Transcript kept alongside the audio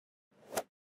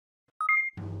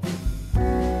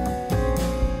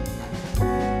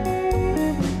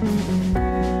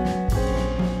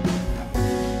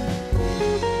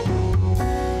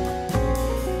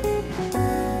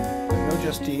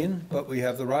but we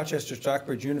have the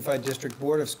Rochester-Stockbridge Unified District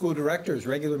Board of School Directors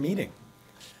regular meeting.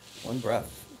 One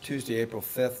breath. Tuesday, April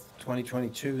 5th,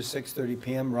 2022, 6:30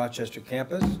 p.m. Rochester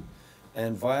campus,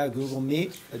 and via Google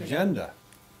Meet agenda.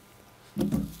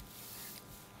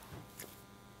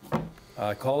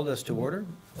 I called us to order.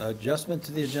 Adjustment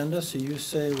to the agenda, so you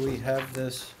say we have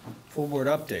this full board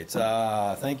updates.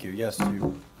 Thank you, yes,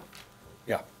 you,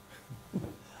 yeah.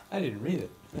 I didn't read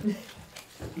it.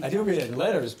 I do read it in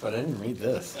letters, but I didn't read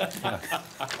this.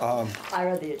 I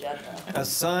read the agenda.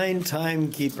 Assigned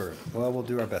timekeeper. Well, we'll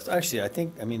do our best. Actually,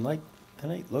 I mean, like,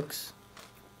 tonight looks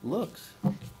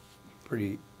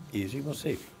pretty easy. We'll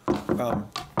see.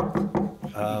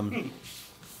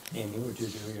 Amy, would you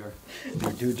do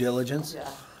your due diligence?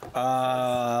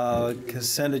 Yeah.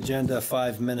 Consent agenda,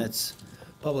 5 minutes.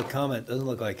 Public comment, doesn't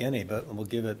look like any, but we'll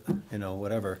give it, you know,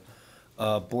 whatever.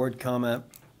 Board comment,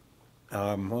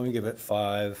 let me give it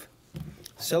 5.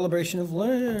 Celebration of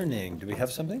learning, do we have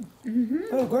something? Mm-hmm.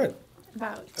 Oh, good.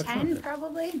 About Excellent. 10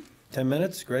 probably. 10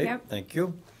 minutes, great, Yep. thank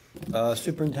you.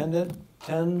 Superintendent,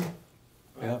 10?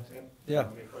 Yeah,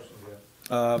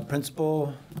 yeah.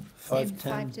 Principal, 5, Same,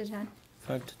 10? 5 to 10.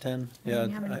 5 to 10, Yeah,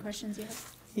 yeah. how many questions you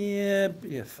have?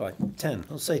 Yeah, 5, 10,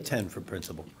 we'll say 10 for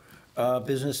principal.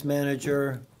 Business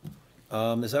manager,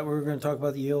 is that where we're gonna talk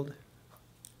about the yield?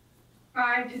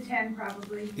 5 to 10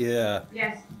 probably. Yeah,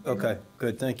 Yes. okay,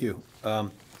 good, thank you.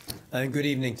 And good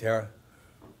evening, Tara.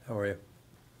 How are you?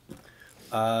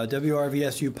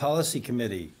 WRVSU Policy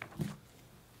Committee.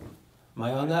 Am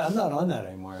I on that? I'm not on that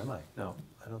anymore, am I? No,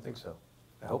 I don't think so.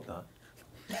 I hope not.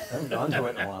 I haven't gone to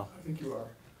it in a while. I think you are.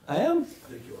 I am? I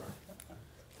think you are.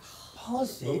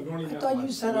 Policy? Well, I thought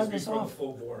you said I was before the off.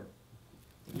 full board.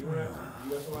 You were at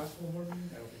the last full board meeting?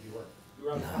 I don't think you were. You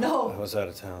were out of town. I No. was out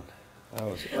of town. I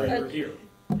was. Or you were here.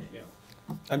 Yeah.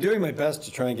 I'm doing my best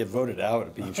to try and get voted out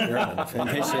of being chairman, in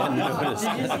case you hadn't noticed.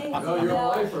 Did you see his No, you're a email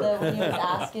lifer. that when he was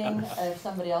asking if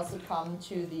somebody else would come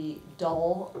to the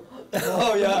dull?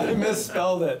 Oh, yeah, I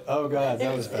misspelled it. Oh, God,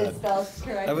 that was It's bad. spelled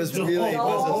correct. I was really, it Dull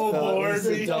was a spell, it was a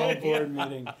board dull board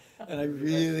meeting, and I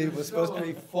really was supposed to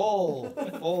be full.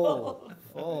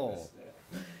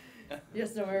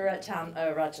 Yes, no, we were at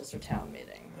Rochester Town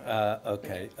meeting.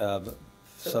 Okay,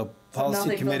 so nothing policy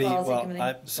for committee, policy well,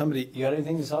 committee? somebody, you got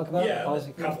anything to talk about? Yeah,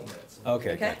 Policy a committee? couple minutes. Okay,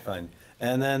 Okay. good, fine.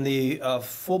 And then the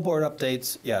full board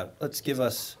updates, yeah, let's give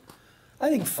us, I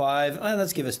think 5,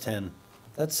 let's give us 10.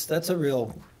 That's a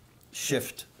real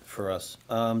shift for us.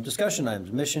 Discussion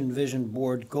items, mission, vision,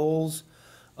 board goals.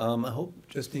 I hope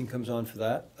Justine comes on for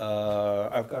that.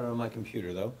 I've got it on my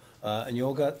computer, though. And you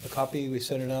all got the copy? We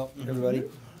sent it out, everybody?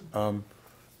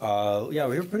 Yeah,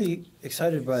 we were pretty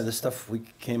excited by the stuff we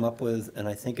came up with, and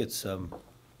I think it's,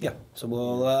 yeah, so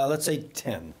we'll, let's say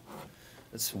 10.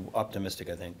 It's optimistic,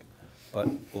 I think. But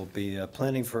we'll be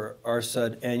planning for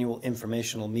RSUD annual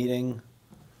informational meeting.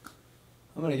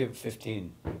 I'm gonna give it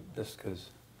 15, just because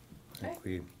I think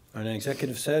we, an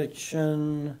executive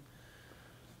session,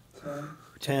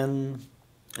 10,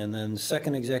 and then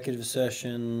second executive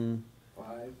session,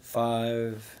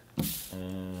 5,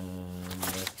 and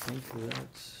I think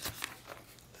that's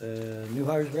new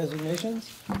hires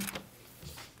resignations?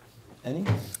 Any?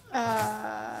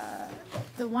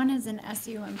 The one is an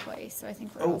SU employee, so I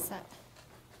think we're all set.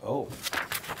 Oh.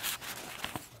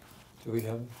 Do we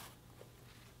have?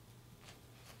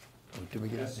 Do we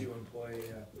get? SU employee,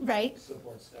 Right?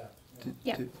 support staff.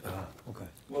 Yep. Okay.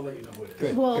 We'll let you know who it is.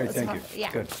 Good, Well, good, it's thank not- you.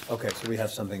 yeah. Good, okay, so we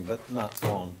have something, but not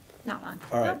long. Not long.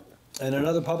 All right, and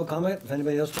another public comment, if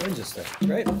anybody else joins us there,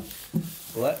 great.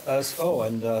 Let us, oh,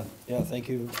 and, yeah, thank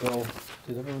you, Bill.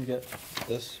 Did everyone get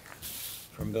this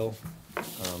from Bill?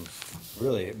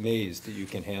 Really amazed that you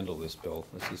can handle this, Bill.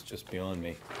 This is just beyond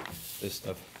me, this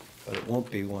stuff, but it won't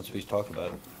be once we talk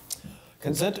about it.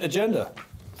 Consent agenda,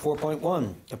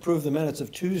 4.1, approve the minutes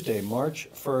of Tuesday, March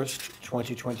 1st,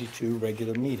 2022,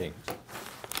 regular meeting.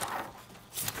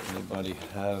 Anybody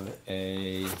have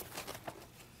any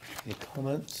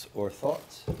comments or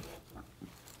thoughts?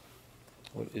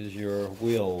 What is your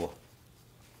will?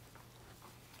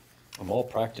 I'm all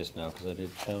practiced now because I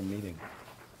did town meeting.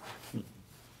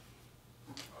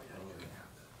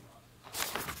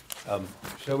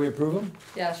 Shall we approve them?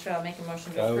 Yeah, sure, I'll make a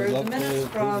motion I to would approve love the to minutes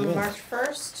approve the from minutes. March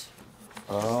 1st.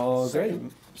 Oh, great.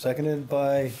 Seconded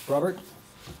by Robert.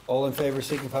 All in favor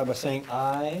signify by saying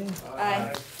aye.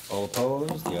 Aye. All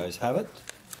opposed? The ayes have it.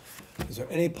 Is there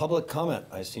any public comment?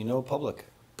 I see no public.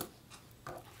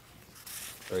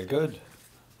 Very good.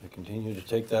 I continue to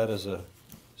take that as a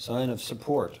sign of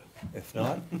support. If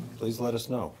not, please let us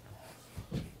know.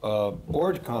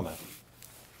 Board comment.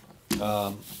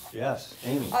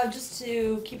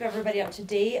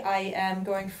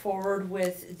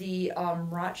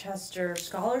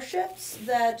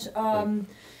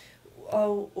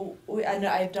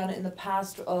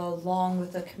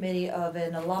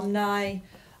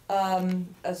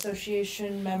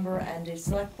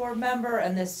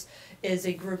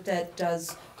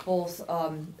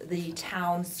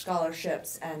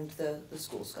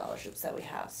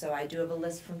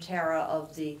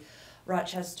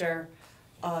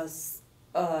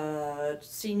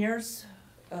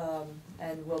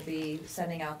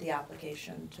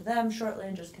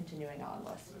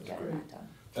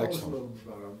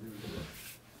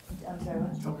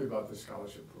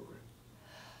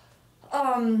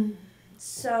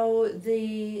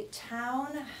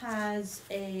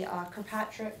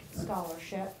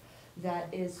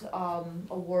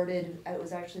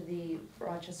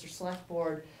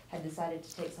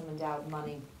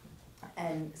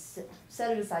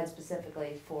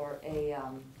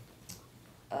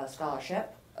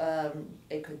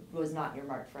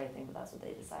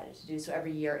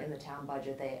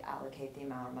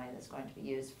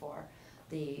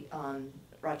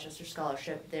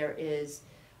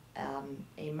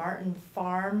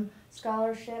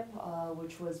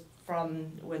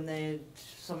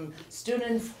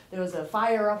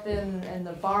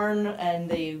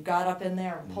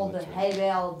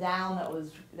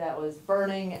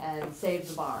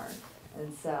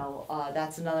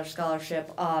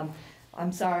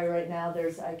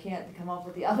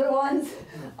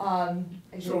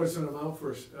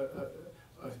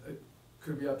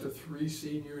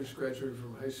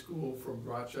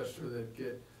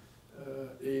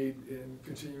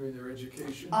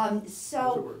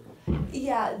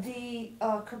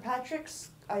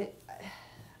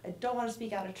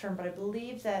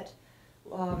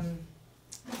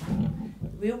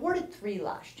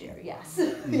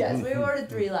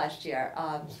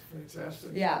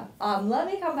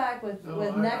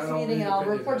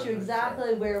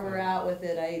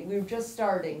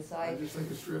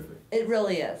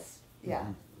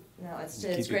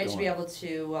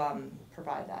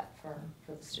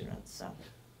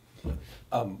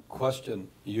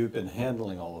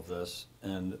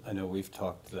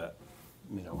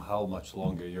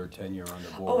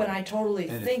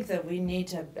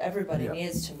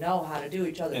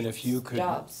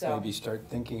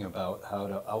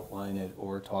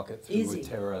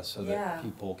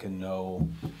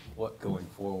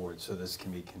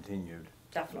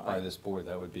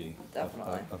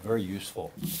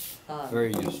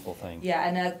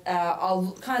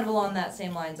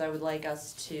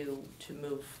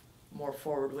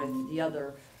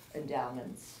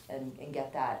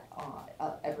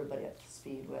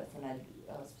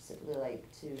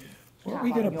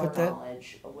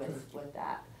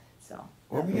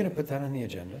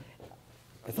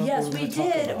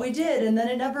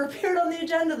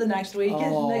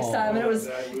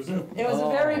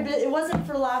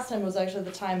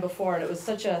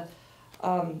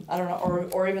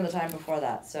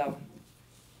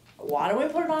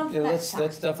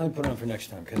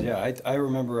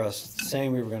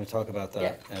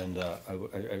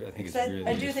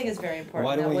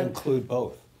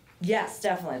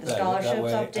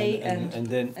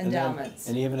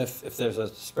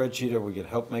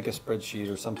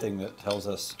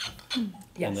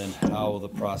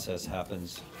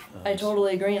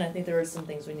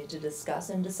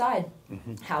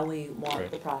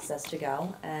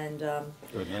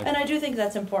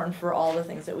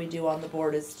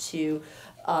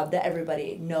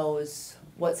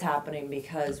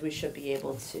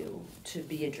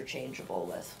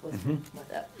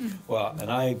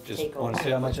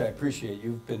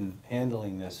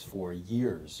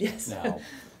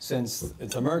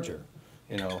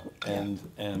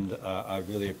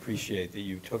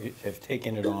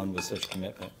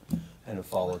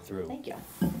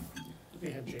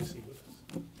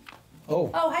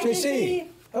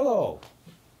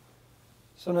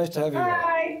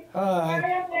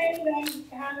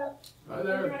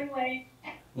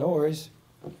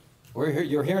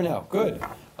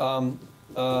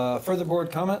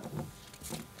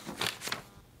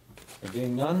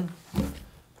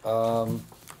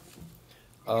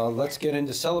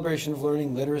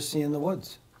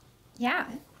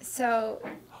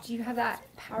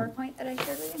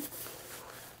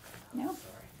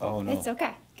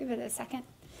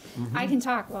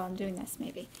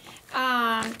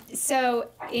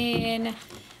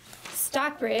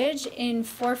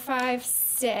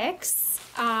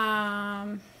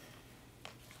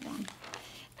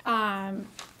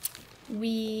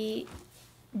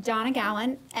 Donna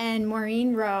Gallant and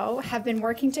Maureen Rowe have been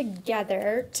working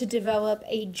together to develop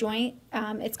a joint,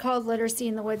 it's called Literacy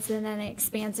in the Woods, and then it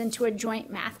expands into a joint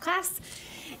math class.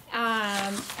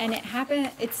 And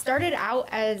it started out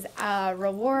as a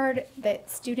reward that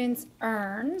students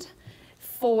earned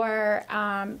for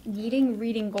meeting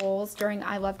reading goals during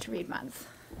I Love to Read Month.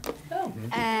 Oh.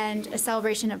 And a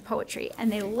celebration of poetry. And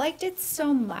they liked it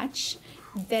so much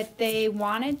that they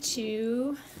wanted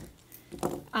to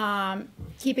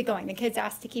keep it going. The kids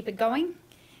asked to keep it going.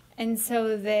 And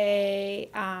so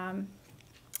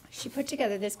she put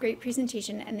together this great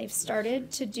presentation, and they've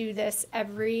started to do this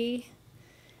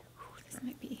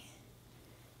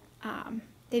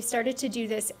they've started to do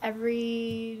this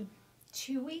every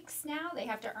 2 weeks now. They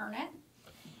have to earn it.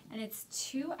 And it's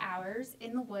 2 hours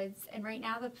in the woods. And right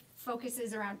now the focus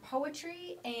is around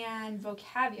poetry and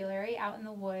vocabulary out in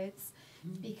the woods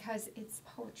because it's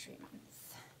Poetry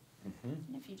Month.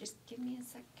 And if you just give me a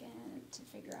second to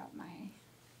figure out my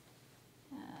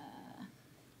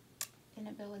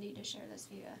inability to share this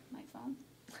via my phone.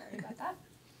 Sorry about that.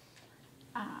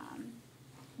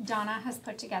 Donna has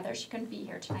put together, she couldn't be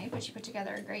here tonight, but she put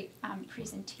together a great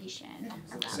presentation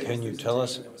around it. Can you tell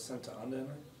us? That was sent to Anna?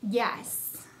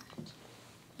 Yes.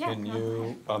 Yeah, Can go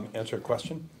you for it. answer a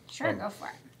question? Sure, go for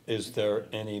it. Is there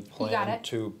any got plan it.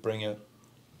 to bring it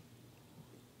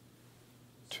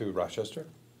to Rochester?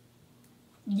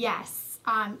 Yes,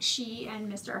 she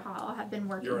and Mr. Hall have been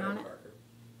working You're on in it. Parker.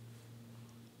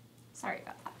 Sorry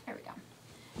about that. There we go.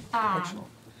 Excellent.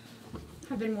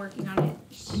 Have been working on it.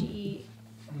 She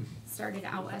started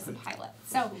out as a pilot.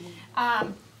 So,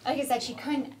 like I said, she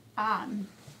couldn't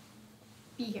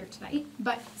be here tonight,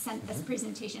 but sent this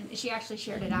presentation. She actually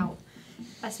shared it out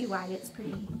SU-wide. It's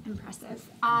pretty impressive.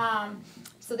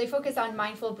 So they focus on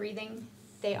mindful breathing.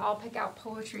 They all pick out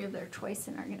poetry of their choice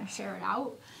and are going to share it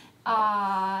out.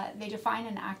 They define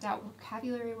and act out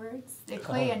vocabulary words. They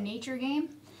play a nature game.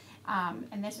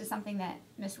 And this is something that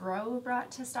Miss Rowe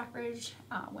brought to Stockbridge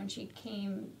when she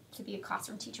came to be a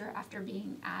classroom teacher after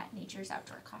being at Nature's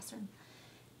Outdoor Classroom.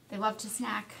 They love to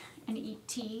snack and eat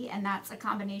tea, and that's a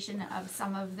combination of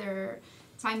some of their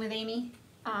time with Amy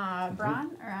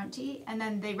Braun around tea. And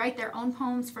then they write their own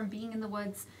poems from being in the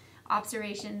woods,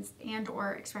 observations and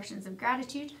or expressions of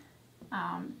gratitude.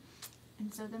 And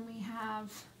so then we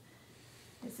have,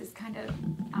 this is kind of,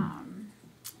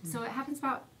 so it happens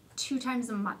about 2 times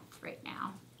a month right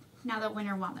now that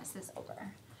Winter Wellness is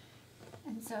over.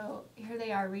 And so here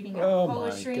they are reading out Oh my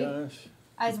poetry, gosh.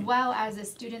 as well as a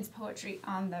student's poetry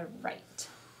on the right.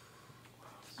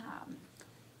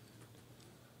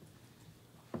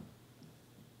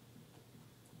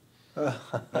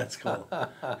 That's cool.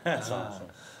 That's awesome.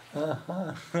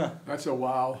 That's a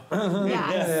wow.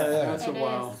 Yes, That's a it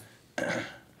wow. is.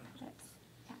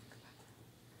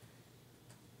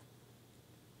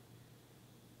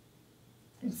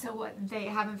 And so what they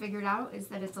haven't figured out is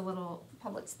that it's a little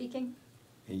public speaking.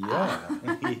 Yeah,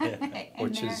 Yeah. in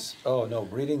which there. is, oh no,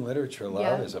 reading literature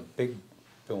aloud Yeah. is a big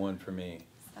one for me.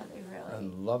 So they I really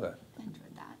love it.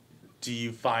 enjoyed that. Do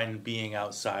you find being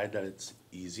outside that it's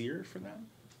easier for them?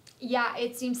 Yeah,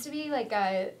 it seems to be like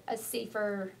a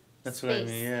safer That's space what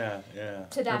I mean, yeah, yeah.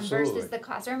 to them Absolutely. versus the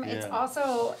classroom. It's Yeah.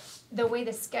 also the way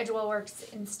the schedule works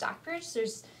in Stockbridge.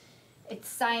 It's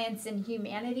science and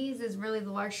humanities is really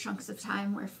the large chunks of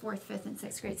time where 4th, 5th, and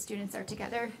 6th grade students are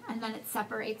together, and then it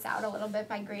separates out a little bit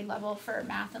by grade level for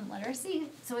math and literacy.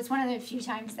 So it's one of the few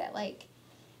times that like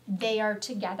they are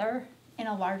together in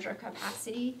a larger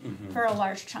capacity for a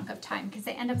large chunk of time because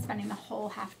they end up spending the whole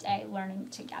half day learning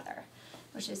together,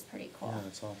 which is pretty cool. Yeah,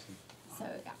 that's awesome. So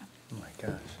yeah, Oh my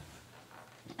gosh.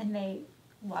 and they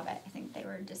love it. I think they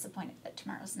were disappointed that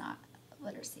tomorrow's not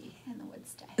Literacy in the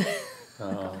Woods Day. Go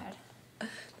ahead.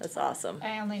 That's awesome.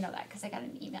 I only know that because I got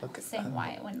an email saying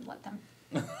why I wouldn't let them.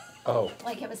 Oh,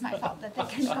 Like it was my fault that they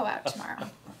couldn't go out tomorrow.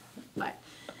 But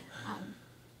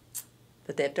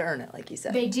But they have to earn it, like you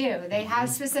said. they do. They have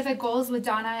specific goals with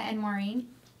Donna and Maureen.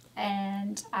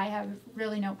 And I have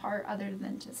really no part other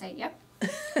than to say, yep,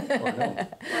 or no. or no.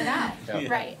 Yeah.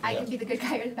 Right. I Yeah. can be the good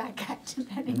guy or the bad guy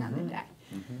depending on the day.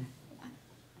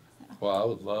 Well, I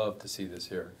would love to see this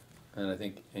here, and I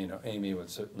think, Amy would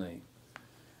certainly,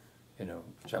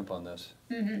 jump on this.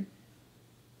 Mm-hmm.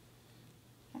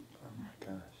 Oh my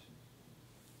gosh.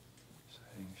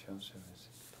 Exciting show service.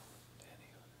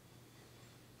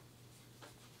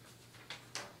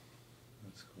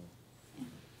 That's cool.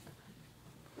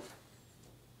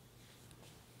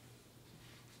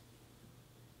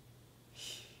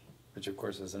 Which of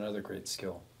course is another great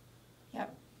skill,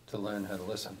 Yep. to learn how to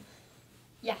listen.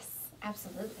 Yes,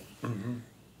 absolutely. Mm-hmm.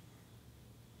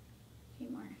 A few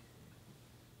more.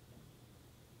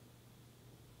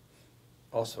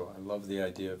 also, I love the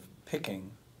idea of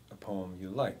picking a poem you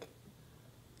like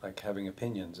having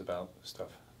opinions about stuff.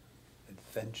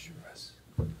 Adventurous.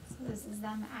 So this is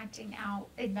them acting out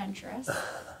adventurous.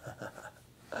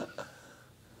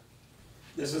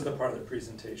 This is the part of the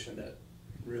presentation that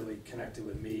really connected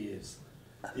with me, is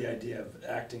the idea of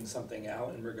acting something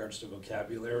out in regards to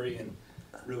vocabulary and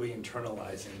really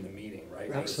internalizing the meaning,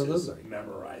 right? Versus Absolutely.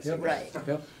 memorizing. Yep. Right.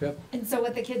 Yep. And so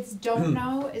what the kids don't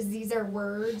know is these are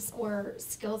words or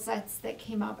skill sets that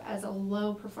came up as a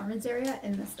low performance area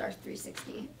in the STAR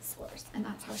 360 scores. And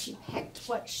that's how she picked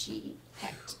what she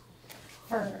picked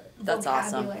for That's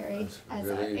awesome. vocabulary That's as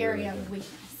really, an area really of good.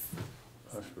 weakness.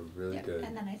 That's really Yep. good.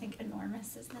 And then I think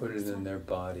enormous is the Put it next in one. their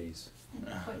bodies. And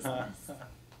poisonous.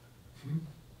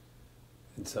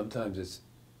 And sometimes it's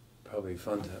probably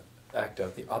fun to act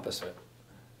out the opposite.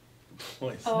 Oh,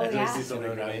 As they yeah. see something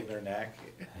You know what I right mean? in their neck.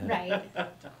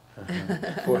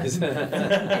 Right. Poison.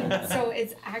 And so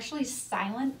it's actually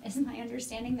silent, is my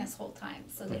understanding, this whole time,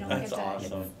 so they don't get That's to,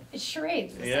 awesome. it's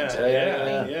charades, Yeah, essentially. yeah,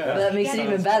 They- yeah. But that makes Get it it.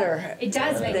 even better. It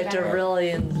does make They it have to better.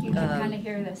 really, You can kinda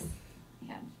hear this,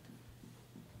 yeah.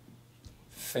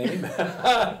 Fame.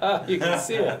 You can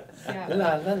see it. Yeah.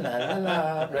 La la la la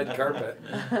la. Red carpet.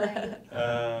 Right.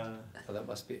 Oh, that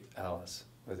must be Alice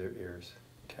with her ears,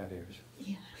 cat ears.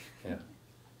 Yeah, Yeah.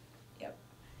 yep.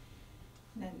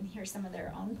 And then here's some of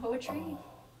their own poetry.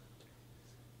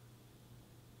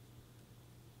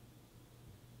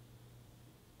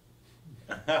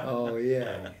 Oh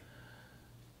yeah.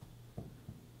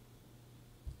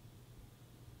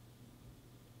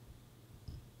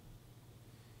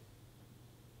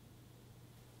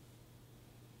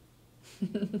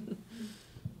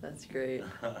 That's great.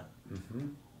 Mm-hmm.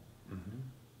 Mm-hmm.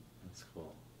 That's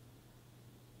cool.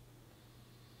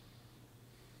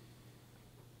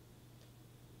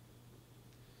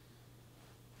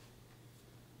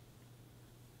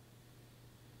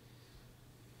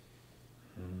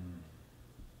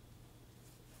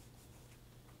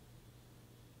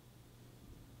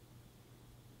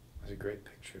 Those are great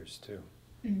pictures too.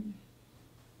 Mm.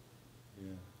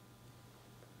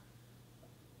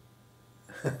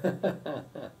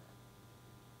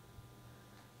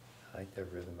 I like the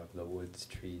rhythm of the woods,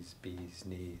 trees, bees,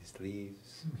 knees,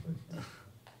 leaves.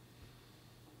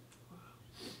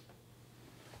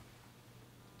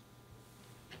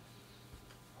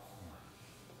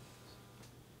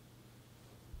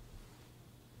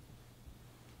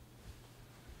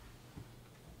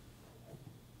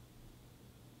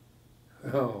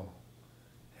 Oh,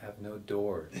 have no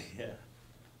doors. Yeah.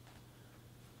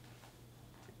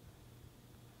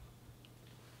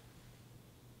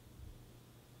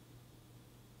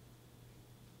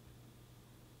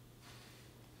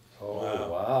 Oh, Wow.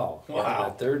 wow. Yeah, Wow.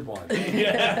 that third one.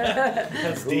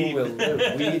 That's Who deep. will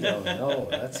live? We don't know.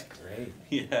 That's great.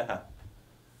 Yeah,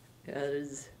 Yeah, it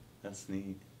is. that's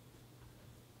neat.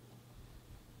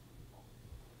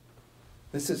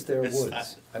 This is their It's-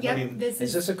 woods. I Yep, mean, this is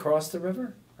is, this across the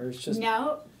river, or it's just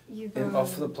no, you go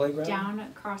off the playground? down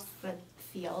across the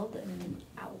field and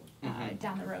out, Mhm.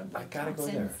 down the road. I by gotta go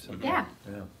there Johnson's. sometime. Yeah,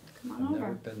 Yeah, come I've on never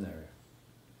over. been there.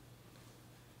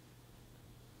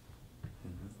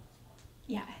 Mhm.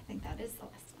 Yeah, I think that is the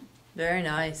last one. Very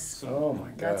nice. Oh my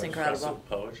gosh. That's incredible. Impressive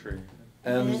poetry.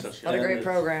 And, Such What a great and-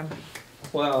 program.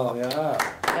 Well,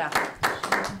 yeah. Yeah.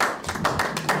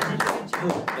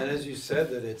 And as you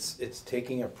said, that it's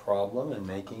taking a problem and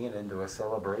making it into a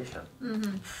celebration,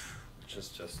 Mm-hmm. which is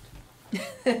just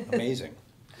amazing.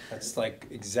 That's like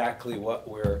exactly what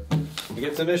we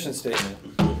get the mission statement.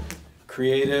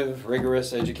 Creative,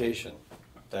 rigorous education.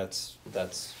 That's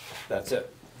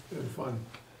it. And fun.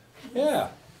 Yeah.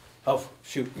 Oh,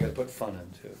 shoot, we gotta put fun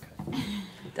in too, okay.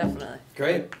 Definitely.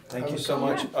 Great, thank you so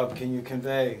much. Yeah. Can you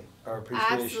convey our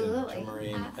appreciation Absolutely. to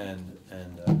Maureen and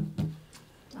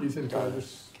Ethan, can I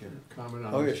just comment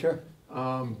on oh, yeah, this? sure.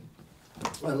 I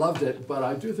loved it, but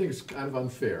I do think it's kind of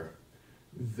unfair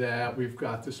that we've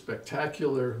got this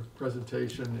spectacular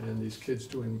presentation and these kids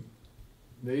doing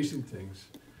amazing things.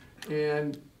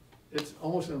 And it's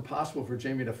almost impossible for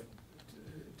Jamie to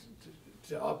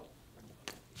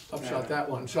upshot that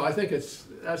one. So I think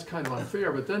that's kind of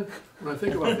unfair. But then when I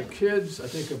think about the kids, I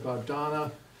think about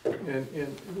Donna, and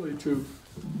really to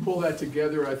pull that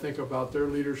together, I think about their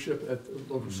leadership at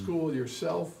the local school,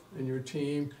 yourself and your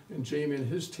team, and Jamie and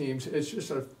his teams. It's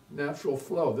just a natural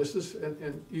flow. This is,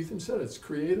 and Ethan said, it's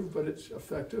creative, but it's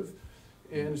effective,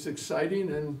 and it's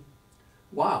exciting, and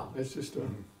wow, it's just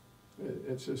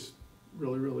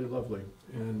really, really lovely.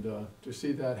 And to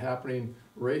see that happening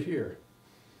right here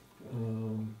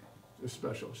is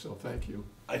special, so thank you.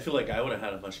 I feel like I would have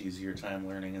had a much easier time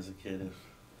learning as a kid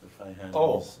if I had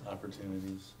Oh. these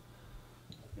opportunities.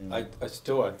 Yeah.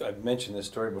 I've mentioned this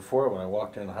story before, when I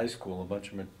walked into high school, a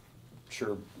bunch of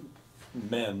mature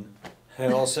men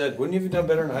had all said, wouldn't you have done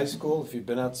better in high school if you'd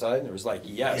been outside? And it was like,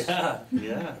 yes. Yeah,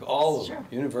 yeah. All of them,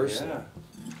 universally. Yeah.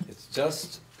 It's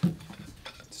just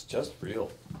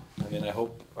real. I mean, I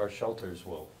hope our shelters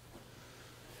will,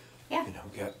 Yeah.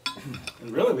 get,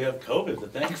 And really, we have COVID to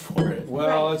thank for it.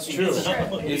 well, Right. it's true. It's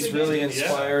true. It's really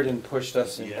inspired and pushed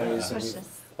us in Yeah. ways, and Pushed we've-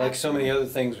 us. like so many other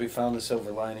things, we found the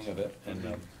silver lining of it,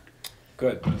 and,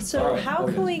 good. All So right, how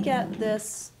okay. can we get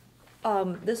this,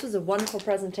 this was a wonderful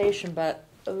presentation, but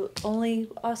only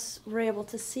us were able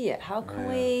to see it. How can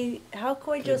we Can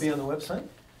it just, be on the website?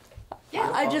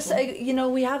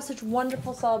 we have such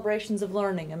wonderful celebrations of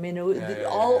learning. I mean, Yeah.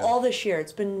 all this year,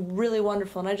 it's been really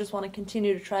wonderful, and I just want to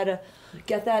continue to try to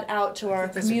get that out to our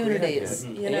That's a great communities,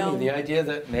 idea. you Amy, know? the idea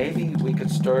that maybe we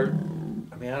could start,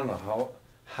 I mean, I don't know,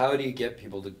 how do you get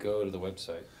people to go to the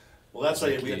website? Well, that's why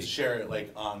we Key. have to share it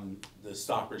like on the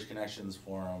Stockbridge Connections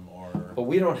forum or. But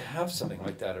we don't have something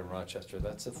like that in Rochester,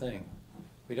 that's the thing.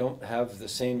 We don't have the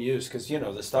same use, because,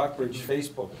 the Stockbridge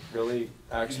Facebook really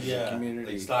acts as a Yeah,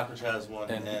 community. like Stockbridge has one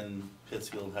And- and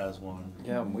Pittsfield has one.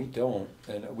 Yeah, and we don't,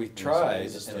 and we've so tried,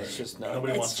 it's just and it's like- just not.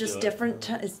 nobody wants It's to just do it. different,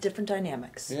 it's different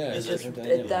dynamics. Yeah, it's Is it? different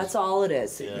dynamics. That's all it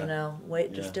is, Yeah. you know, Yeah.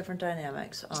 just different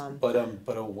dynamics. But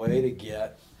a way to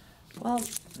get, Well,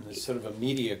 it's sort of a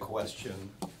media question,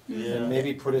 Yeah. and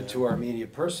maybe put it to our media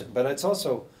person, but it's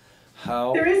also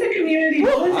how. There is a community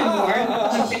bulletin board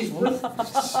Ah. on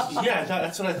Facebook. Yeah,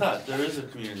 that's what I thought. There is a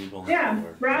community bulletin Yeah,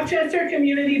 board. Rochester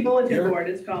Community Bulletin You're- Board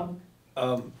it's called.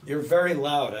 You're very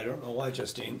loud, I don't know why,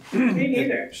 Justine. Me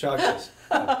neither. It shocked us.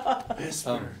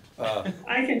 Whisper.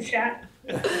 I can chat.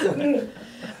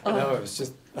 No, it was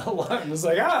just a lot, it was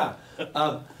like,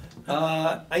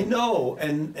 I know,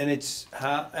 and it's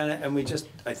how, and we just,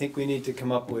 I think we need to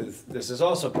come up with, this is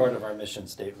also part of our mission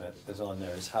statement, is on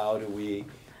there, is how do we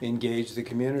engage the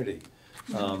community,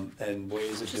 and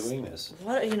ways of doing this.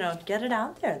 get it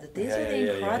out there, that these Yeah, are yeah, the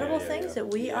yeah, incredible yeah, things yeah. that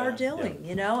we Yeah, are yeah. doing,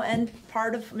 and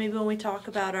part of, maybe when we talk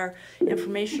about our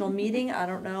informational meeting, I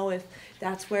don't know if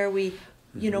that's where we,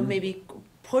 maybe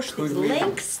push Could these we-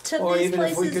 links to or these even if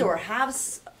we places, could- or have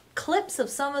clips of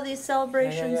some of these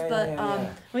celebrations, yeah, but,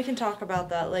 yeah. we can talk about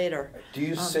that later. Do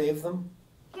you save them?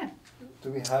 Yeah. Do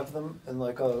we have them in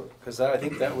like a, because I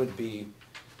think that would be,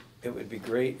 it would be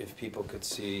great if people could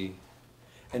see,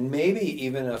 and maybe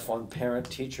even if on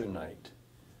parent-teacher night,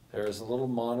 there is a little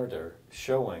monitor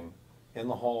showing in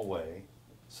the hallway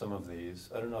some of these.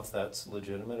 I don't know if that's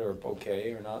legitimate or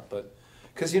okay or not, but,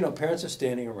 because, parents are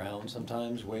standing around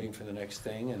sometimes waiting for the next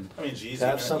thing, and I mean, geez, to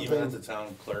have even at something, the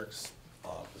town clerk's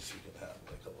office, you could have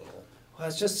like a little. well,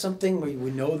 it's just something where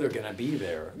we know they're gonna be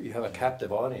there. You have a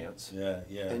captive audience. Yeah,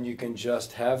 yeah. And you can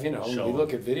just have, we Show 'em.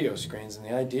 look at video screens, and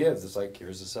the idea is like,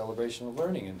 here's a celebration of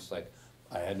learning, and it's like,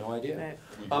 I had no idea.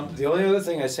 Right. The only other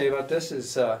thing I say about this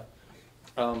is,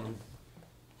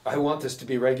 I want this to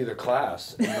be regular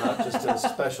class, and not just a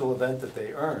special event that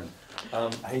they earn. I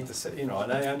hate to say, and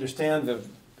I understand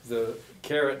the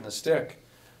carrot and the stick,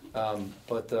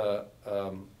 but there's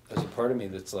a part of me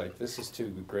that's like, this is too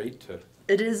great to.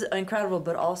 It is incredible,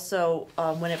 but also,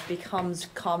 when it becomes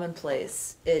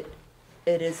commonplace, it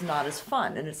is not as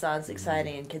fun, and it's not as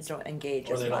exciting, and kids don't engage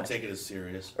Or as they don't much. take it as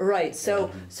serious. Right, so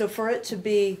for it to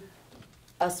be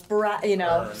a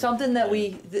Earned. something that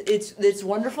it's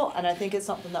wonderful, and I think it's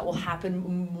something that will happen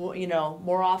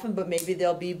more often, but maybe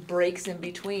there'll be breaks in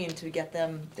between to get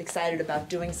them excited about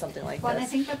doing something like Well, and I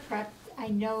this. think I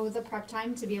know the prep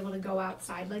time to be able to go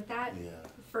outside like that Yeah.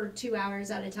 for 2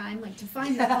 hours at a time, like to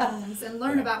find the homes and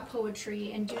learn about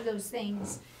poetry and do those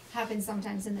things happens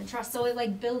sometimes in the trust. So it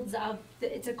like builds up,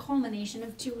 it's a culmination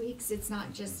of 2 weeks. It's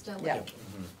not just a, Yeah. like,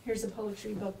 here's a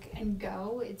poetry book and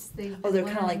go. It's they've Oh, been they're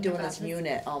kind of like learning doing about this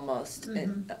unit almost.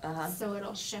 So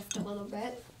it'll shift a little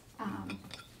bit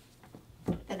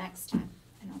the next time.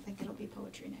 I don't think it'll be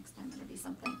poetry next time. It'll be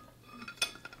something.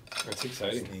 That's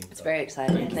exciting. It's very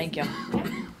exciting. Thank you.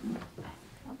 Welcome.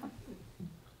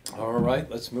 All right,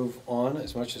 let's move on,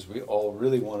 as much as we all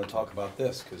really want to talk about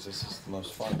this, because this is the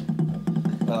most fun.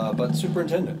 But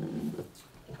superintendent.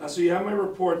 So you have my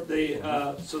report,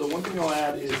 so the one thing I'll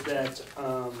add is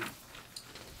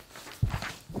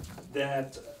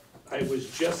that I was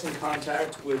just in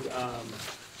contact with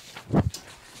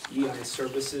EI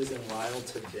Services in Lyle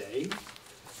today,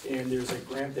 and there's a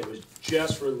grant that was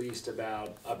just released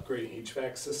about upgrading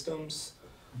HVAC systems.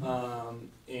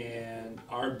 And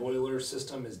our boiler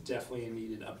system is definitely in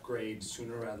need an upgrade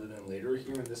sooner rather than later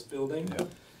here in this building. Yeah.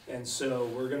 And so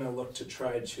we're gonna look to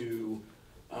try to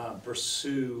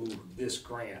pursue this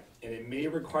grant. And it may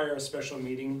require a special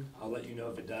meeting, I'll let you know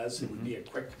if it does. It would be a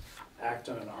quick act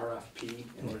on an RFP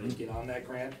in order to get on that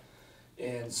grant.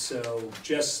 And so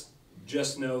just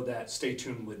know that, stay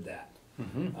tuned with that.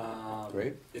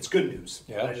 Great. It's good news.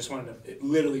 Yeah. I just wanted to, it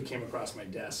literally came across my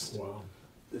desk Wow.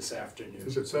 this afternoon.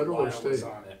 Is it federal or while I was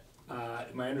state? on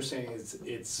it. My understanding is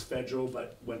it's federal,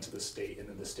 but went to the state, and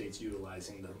then the state's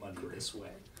utilizing the money this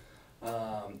way.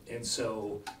 And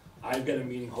so I've got a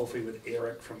meeting hopefully with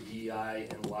Eric from EI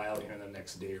and Lyle here in the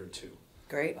next day or two.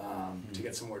 Great. To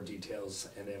get some more details,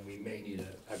 and then we may need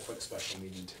a quick special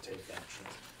meeting to take action.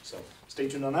 So stay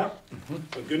tuned on that.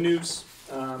 But good news,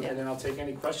 and then I'll take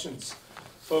any questions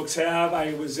folks have.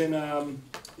 I was in,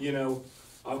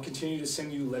 I'll continue to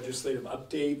send you legislative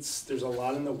updates. There's a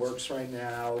lot in the works right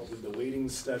now with the weighting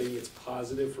study. It's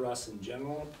positive for us in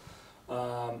general,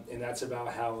 and that's about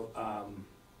how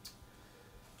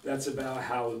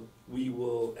we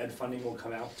will, ed funding will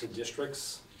come out to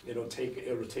districts. It'll take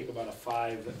about a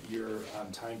 5-year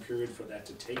time period for that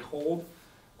to take hold.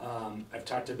 I've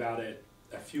talked about it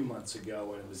a few months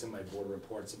ago, and it was in my board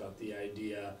reports about the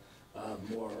idea of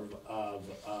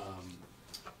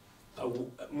a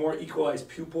more equalized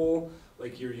pupil,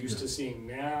 like you're used to seeing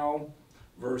now,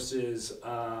 versus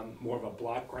more of a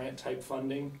block grant type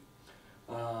funding.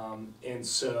 And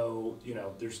so,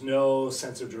 there's no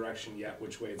sense of direction yet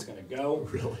which way it's gonna go.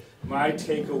 Really? My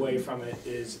takeaway from it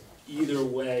is either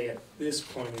way, at this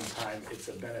point in time, it's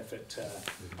a benefit to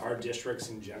our districts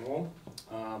in general.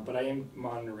 But I am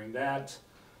monitoring that.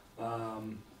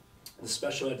 The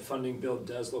special ed funding bill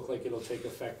does look like it'll take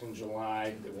effect in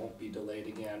July. It won't be delayed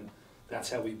again. That's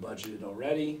how we budgeted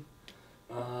already.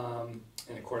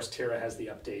 And of course, Tara has the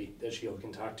update that she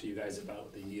can talk to you guys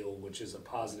about the yield, which is a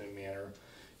positive manner.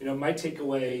 My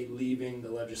takeaway leaving the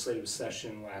legislative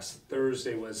session last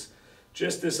Thursday was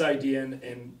just this idea,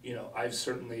 and I've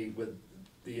certainly with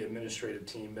the administrative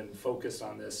team been focused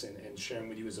on this and sharing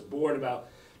with you as a board about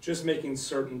just making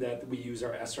certain that we use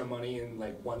our ESSER money in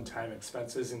like one-time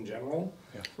expenses in general,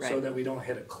 so that we don't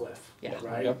hit a cliff,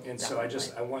 right? Yep. And so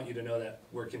I want you to know that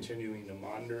we're continuing to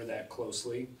monitor that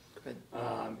closely. Good.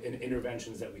 And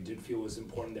interventions that we did feel was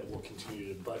important that we'll continue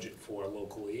to budget for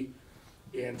locally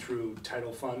and through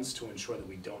title funds to ensure that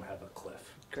we don't have a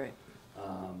cliff. Great.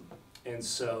 And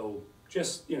so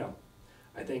just,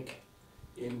 I think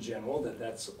in general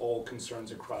that's all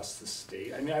concerns across the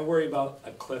state. I mean, I worry about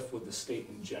a cliff with the state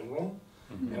in general.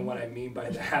 And what I mean by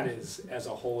that is, as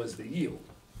a whole, is the yield,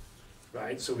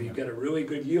 right? So we've got a really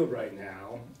good yield right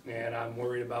now, and I'm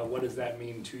worried about what does that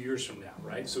mean 2 years from now,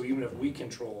 right? So even if we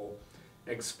control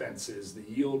expenses, the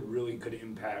yield really could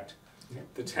impact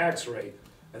the tax rate.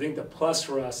 I think the plus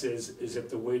for us is if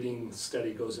the weighting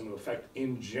study goes into effect,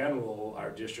 in general, our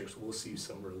districts will see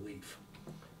some relief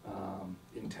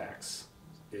in tax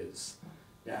is.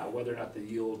 Now, whether or not the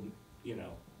yield,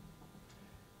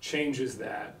 changes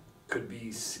that could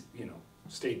be,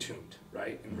 stay tuned,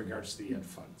 right, in regards to the ed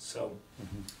fund. So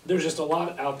there's just a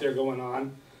lot out there going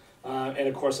on, and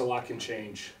of course, a lot can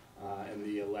change in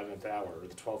the 11th hour, or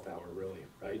the 12th hour, really,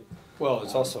 right? Well,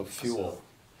 it's also fuel.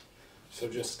 So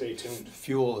just stay tuned.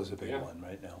 Fuel is a big Yeah. one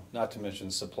right now, not to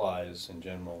mention supplies in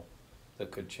general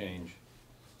that could change.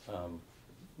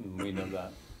 We know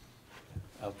that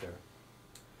out there.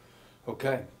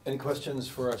 Okay, any questions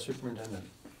for our superintendent?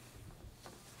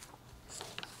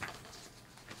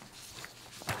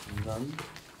 None?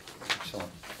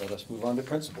 Excellent. Let us move on to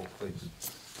principal, please.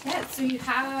 Yeah, so you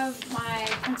have my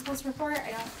principal's report.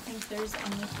 I don't think there's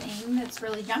anything that's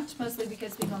really jumped, mostly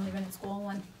because we've only been in school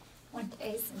one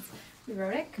day since we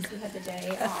wrote it, because we had the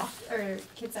day off, or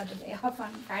kids had the day off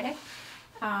on Friday.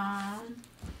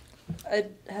 I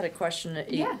had a question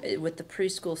with the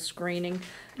preschool screening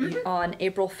on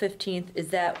April 15th. Is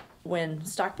that when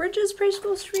Stockbridge's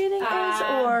preschool screening is,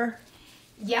 or?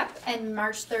 Yep, and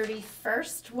March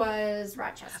 31st was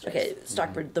Rochester. Okay,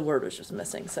 Stockbridge, the word was just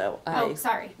missing, so Oh,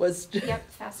 sorry. was. Yep,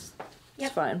 fast. It's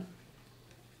Yep. fine.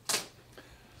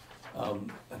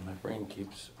 And my brain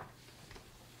keeps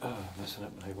messing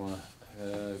up, I wanna, I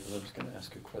was gonna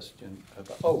ask a question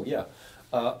about,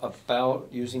 about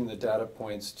using the data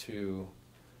points to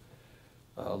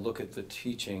look at the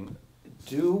teaching.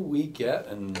 Do we get,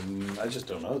 and I just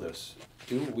don't know this,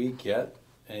 do we get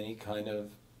any kind of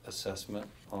assessment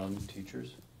on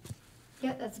teachers?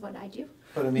 Yeah, that's what I do.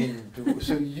 But I mean,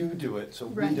 so you do it, so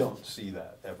we Right. don't see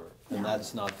that ever, and No.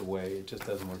 that's not the way, it just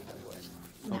doesn't work that way.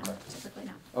 No, Okay. typically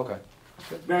not. Okay.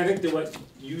 But I think that what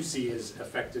you see is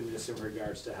effectiveness in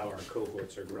regards to how our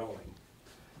cohorts are growing,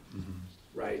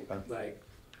 right? Okay. Like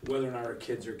whether or not our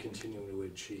kids are continuing to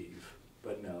achieve.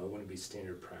 but no, it wouldn't be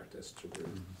standard practice to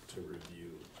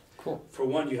review. Cool. For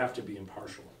one, you have to be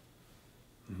impartial,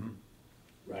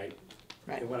 right?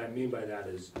 Right. And what I mean by that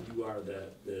is you are the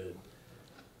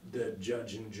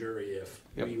judge and jury if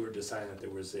we were deciding that there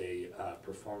was a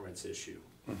performance issue,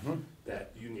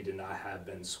 that you need to not have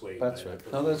been swayed by That's the right. No,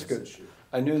 performance that's good. issue.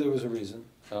 I knew there was a reason.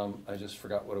 I just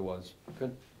forgot what it was.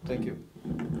 Good, thank you.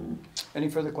 Any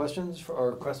further questions for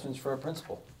our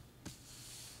principal?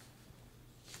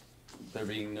 There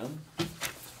being none?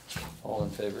 All in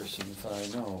favor, signify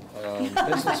no.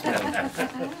 Business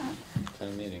management.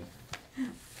 Town meeting.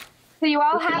 So you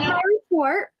all have my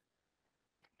report.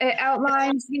 It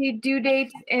outlines the due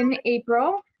dates in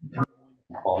April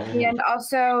and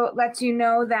also lets you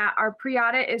know that our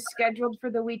pre-audit is scheduled for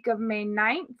the week of May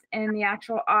 9th and the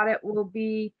actual audit will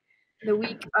be the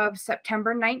week of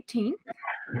September 19th.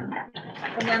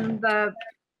 And then the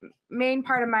main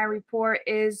part of my report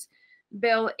is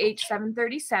Bill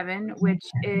H737, which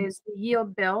is the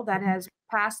yield bill that has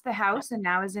passed the House and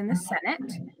now is in the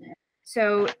Senate.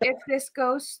 So if this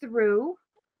goes through,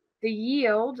 the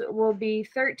yield will be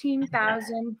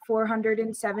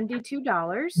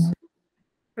 $13,472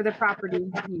 for the property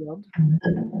yield.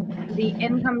 The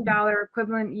income dollar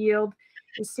equivalent yield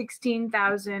is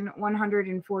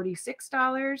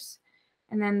 $16,146.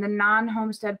 And then the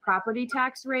non-homestead property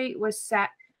tax rate was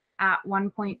set at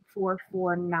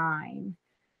 1.449.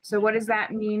 So what does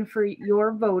that mean for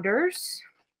your voters?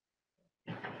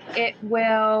 It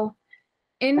will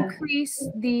increase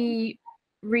the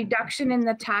reduction in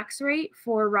the tax rate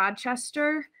for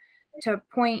Rochester to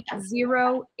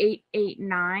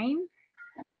 0.0889.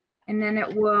 And then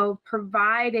it will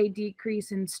provide a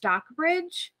decrease in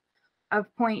Stockbridge of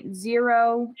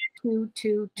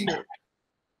 0.0222.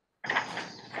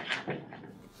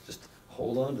 Just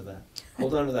hold on to that.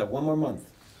 Hold on to that one more month.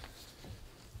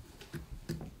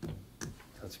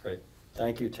 That's great.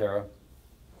 Thank you, Tara.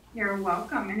 You're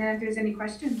welcome. And then if there's any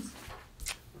questions.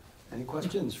 Any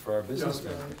questions for our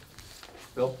businessman?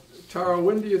 Bill? Tara,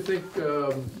 when do you think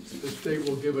the state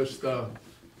will give us the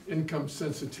income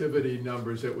sensitivity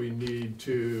numbers that we need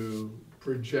to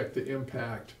project the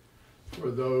impact for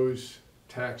those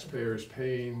taxpayers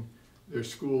paying their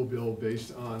school bill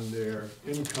based on their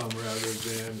income rather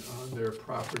than on their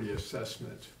property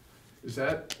assessment? Is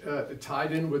that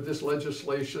tied in with this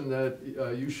legislation that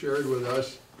you shared with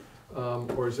us,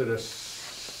 or is it a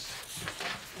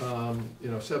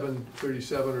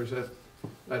 737, or is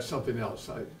that's something else?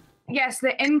 Yes,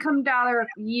 the income dollar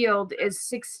yield is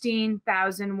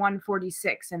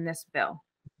 $16,146 in this bill.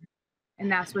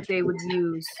 And that's what they would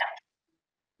use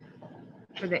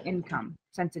for the income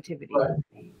sensitivity.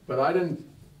 But I didn't,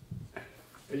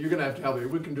 you're gonna have to help me,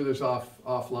 we can do this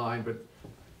offline, but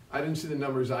I didn't see the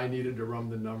numbers I needed to run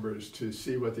the numbers to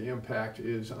see what the impact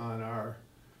is on our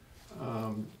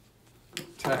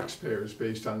taxpayers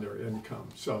based on their income.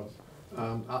 So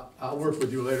I'll work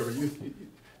with you later.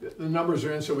 The numbers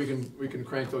are in, so we can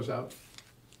crank those out.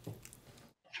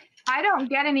 I don't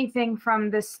get anything from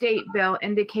the state bill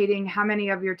indicating how many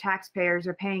of your taxpayers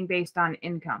are paying based on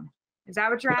income. Is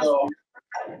that what you're asking? No.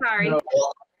 Sorry. No.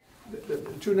 The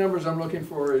two numbers I'm looking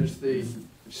for is the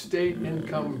state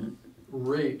income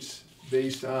rates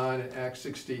based on Act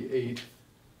 68.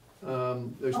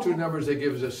 There's two numbers they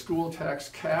give us, a school tax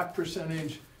cap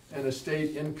percentage and a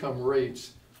state income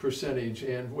rates percentage.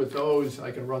 And with those,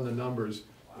 I can run the numbers.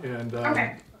 And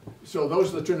Okay. so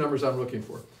those are the two numbers I'm looking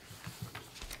for.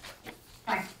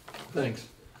 Fine. Thanks.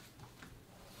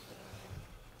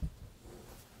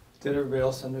 Did everybody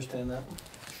else understand that?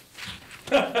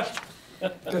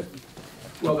 Good.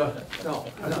 Well, No,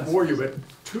 I don't bore you, but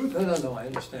no, I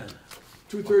understand.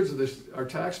 2/3 of this, our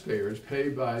taxpayers pay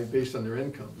based on their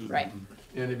income. Right.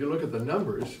 And if you look at the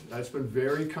numbers, that's been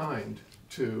very kind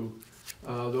to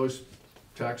those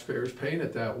taxpayers paying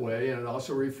it that way, and it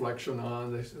also reflection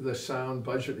on the sound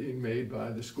budgeting made by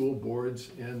the school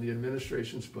boards and the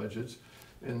administration's budgets.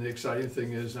 And the exciting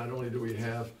thing is, not only do we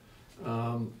have,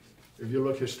 if you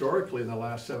look historically in the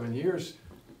last 7 years,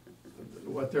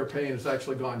 what they're paying has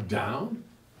actually gone down.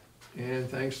 And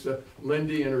thanks to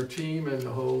Lindy and her team and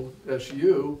the whole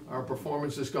SU, our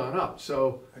performance has gone up.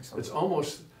 So Excellent. it's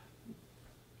almost,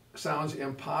 sounds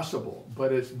impossible,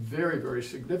 but it's very, very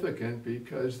significant,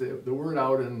 because the word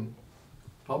out in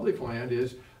public land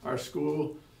is our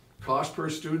school cost per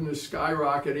student is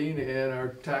skyrocketing and our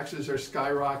taxes are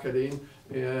skyrocketing,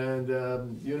 and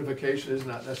unification is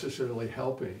not necessarily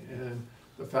helping. And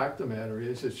the fact of the matter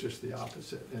is, it's just the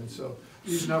opposite. And so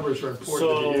these numbers are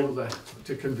important to be able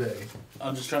to convey.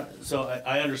 I'm just trying, so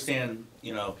I understand,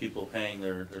 people paying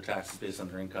their taxes based on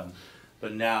their income,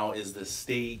 but now is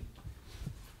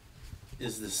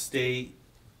is the state,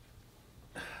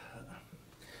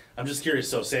 I'm just curious,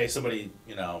 so say somebody,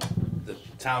 you know, the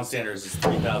town standards is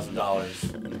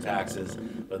 $3,000 in taxes,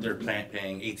 but they're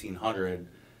paying $1,800,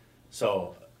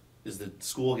 so is the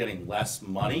school getting less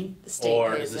money? The state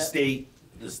or pays is the it. state,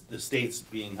 the state's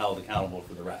being held accountable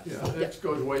for the rest? Yeah, that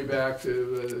goes way back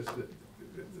to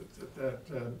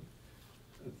the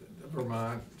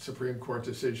Vermont Supreme Court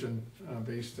decision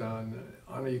based on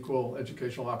unequal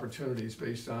educational opportunities,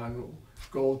 based on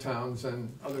gold towns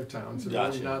and other towns, and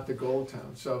Gotcha. not the gold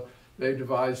towns. So they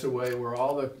devised a way where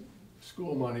all the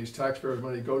school monies, taxpayer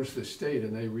money goes to the state,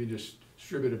 and they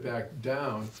redistribute it back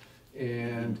down,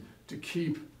 and to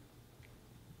keep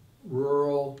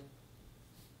rural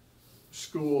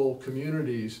school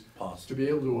communities to be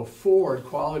able to afford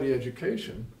quality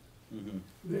education,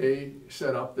 they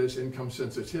set up this income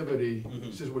sensitivity,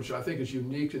 which I think is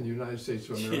unique in the United States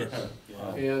of America.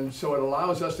 Yeah. And so it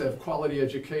allows us to have quality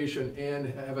education and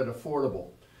have it affordable.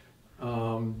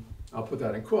 I'll put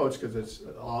that in quotes because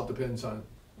it all depends on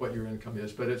what your income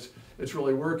is, but it's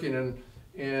really working,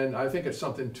 and I think it's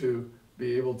something to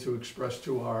be able to express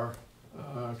to our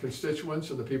constituents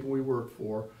and the people we work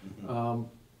for,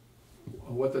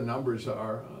 what the numbers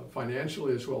are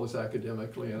financially as well as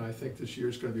academically, and I think this year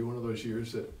is going to be one of those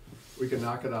years that we can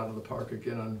knock it out of the park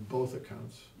again on both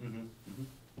accounts.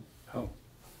 Oh,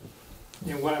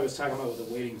 And what I was talking about with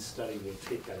the weighting study will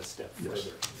take that a step further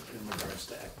Yes. in regards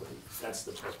to equity. That's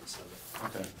the purpose of it.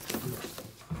 Okay.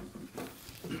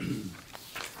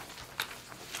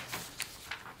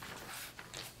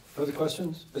 further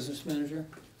questions, business manager?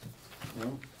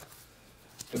 No?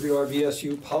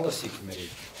 WRVSU Policy Committee.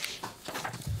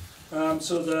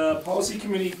 So the policy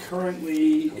committee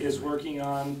currently is working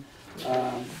on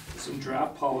some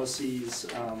draft policies.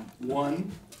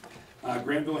 One,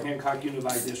 Granville-Hancock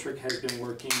Unified District has been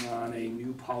working on a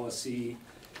new policy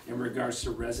in regards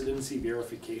to residency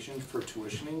verification for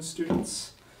tuitioning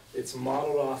students. It's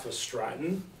modeled off of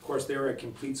Stratton. Of course, they're a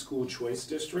complete school choice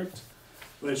district,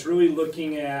 but it's really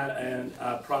looking at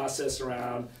a process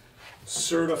around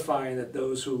certifying that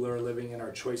those who are living in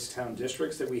our choice town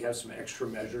districts, that we have some extra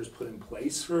measures put in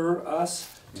place for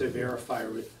us to verify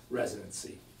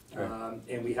residency.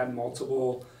 And we have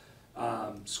multiple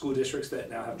school districts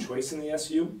that now have choice in the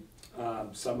SU,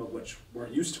 some of which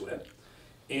weren't used to it.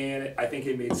 And I think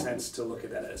it made sense to look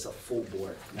at that as a full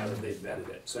board now that they've vetted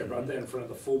it. So I brought that in front of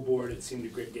the full board. It seemed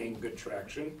to gain good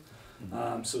traction.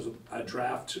 So a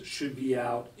draft should be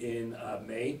out in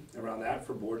May around that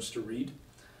for boards to read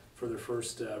for their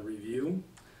first review.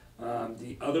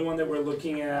 The other one that we're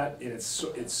looking at, and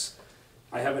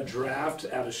I have a draft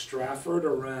out of Stratford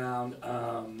around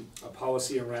a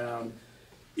policy around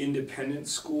independent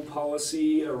school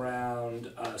policy,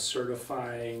 around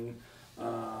certifying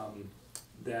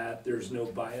that there's no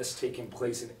bias taking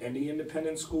place in any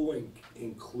independent school,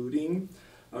 including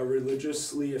a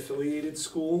religiously affiliated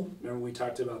school. Remember we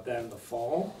talked about that in the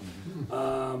fall.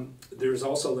 There's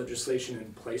also legislation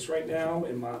in place right now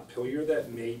in Montpelier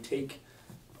that may take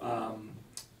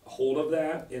hold of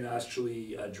that and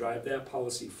actually drive that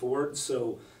policy forward.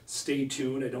 So stay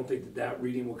tuned. I don't think that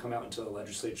reading will come out until the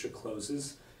legislature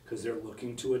closes, because they're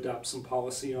looking to adopt some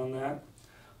policy on that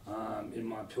in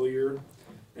Montpelier.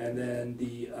 And then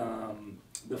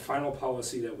the final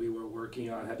policy that we were working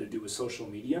on had to do with social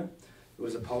media. It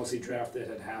was a policy draft that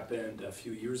had happened a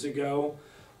few years ago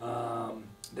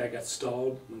that got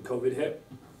stalled when COVID hit.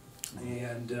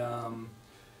 And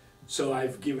so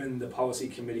I've given the policy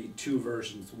committee two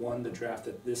versions. One, the draft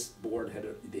that this board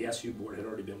the SU board had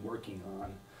already been working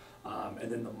on, and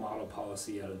then the model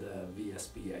policy out of the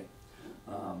VSBA.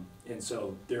 And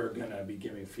so they're gonna be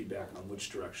giving feedback on which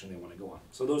direction they wanna go on.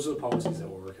 So those are the policies that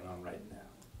we're working on right now.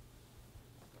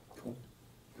 Cool,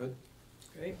 good.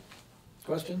 Great.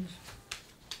 Questions?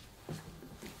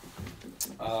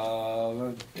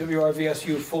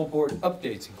 WRVSU full board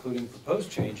updates, including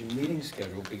proposed change in meeting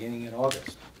schedule beginning in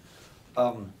August.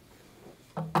 All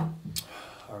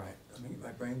right, let me get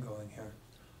my brain going here.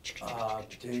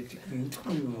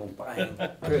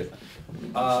 Good.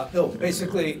 No,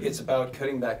 basically, it's about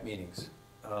cutting back meetings,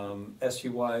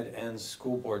 SU-wide and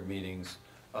school board meetings,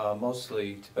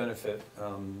 mostly to benefit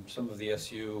some of the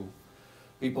SU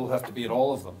people who have to be at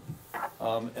all of them.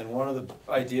 And one of the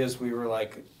ideas, we were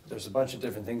like, there's a bunch of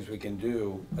different things we can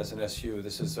do as an SU.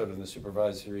 This is sort of the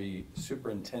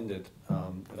superintendent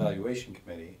evaluation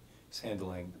committee is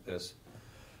handling this.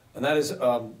 And that is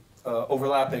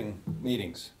overlapping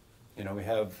meetings. You know, we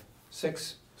have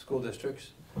 6 school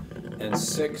districts and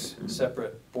 6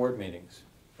 separate board meetings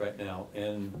right now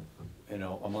in, you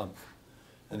know, a month.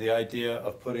 And the idea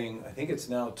of putting, I think it's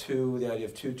now 2, the idea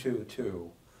of 2, 2,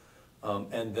 2,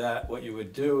 And that, what you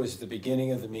would do is at the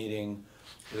beginning of the meeting,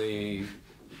 the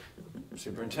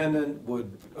superintendent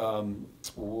would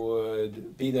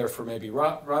be there for maybe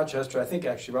Rochester. I think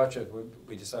actually Rochester,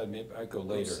 we decided maybe I'd go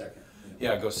later. Second.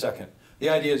 Yeah, go second. The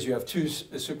idea is you have two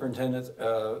superintendents,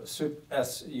 what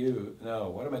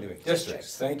am I doing?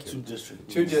 Districts, thank you.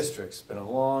 Two districts, been a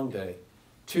long day.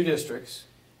 Two districts,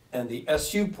 and the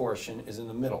SU portion is in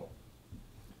the middle.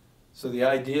 So the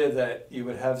idea that you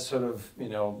would have sort of,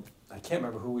 I can't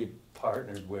remember who we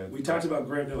partnered with. We talked about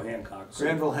Granville Hancock. So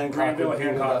Granville Hancock would be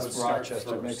with us, would start Rochester,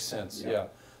 first. makes sense, yeah.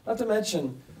 Not to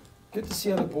mention, good to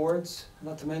see other boards,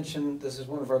 not to mention, this is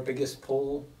one of our biggest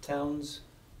poll towns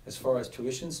as far as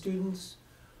tuition students.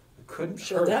 It couldn't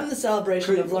Show hurt. them the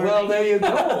celebration of learning. Well, there you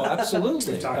go,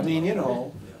 absolutely. We talked I mean,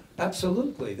 about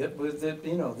absolutely,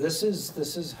 this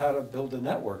is how to build a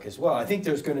network as well. I think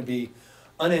there's gonna be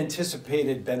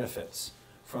unanticipated benefits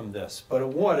from this, but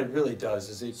what it really does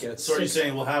is it gets. So are you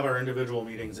saying we'll have our individual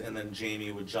meetings and then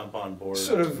Jamie would jump on board?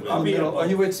 Sort of,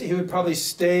 with- he would probably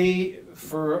stay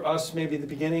for us maybe at the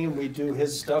beginning and we'd do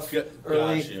his stuff Yeah,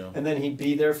 early. got you. And then he'd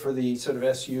be there for the sort of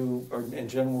SU and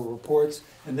general reports.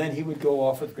 And then he would go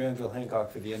off with Granville Hancock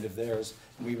for the end of theirs.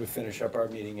 And we would finish up our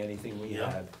meeting, anything we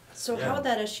Yeah. had. So Yeah. how would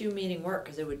that SU meeting work?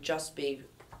 Because it would just be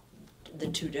the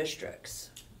two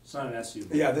districts. It's not an SU.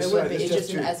 Yeah, this It is would be, it's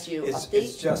just an SU It's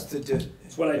update? just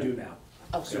It's what I do now,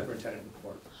 Okay. superintendent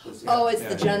report. Oh, it's Yeah,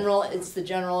 the yeah. general, it's the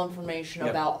general information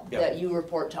Yep, about, yep. that you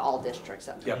report to all districts.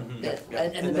 Yep, That- yep, yep.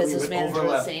 And the then we business would manager, the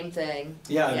overlap. same thing.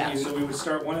 Yeah, Yeah. you- So we would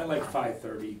start one at like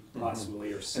 5:30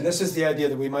 possibly, or 6. and this is the idea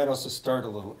that we might also start a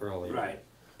little early. Right,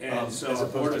 as and so the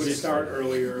opposed board to would 6:30. start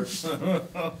earlier.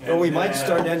 But we and might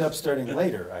then- end up starting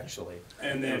later, actually.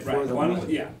 And then, before right, the meeting.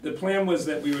 yeah, the plan was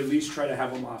that we would at least try to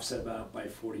have them offset about by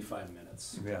 45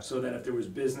 minutes. Yeah. So that if there was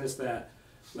business that,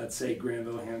 let's say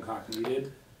Granville Hancock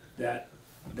needed, that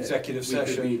Executive we could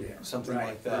be session, there, something right,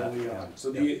 like that, early yeah, on.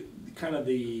 So yeah. the, kind of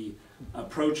the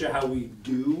approach of how we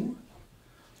do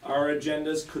our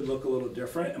agendas could look a little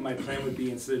different, and my plan would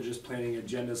be, instead of just planning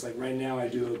agendas, like right now I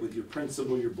do it with your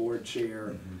principal, your board chair,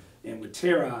 Mm-hmm. and with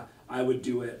Tara, I would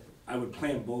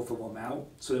plan both of them out,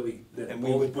 so that And we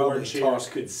both would board probably chairs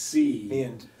talk- could see Me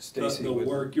and the Stacy the would.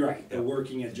 work, you're right, yeah. the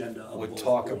working agenda of both Would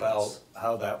talk boards. about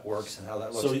how that works and how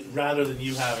that looks. So rather than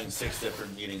you having 6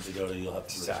 different meetings to go to, you'll have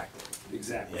 3. Exactly.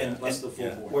 Exactly, Yeah. plus the full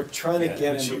Yeah. board. We're trying to Yeah,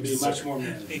 get It should be him, much more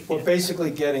manageable. we're basically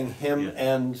getting him Yeah.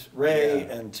 and Ray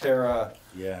Yeah. and Tara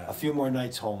Yeah, a few more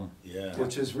nights home, yeah.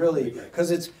 which is really,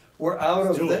 because we're out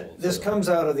of, It's doable, this too. comes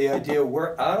out of the idea,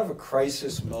 we're out of a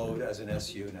crisis mode as an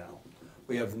SU now.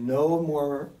 We have no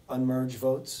more unmerged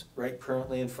votes right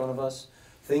currently in front of us.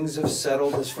 Things have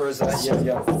settled as far as that,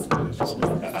 yeah.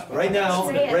 Right now,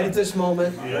 Say it. right at this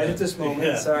moment,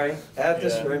 Yeah. sorry, at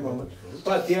this Yeah. very moment.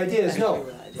 But the idea is, no,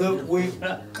 we, It's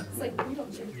like, we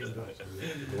don't do.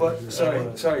 but,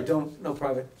 sorry, no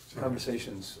private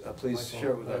conversations, please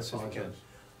share it with us if you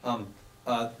can.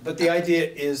 But the idea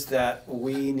is that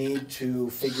we need to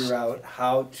figure out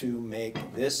how to make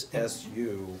this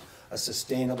SU a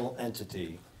sustainable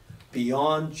entity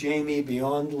beyond Jamie,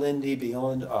 beyond Lindy,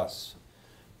 beyond us,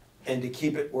 and to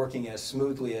keep it working as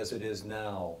smoothly as it is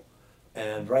now.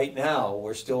 And right now,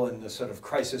 we're still in the sort of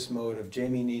crisis mode of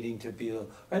Jamie needing to be,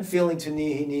 and feeling to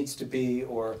me he needs to be,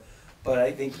 but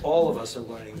I think all of us are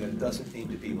learning that it doesn't need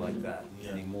to be like that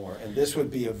Yeah. anymore. And this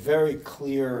would be a very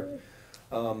clear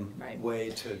Right.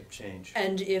 way to change.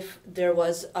 And if there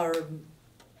was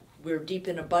we're deep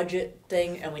in a budget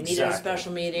thing and we needed a Exactly,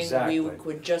 special meeting, we exactly.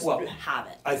 could just Well, have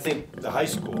it, I think the high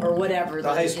school. or whatever. The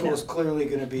high you school know. is clearly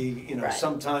gonna be, Right.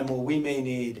 sometime where we may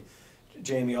need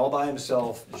Jamie all by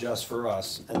himself, just for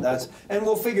us, and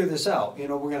we'll figure this out, we're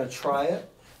gonna try it,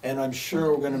 and I'm sure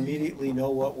we're gonna immediately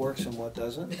know what works and what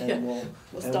doesn't, and we'll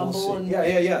We'll and stumble see. and-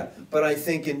 Yeah, but I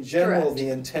think in general, Correct. the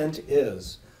intent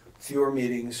is fewer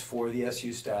meetings for the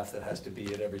SU staff that has to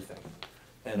be at everything.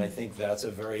 And I think that's a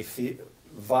very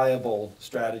viable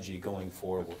strategy going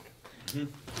forward.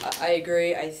 I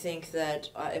agree, I think that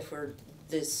if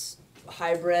this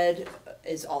hybrid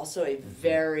is also a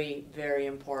very, very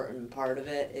important part of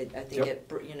it. I think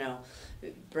Yep.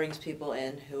 it brings people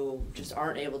in who just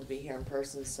aren't able to be here in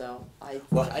person, so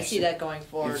Well, I see that going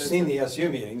forward. You've seen the SU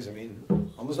meetings,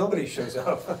 almost nobody shows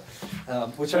up,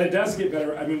 which But I it does get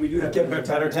better, I mean, we do have. get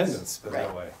better attendance that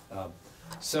Right. way.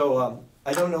 So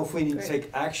I don't know if we need to Great. take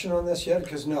action on this yet,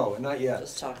 because no, not yet.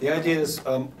 Just talking The about idea is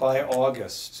by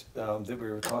August, that we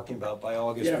were talking about, by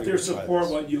August. Yeah, if we there's would try support,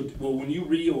 this. when you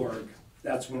reorg,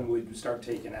 that's when we start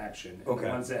taking action. And Okay, the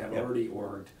ones that have yep. already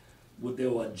orged,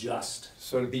 they'll adjust.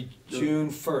 So it'd be June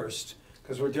 1st,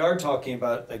 because we are talking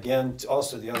about, again,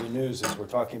 also the other news is we're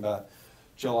talking about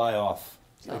July off.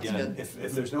 Sounds Again, good.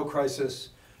 if there's no crisis,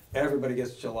 everybody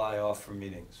gets July off from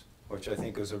meetings, which I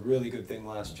think was a really good thing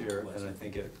last year, and I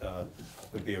think it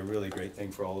would be a really great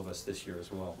thing for all of us this year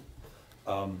as well.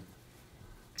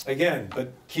 Again,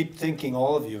 but keep thinking,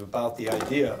 all of you, about the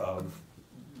idea of,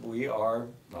 we are,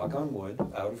 knock on wood,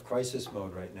 out of crisis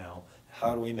mode right now.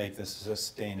 How do we make this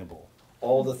sustainable?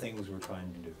 All the things we're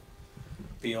trying to do,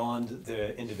 beyond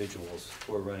the individuals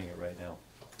who are running it right now.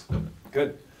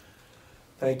 Good.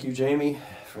 Thank you, Jamie,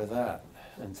 for that.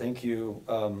 And thank you,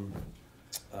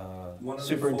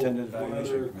 Superintendent One Evaluation other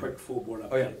Committee. quick full board update.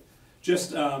 Oh,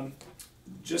 yeah.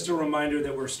 Just a reminder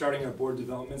that we're starting our board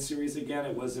development series again.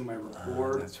 It was in my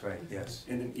report. That's right, yes.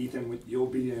 And then Ethan, you'll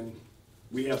be in,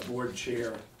 we have board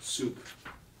chair soup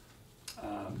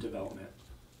development,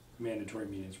 mandatory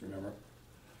meetings, remember?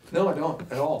 No, I don't,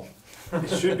 at all. It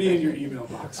should be in your email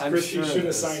box. I'm Christie sure it should have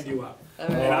is. signed you up.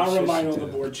 Okay. And I'll Sure remind she all the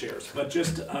did. board chairs, but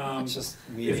just, It's just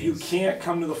if you meetings. can't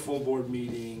come to the full board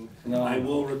meeting, No. I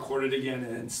will record it again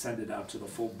and send it out to the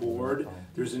full board.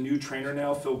 There's a new trainer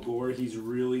now, Phil Gore, he's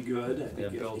really good. I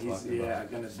think Bill he's, talked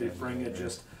about gonna it. bring it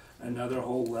just another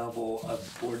whole level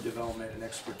of board development and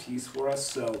expertise for us,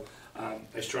 so, I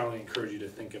strongly encourage you to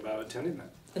think about attending that.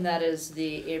 And that is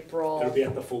the It'll April be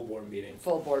at the full board meeting.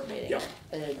 full board meeting. Yep.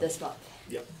 This month.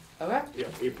 Yep, Okay.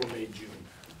 yep, April, May, June.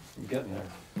 I'm getting there.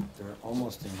 They're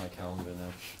almost in my calendar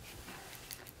now.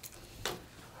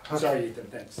 Sorry, Ethan,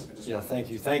 thanks. I just Yeah, wanted-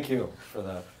 thank you for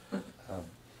that.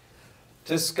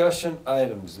 Discussion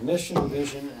items, mission,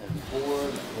 vision, and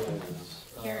board goals.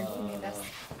 Here, give me this.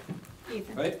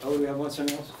 Ethan. Right, oh, we have one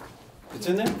something else? It's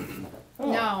in there?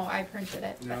 Oh. No, I printed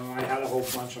it. No, I had a whole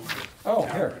bunch of them. Oh,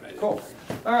 here, cool.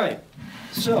 All right,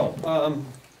 so,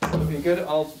 be good,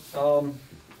 It's not in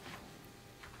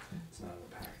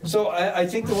the packet. so I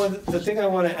think the thing I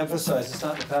wanna emphasize, it's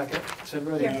not in the packet, so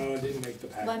everybody. No, it didn't make the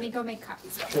packet. Let me go make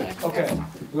copies. Sure, okay,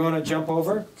 we wanna jump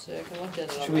over? So you can look at it.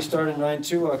 on Should we my start at phone.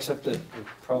 9:2, I'll accept it,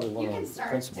 probably You one can of the start,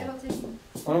 principal. it'll take.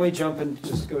 Why don't we jump and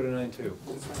just go to 9:2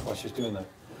 while she's doing that?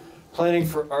 Planning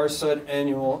for RSUD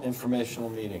annual informational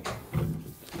meeting.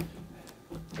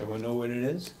 Everyone know what it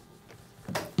is?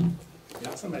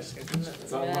 Yeah, it's on my schedule.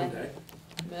 It's on Yeah. Monday.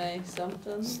 May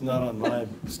something. It's not on my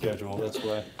schedule, that's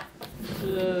why.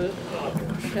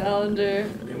 Calendar.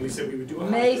 And we said we would do a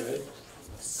May hybrid.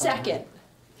 2nd.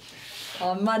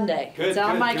 On Monday. Good, It's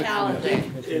on good, my good. calendar.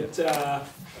 It,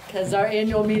 Cause our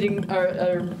annual meeting,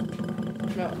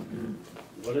 no,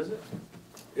 What is it?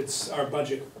 it's our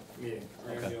budget meeting,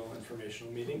 our annual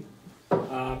informational meeting.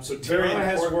 So Very Tara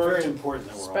has important, very worked, important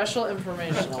that we're all. special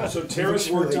informational. so Tara's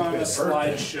worked on a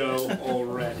slideshow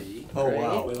already. Oh,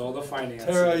 wow. With all the finances.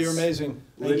 Tara, you're amazing.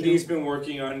 Thank Lindy's you. been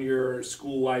working on your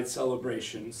school-wide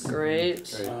celebrations.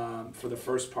 Great. Great. For the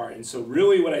first part. And so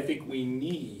really what I think we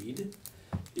need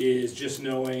is just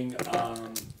knowing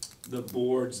the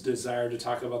board's desire to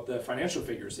talk about the financial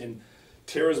figures. And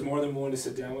Tara's more than willing to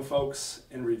sit down with folks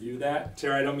and review that.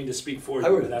 Tara, I don't mean to speak for I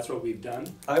you, would- but that's what we've done.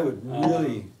 I would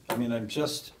really, I mean, I'm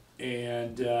just,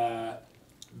 And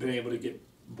been able to get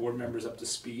board members up to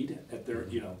speed at their,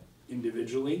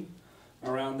 individually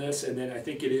around this. And then I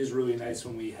think it is really nice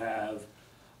when we have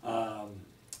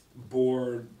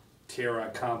board Tara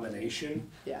combination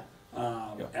Yeah.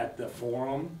 at the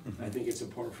forum. I think it's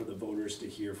important for the voters to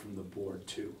hear from the board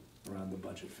too, around the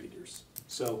budget figures.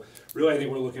 So really, I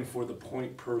think we're looking for the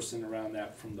point person around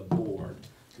that from the board.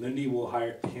 Lindy will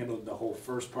handle the whole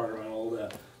first part around all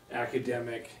the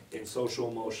academic and social,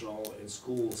 emotional, and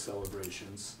school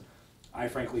celebrations. I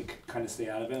frankly kind of stay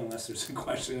out of it unless there's a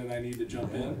question and I need to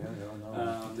jump in,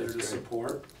 there to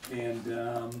support.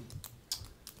 And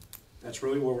that's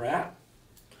really where we're at.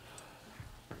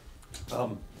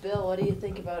 Bill, what do you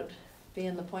think about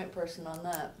being the point person on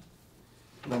that?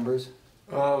 numbers.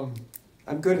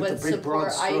 I'm good at With the big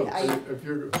broad support, strokes. If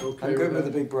you're okay I'm good with with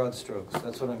the that. big broad strokes,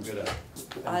 that's what I'm good at.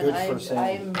 I'm good for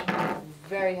saying. I'm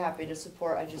very happy to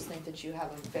support, I just think that you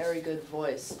have a very good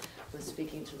voice with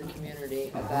speaking to the community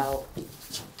about,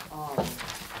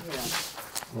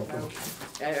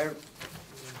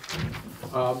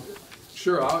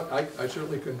 Sure, I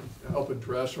certainly can help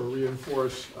address or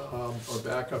reinforce or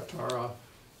back up Tara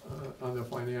on the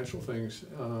financial things.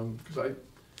 Because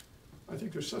I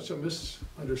think there's such a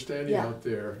misunderstanding Yeah. out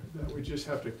there that we just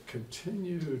have to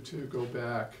continue to go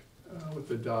back with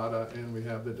the data, and we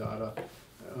have the data.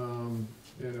 And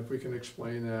if we can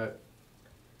explain that,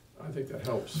 I think that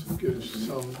helps, gives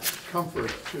some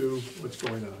comfort to what's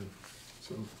going on.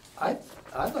 So,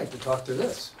 I'd like to talk to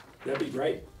this. That'd be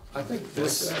great. I think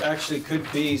this actually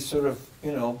could be sort of,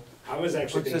 I was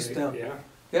actually Put this thinking, down. yeah.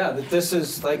 Yeah, that this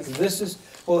is, like, this is,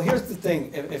 well, here's the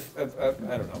thing, if, I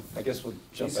don't know, I guess we'll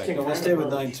jump These back. can No, we'll kind stay of with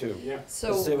merge. 9.2. Yeah. Let's stay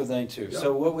So, with 9.2. Yeah.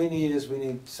 So what we need is, we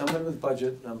need someone with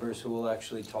budget numbers who will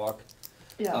actually talk.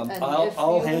 yeah, and I'll, if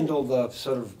I'll you- handle the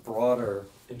sort of broader,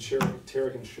 And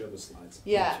Tara can share the slides.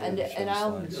 Yeah, Sure, and sure,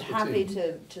 I'm slides. happy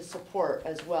to support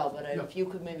as well, but Yeah. if you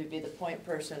could maybe be the point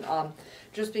person,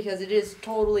 just because it is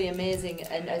totally amazing,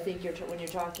 and I think when you're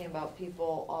talking about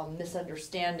people,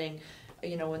 misunderstanding,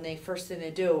 you know, when they first thing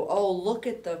they do, oh, look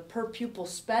at the per pupil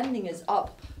spending is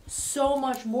up so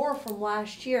much more from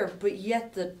last year, but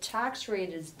yet the tax rate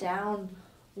is down,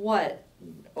 what?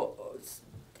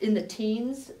 In the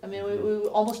teens, I mean, we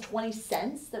almost 20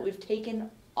 cents that we've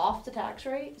taken off the tax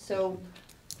rate, so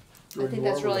I Doing think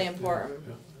that's more with really it. important.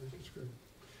 Yeah, I think it's good.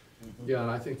 Yeah,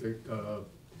 and I think that,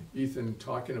 Ethan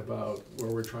talking about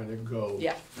where we're trying to go.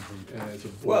 Yeah. And as a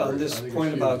board. well, and I this think it's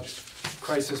point about huge.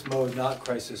 crisis mode, not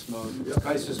crisis mode, Yeah.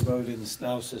 crisis mode is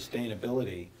now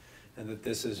sustainability. And that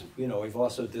this is, you know, we've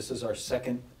also, this is our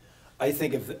second, I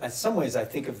think of, in some ways, I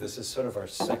think of this as sort of our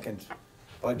second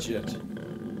budget.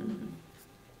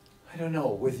 I don't know,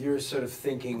 with your sort of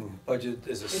thinking, budget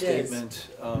as a is. statement,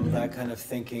 that kind of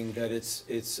thinking, that it's,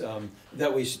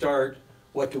 that we start,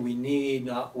 what do we need,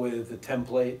 not with the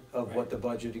template of what the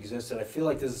budget exists. And I feel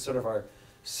like this is sort of our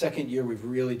second year we've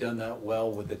really done that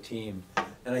well with the team.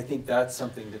 And I think that's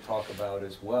something to talk about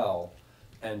as well.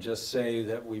 And just say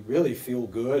that we really feel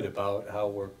good about how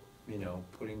we're, you know,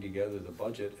 putting together the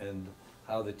budget and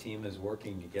how the team is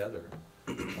working together.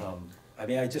 I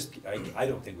mean, I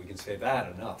don't think we can say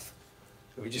that enough.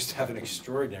 We just have an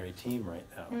extraordinary team right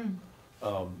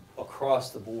now,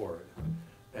 across the board.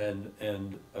 And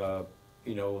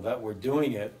you know, that we're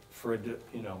doing it for,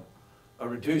 you know, a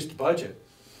reduced budget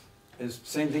is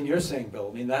same thing you're saying, Bill.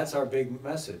 I mean, that's our big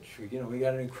message. You know, we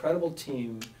got an incredible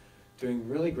team doing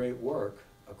really great work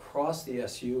across the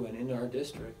SU and in our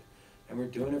district, and we're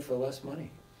doing it for less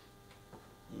money.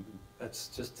 That's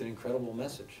just an incredible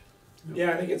message.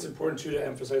 Yeah, I think it's important too to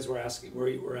emphasize we're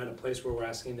at a place where we're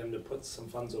asking them to put some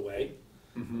funds away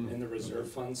in the reserve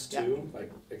funds too,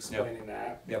 like explaining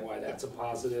that, Yep. why that's a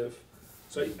positive.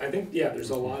 So I think, yeah, there's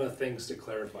a lot of things to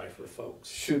clarify for folks.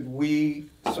 Should we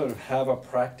sort of have a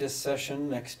practice session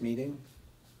next meeting,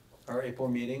 our April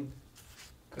meeting?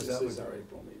 'Cause This that is would- our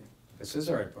April meeting. This is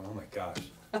our April, oh my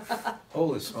gosh.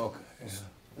 Holy smoke, yeah,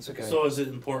 that's okay. So is it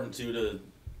important too to,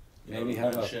 you know, Maybe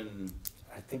have a- mention,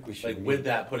 I think we should. like with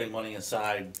that, putting money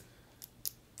aside,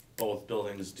 both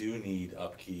buildings do need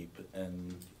upkeep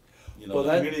and, you know, Well,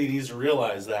 the that- community needs to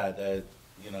realize that,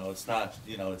 you know, it's not,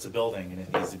 you know, it's a building and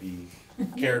it needs to be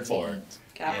cared for, you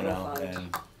Capital know, fund.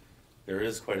 and there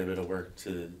is quite a bit of work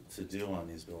to do on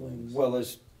these buildings. Well,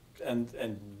 there's,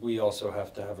 and we also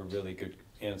have to have a really good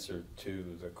answer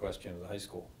to the question of the high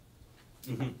school.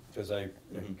 Mhm. Because I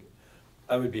Mhm.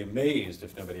 would be amazed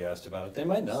if nobody asked about it. They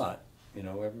might not, you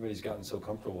know, everybody's gotten so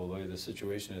comfortable the way the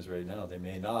situation is right now. They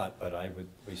may not, but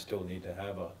we still need to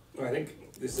have a, Well, I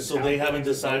think this is. So they haven't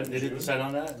decided, they didn't decide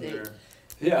on that? They- Or-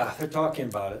 yeah, they're talking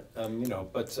about it, you know,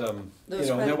 but, you Those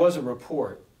know, there credit- was a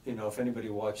report, you know, if anybody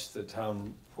watched the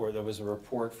town report, there was a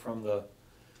report from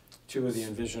two of the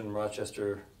Envision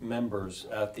Rochester members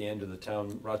at the end of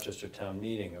the Rochester town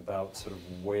meeting about sort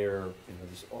of where, you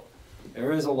know,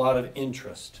 there is a lot of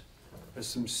interest. There's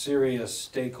some serious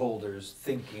stakeholders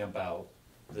thinking about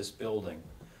this building.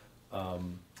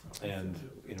 And,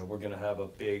 you know, we're gonna have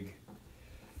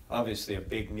obviously a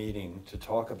big meeting to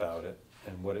talk about it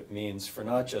and what it means for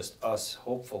not just us,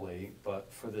 hopefully,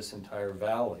 but for this entire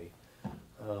valley.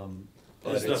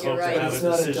 But Is the it's- You're hope to right. have It's a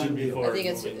not a decision done deal. before I think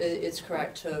it's, moving? it's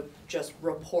correct to just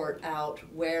report out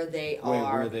where they where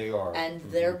are they are. and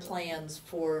Mhm. their plans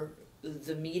for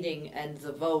the meeting and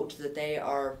the vote that they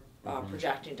are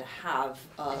projecting to have,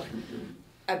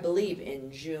 I believe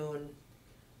in June.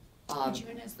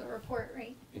 June is the report,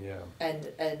 right? Yeah.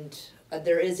 And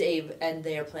there is and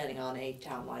they are planning on a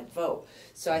townwide vote.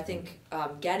 So I think,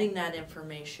 getting that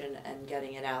information and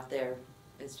getting it out there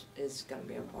is gonna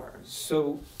be important.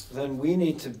 So then we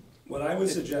need to, What I would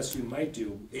suggest you might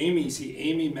do,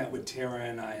 Amy met with Tara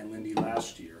and I and Lindy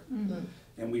last year,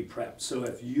 and we prepped. So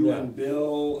if you Yeah. and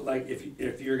Bill, like,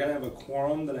 if you're gonna have a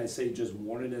quorum, then I say just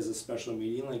warn it as a special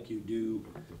meeting, like you do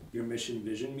your mission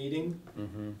vision meeting.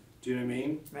 Do you know what I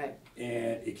mean? Right.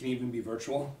 And it can even be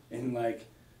virtual, and like,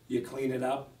 you clean it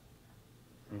up,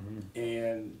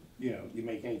 and, you know, you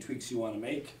make any tweaks you wanna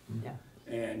make, Yeah.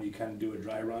 and you kinda do a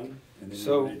dry run, and then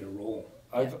So- you're ready to roll.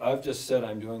 I've just said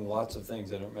I'm doing lots of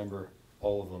things, I don't remember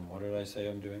all of them. What did I say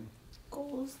I'm doing?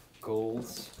 Goals.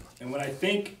 Goals? And when I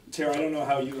think, Tara, I don't know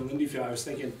how you and Lindy feel, I was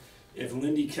thinking, if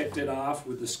Lindy kicked it off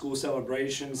with the school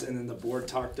celebrations and then the board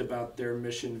talked about their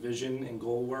mission, vision, and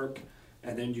goal work,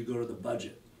 and then you go to the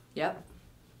budget, Yep.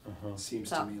 seems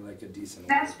to me like a decent.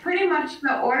 That's pretty much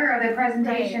the order of the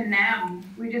presentation now.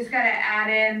 We just gotta add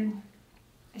in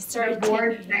I the started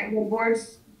board, taking- the board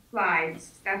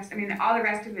slides. That's, I mean, all the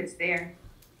rest of it's there.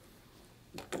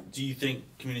 Do you think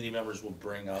community members will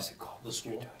bring up the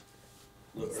school?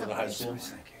 Or the high school?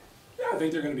 Yeah, I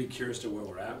think they're gonna be curious to where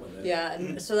we're at with it. Yeah,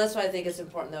 and so that's why I think it's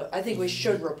important though, I think we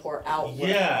should report out. what-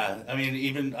 Yeah, I mean,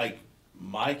 even like,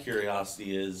 my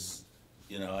curiosity is,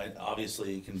 you know,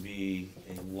 obviously it can be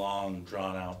a long,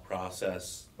 drawn-out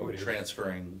process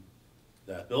transferring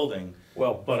that building.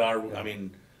 Well, But I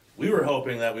mean, we were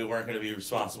hoping that we weren't gonna be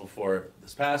responsible for it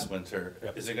this past winter.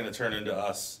 Yep. Is it gonna turn into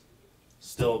us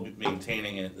still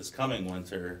maintaining it this coming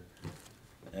winter?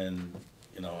 And,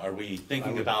 you know, are we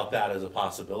thinking about that as a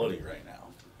possibility right now?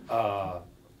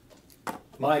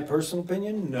 my personal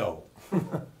opinion, no.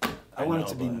 I want it know,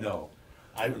 to be but- no.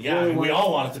 Yeah, I mean, we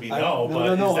all want it to be no, but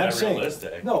I'm is that saying,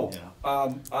 realistic? No, You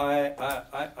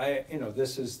know? you know,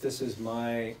 this is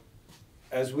my,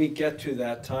 as we get to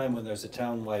that time when there's a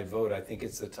townwide vote, I think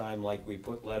it's the time, like we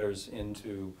put letters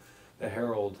into the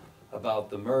Herald about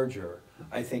the merger.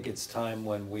 I think it's time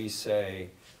when we say,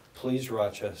 please,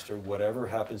 Rochester, whatever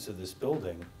happens to this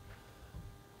building,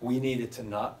 we need it to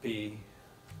not be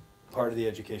part of the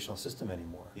educational system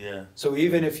anymore. Yeah, So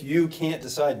even if you can't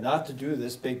decide not to do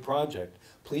this big project,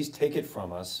 please take it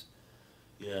from us.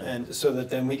 yeah. And so that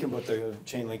then we can put the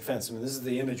chain link fence. I mean, this is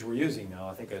the image we're using now,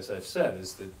 I think, as I've said,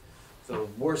 is that the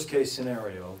worst case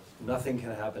scenario, nothing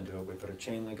can happen to it. We put a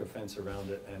chain link fence around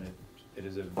it and it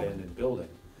is an abandoned building.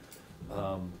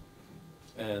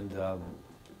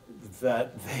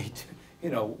 That they, you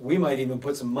know, we might even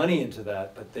put some money into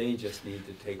that, but they just need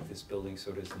to take this building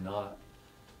so it is not,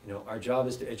 you know, our job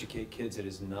is to educate kids, it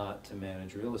is not to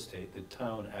manage real estate. The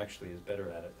town actually is better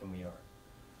at it than we are.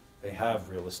 They have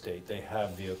real estate, they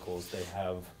have vehicles, they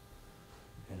have,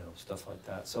 you know, stuff like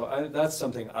that. So that's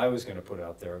something I was gonna put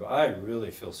out there, but I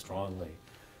really feel strongly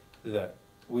that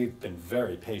we've been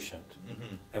very patient.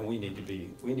 Mhm. And we need to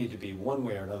be, one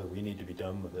way or another, we need to be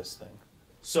done with this thing.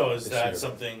 So is This that year.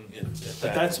 something, if But that's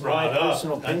that's my brought up?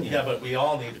 personal opinion. Yeah, but we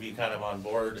all need to be kind of on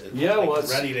board and Yeah, well, like,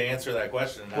 it's- ready to answer that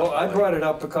question. and not Well, I like- brought it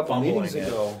up a couple fumbling meetings it.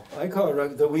 ago. I call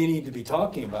it that we need to be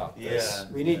talking about this.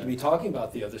 Yeah, We need to yeah. be talking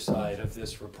about the other side of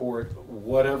this report,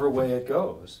 whatever way it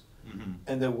goes. Mhm.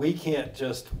 And that we can't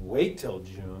just wait till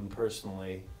June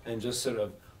personally and just sort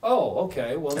of, oh,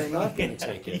 okay, well, they're not gonna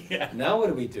take it. Yeah. Now what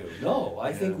do we do? No,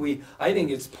 I think Yeah. I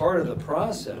think it's part of the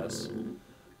process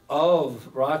of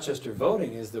Rochester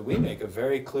voting is that we make a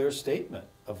very clear statement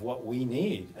of what we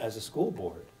need as a school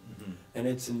board. Mhm. And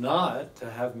it's not to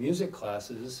have music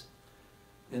classes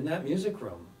in that music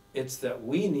room. It's that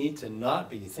we need to not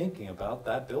be thinking about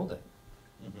that building.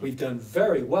 Mhm. We've done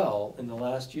very well in the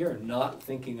last year not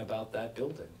thinking about that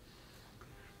building.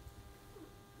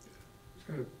 It's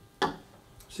kind of,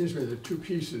 seems to me there are two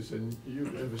pieces, and you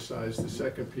emphasized the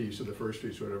second piece or the first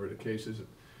piece, whatever the case is.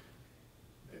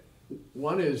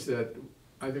 One is that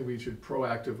I think we should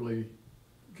proactively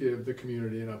give the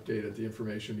community an update at the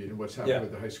information meeting, what's happening Yeah.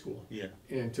 with the high school. Yeah,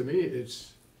 And to me,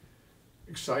 it's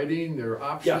exciting, there are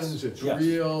options, it's yes.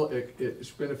 real, it's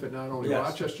benefit not only Yes.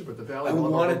 Rochester, but the valley. I blah, blah,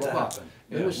 want blah, it to blah, blah. happen.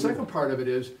 And Yeah, the we- second part of it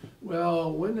is,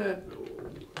 well,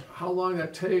 how long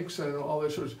that takes and all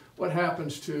this sort of, what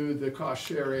happens to the cost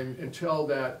sharing until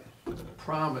that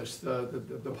promise,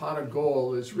 the pot of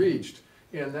gold is reached?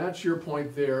 And that's your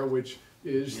point there, which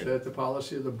is Yeah. that the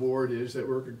policy of the board is that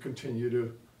we're gonna continue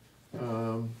to,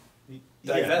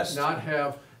 Divest. not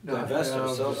have Divest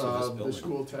ourselves of this the building.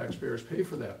 school taxpayers pay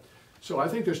for that. So I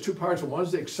think there's two parts.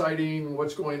 One's the exciting,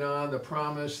 what's going on, the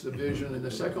promise, the vision, and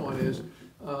the second one is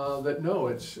that no,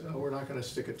 it's, we're not gonna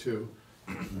stick it to.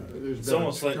 There's it's better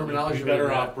almost like terminology we're better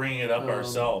than off that. bringing it up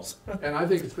ourselves. And I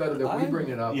think it's better that we I- bring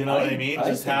it up. You know what I mean? I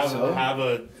Just think have, so. have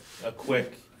a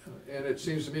quick, And it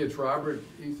seems to me it's Robert,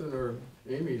 Ethan, or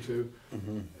Amy to,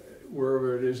 Mm-hmm.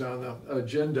 wherever it is on the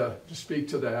agenda, to speak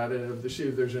to that and to see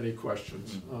if there's any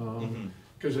questions. Mhm.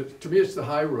 Because to me, it's the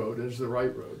high road, it's the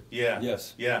right road. yeah.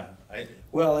 Yes. Yeah,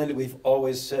 Well, and we've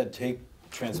always said, take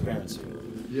transparency.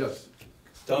 Yes.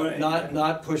 Don't,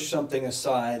 not push something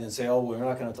aside and say, oh, we're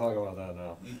not gonna talk about that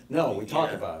now. No, we talk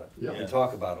Yeah. about it. Yeah. We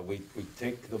talk about it. We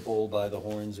take the bull by the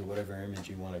horns or whatever image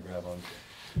you wanna grab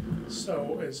onto.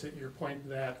 So is it your point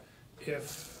that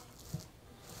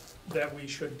that we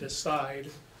should decide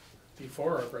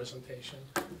before our presentation,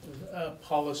 a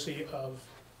policy of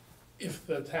if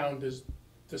the town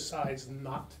decides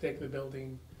not to take the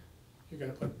building, you're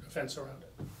gonna put a fence around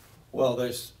it? Well,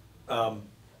 there's,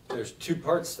 there's two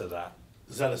parts to that.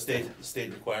 Is that a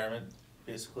state requirement,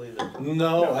 basically?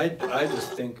 No, I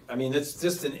just think, I mean, it's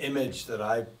just an image that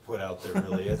I put out there,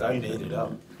 really. I made it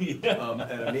up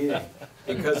at a meeting.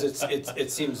 Because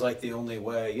it seems like the only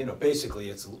way, you know, basically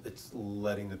it's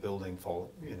letting the building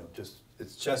fall, you know, just,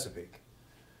 it's Chesapeake.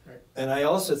 Right. And I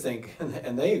also think,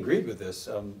 and they agreed with this,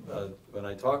 when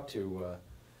I talked to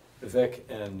Vic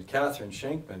and Catherine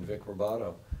Shankman, Vic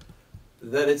Robato,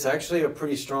 that it's actually a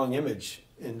pretty strong image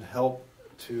in help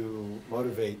to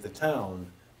motivate the town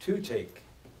to take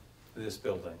this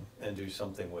building and do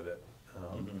something with it.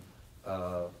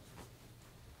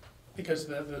 Because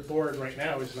the board right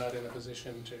now is not in a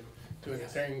position to do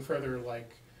anything further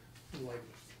like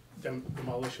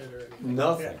demolish it or anything.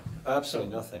 Nothing, Yeah.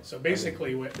 absolutely nothing. So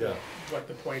basically what Yeah.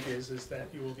 the point is that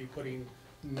you will be putting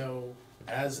no,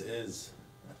 As is.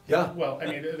 Yeah, well, I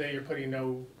mean, that you're putting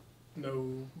no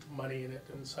money in it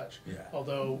and such. Yeah.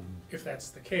 Although, if that's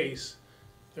the case,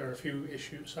 there are a few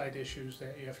side issues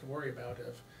that you have to worry about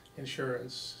of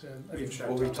insurance and.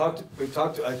 well, we've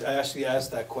talked, I actually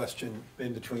asked that question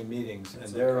in between meetings,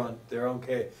 and they're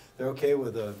okay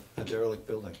with a derelict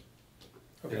building.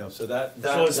 You know, so that.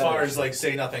 So as far as like,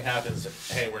 say nothing happens,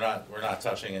 hey, we're not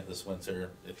touching it this winter.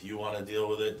 If you wanna deal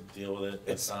with it, deal with it.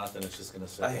 If not, then it's just gonna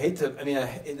sit. I hate to, I mean,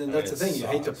 and that's the thing, you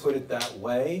hate to put it that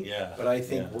way. Yeah, But I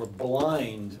think yeah. we're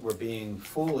blind, we're being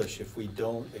foolish if we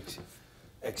don't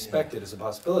expect it as a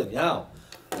possibility. Now,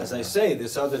 as I say,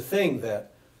 this other thing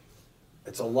that,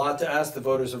 it's a lot to ask the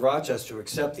voters of Rochester to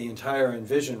accept the entire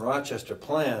Envision Rochester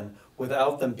plan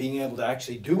without them being able to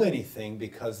actually do anything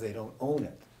because they don't own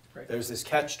it. Right. There's this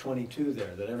catch-22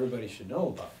 there that everybody should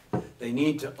know about. They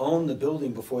need to own the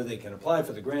building before they can apply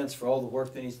for the grants for all the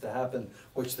work that needs to happen,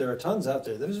 which there are tons out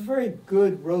there. There's a very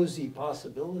good, rosy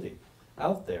possibility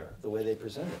out there, the way they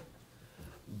present it.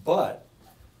 But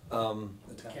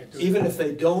even if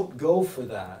they don't go for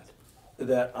that,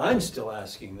 that I'm still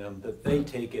asking them that they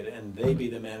take it and they be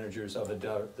the managers of the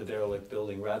derelict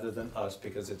building rather than us,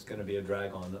 because it's gonna be a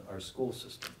drag on our school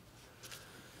system.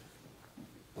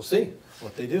 We'll see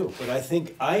what they do, but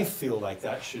I feel like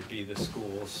that should be the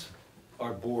schools,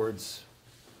 our board's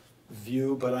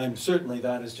view, but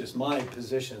that is just my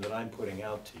position that I'm putting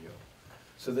out to you.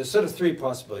 So there's sort of three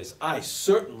possibilities. I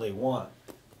certainly want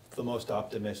the most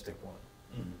optimistic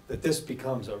one, that this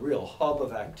becomes a real hub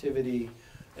of activity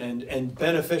and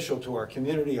beneficial to our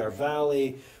community, our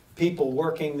valley, people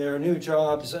working there, new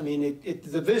jobs. I mean,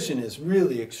 the vision is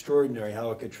really extraordinary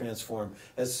how it could transform.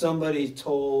 As somebody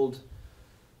told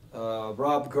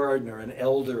Rob Gardner, an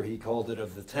elder, he called it,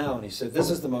 of the town, he said, this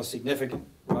is the most significant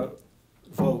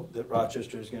vote that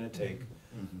Rochester is gonna take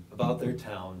about their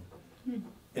town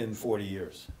in 40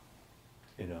 years,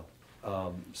 you know.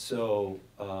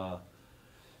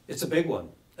 It's a big one,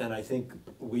 and I think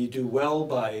we do well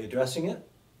by addressing it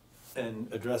and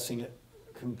addressing it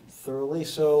thoroughly.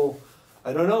 So,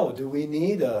 I don't know, do we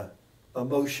need a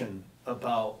motion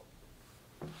about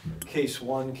case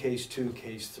 1, case 2,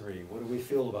 case 3? What do we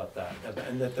feel about that?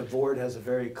 And that the board has a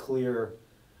very clear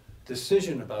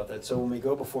decision about that, so when we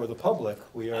go before the public,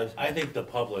 we are. I think the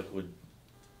public would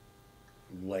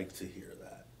like to hear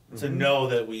that, to know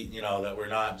that that we're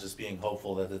not just being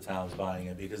hopeful that the town's buying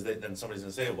it, because then somebody's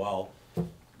gonna say, well,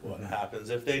 what happens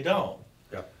if they don't?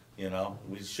 Yeah. You know,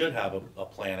 we should have a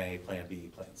plan A, plan B,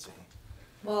 plan C.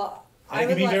 Well, And it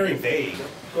can be very vague.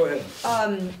 Go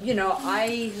ahead. You know,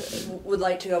 I would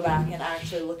like to go back and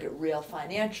actually look at real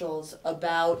financials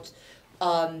about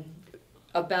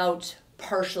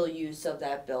partial use of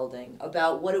that building,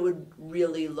 about what it would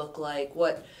really look like,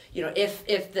 what, you know, if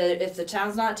the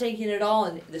town's not taking it all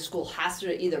and the school has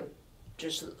to either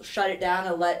just shut it down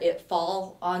and let it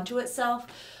fall onto itself,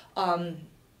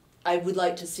 I would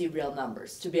like to see real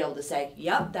numbers to be able to say,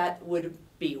 yep, that would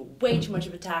be way too much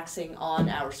of a taxing on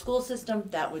our school system.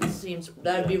 That would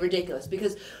be ridiculous,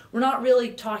 because we're not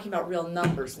really talking about real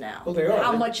numbers now. Well, they are.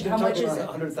 How much is it?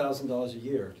 $100,000 a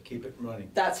year to keep it running.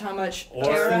 That's how much Or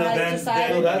Tara then- has then-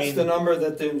 decided. Well, that's mean- the number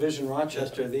that the Envision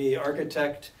Rochester, the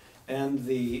architect and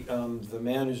the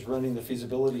man who's running the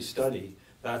feasibility study,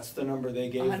 that's the number they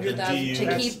gave. 100,000 to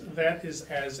That's- keep, That is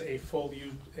as a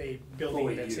a building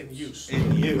Fully that's in used. use.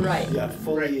 In use. Right. Yeah,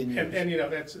 fully Right. in use. And you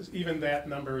know, even that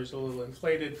number is a little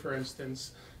inflated. For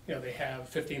instance, you know, they have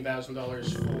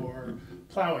 $15,000 for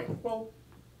plowing. Well,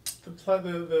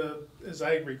 as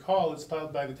I recall, it's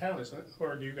plowed by the town, isn't it?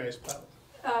 Or do you guys plow?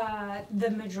 The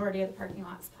majority of the parking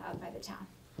lot's plowed by the town.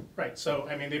 Right, so,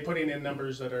 I mean, they're putting in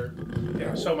numbers that are, you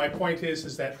know, so my point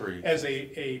is that Preach. as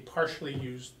a partially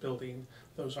used building,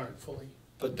 those aren't fully.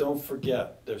 But don't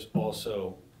forget, there's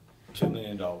also $2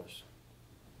 million.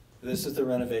 This is the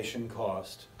renovation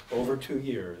cost. over 2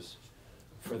 years,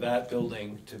 for that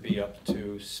building to be up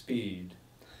to speed,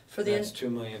 For the, that's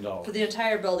 $2 million. for the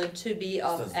entire building to be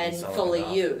up Doesn't and sell it fully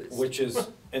enough. used. Which is,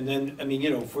 and then, I mean, you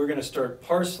know, if we're gonna start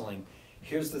parceling,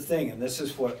 here's the thing, and this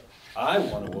is what I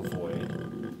wanna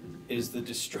avoid, is the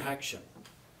distraction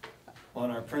on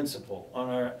our principal, on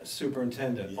our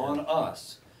superintendent, on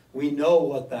us. We know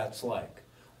what that's like.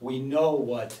 We know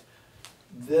what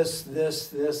this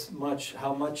much,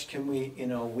 how much can we, you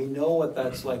know, we know what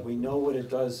that's like. We know what it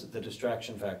does, the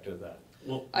distraction factor of that.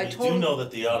 Well, I we do totally- know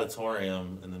that the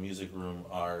auditorium and the music room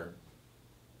are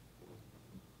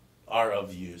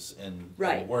of use and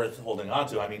Right. worth holding on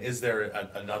to. I mean, is there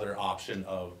another option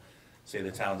of, say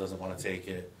the town doesn't wanna take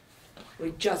it?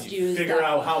 We just You use that. figure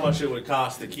out how much it would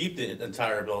cost to keep the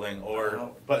entire building,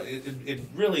 or, but it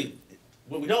really,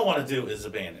 what we don't wanna do is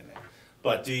abandon it.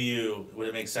 But would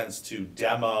it make sense to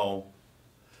demo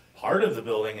part of the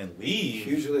building and leave?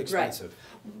 Hugely expensive.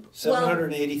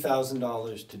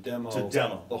 $780,000 to demo. To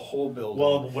demo. The whole building.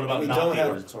 Well, what about We not don't the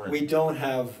have- auditorium? We don't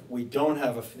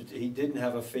have he didn't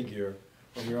have a figure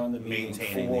when we were on the meeting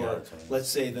Maintaining the for, auditorium. let's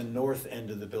say, the north end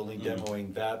of the building, Mhm.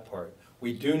 demoing that part.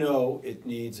 We do know it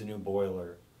needs a new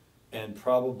boiler and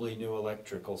probably new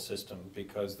electrical system,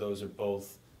 because those are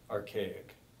both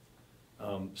archaic.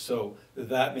 So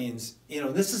that means, you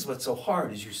know, this is what's so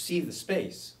hard, is you see the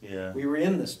space. Yeah. We were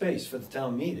in the space for the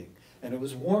town meeting, and it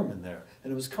was warm in there,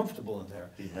 and it was comfortable in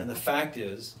there. Yeah. And the fact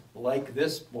is, like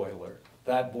this boiler,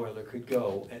 that boiler could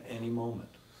go at any moment.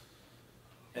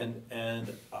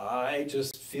 And I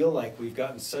just feel like we've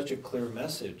gotten such a clear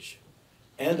message,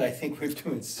 and I think we're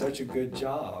doing such a good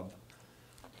job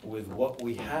with what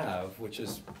we have, which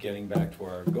is getting back to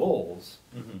our goals,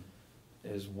 Mhm.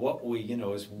 is what we, you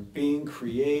know, is being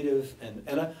creative,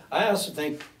 and I also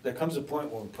think there comes a point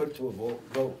when we put it to a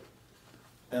vote.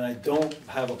 And I don't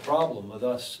have a problem with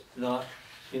us not,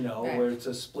 you know, Right. where it's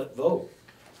a split vote.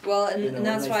 Well, and, You know, and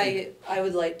that's and I why think- I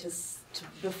would like to,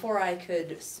 before I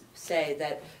could say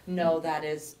that, no, that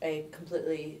is a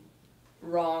completely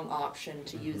wrong option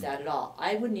to use that at all,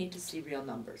 I would need to see real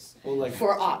numbers. Well, like,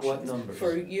 For options. what numbers?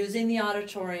 For using the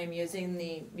auditorium, using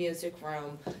the music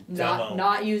room, Demo.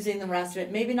 not using the rest of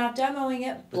it, maybe not demoing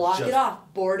it, block it just- off,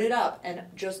 board it up, and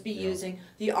just be Yeah. using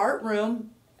the art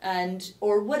room and,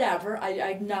 or whatever,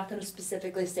 I'm not gonna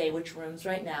specifically say which rooms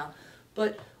right now,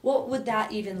 but what would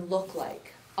that even look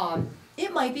like?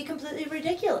 It might be completely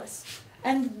ridiculous,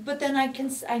 but then I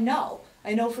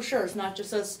know for sure, it's not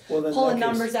just us Well, then in pulling that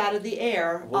case- numbers out of the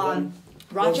air. Well, then-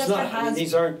 Well, it's Rochester not. I mean, has.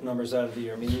 these aren't numbers out of the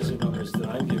air, I mean, these are numbers that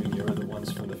I'm giving you are the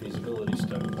ones from the feasibility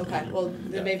study. Okay, well, Yeah.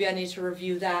 then maybe I need to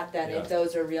review that then, if Yeah.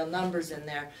 those are real numbers in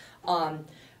there.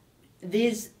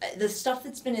 The stuff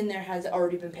that's been in there has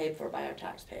already been paid for by our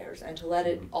taxpayers, and to let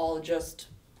it all just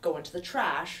go into the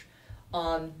trash,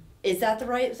 is that the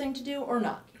right thing to do or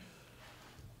not?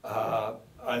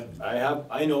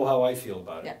 I know how I feel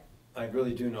about it. Yeah. I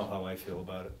really do know how I feel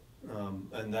about it.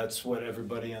 And that's what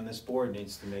everybody on this board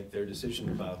needs to make their decision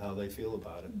about, how they feel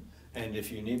about it. And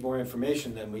if you need more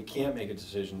information, then we can't make a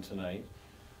decision tonight.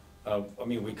 I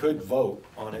mean, we could vote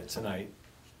on it tonight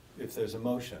if there's a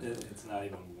motion. It's not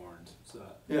even warned, so.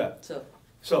 Yeah,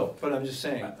 So, but I'm just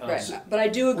saying. right, but I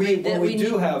do agree that we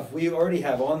need. We already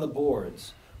have on the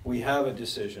boards, we have a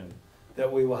decision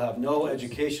that we will have no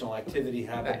educational activity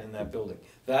happen Right. in that building.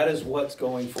 That is what's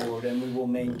going forward, and we will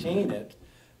maintain it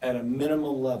at a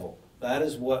minimum level. That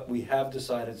is what we have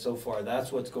decided so far,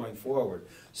 that's what's going forward.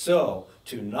 So,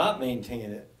 to not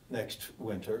maintain it next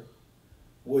winter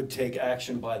would take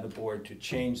action by the board to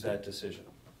change that decision.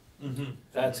 Mhm.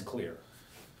 That's clear.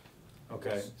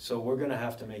 Okay, so we're gonna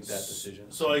have to make that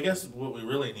decision. So I guess what we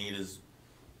really need is,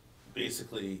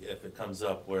 basically, if it comes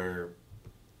up where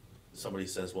somebody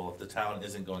says, well, if the town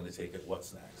isn't going to take it,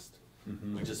 what's next?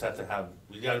 Mhm. We just have to have,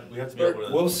 we have to be able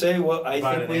to. We'll say what, I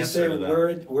provide think an we answer say, to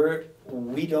that.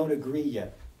 we don't agree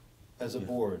yet, as a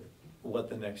board, what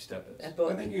the next step is. I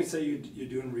think you could say you're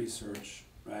doing research,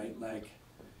 right, like,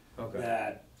 Okay,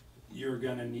 that you're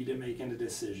gonna need to make a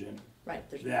decision, Right,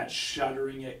 there's. that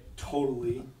shuttering it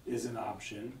totally is an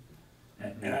option.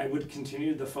 And I would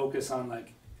continue to focus on,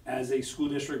 like, as a school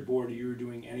district board, you're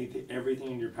doing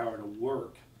everything in your power to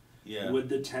work Yeah. with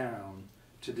the town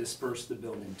to disperse the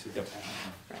building to the Yep.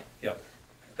 town. yep.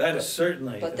 That is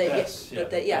certainly the But they, best, yeah,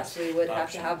 the yes, best we would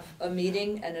have to option. have a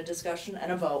meeting and a discussion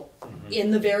and a vote Mhm. in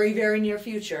the very, very near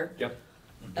future. Yep.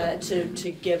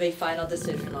 To give a final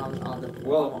decision on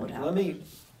Well, what would happen.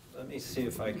 let me see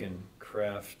if I can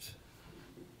craft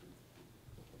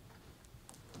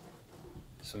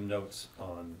some notes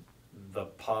on the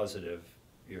positive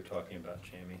you're talking about,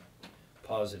 Jamie.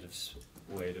 Positive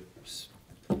way to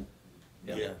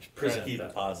Yeah, Yeah, trying to present keep it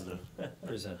that, positive.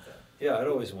 present that. Yeah, it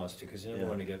always wants to, because you never Yeah.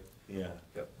 want to get, Yeah.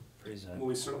 present. Well,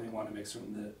 we certainly want to make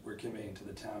certain that we're conveying to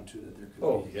the town too, that there could be.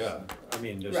 Oh, yeah, I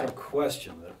mean, there's no Right.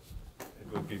 question that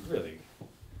it would be really,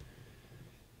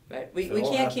 Right, we If it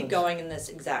all can't keep happens- going in this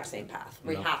exact same path.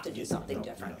 We No. have to do something No,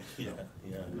 different, Yeah,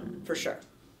 yeah. for sure.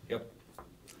 yep.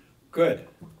 Good.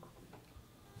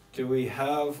 Do we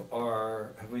have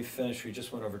we finished, we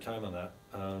just went over time on that,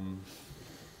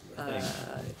 I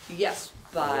think. Yes,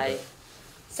 by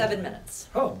 7 minutes.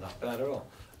 Oh, not bad at all.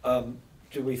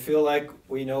 Do we feel like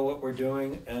we know what we're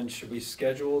doing, and should we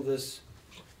schedule this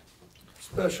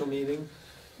special meeting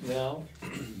now?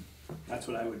 That's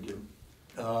what I would do.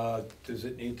 Does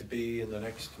it need to be in the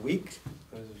next week?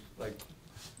 Like,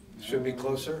 should be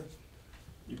closer?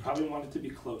 You probably want it to be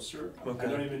closer. Okay. I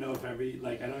don't even know if I don't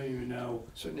even know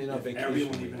Certainly not if vacation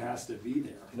everyone week. even has to be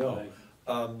there. No.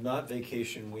 Like, Not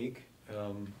vacation week.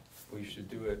 We should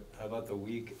do it, how about the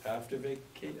week after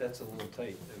that's a little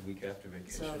tight, the week after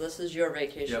vacation. So this is your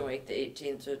vacation Yep. week, the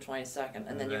 18th to the 22nd,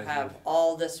 and then And you then- have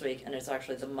all this week, and it's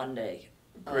actually the Monday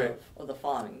Great. of the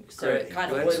following. So Great. it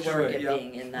kind of Let's would do work it, it yep.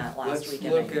 being in that last Let's week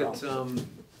in look April. at,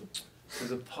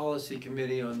 there's a policy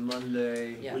committee on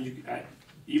Monday. Yeah. Well,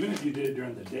 even if you did it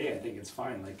during the day, I think it's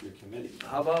fine, like your committee.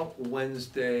 How about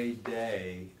Wednesday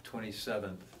day,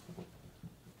 27th,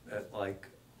 at like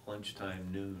lunchtime,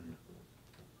 noon?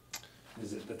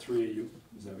 Is it the three of you?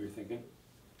 Is that what you're thinking?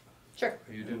 Sure.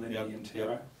 Are you And doing? Lindy and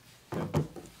Tara?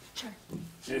 Sure.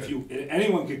 And if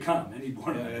anyone could come, any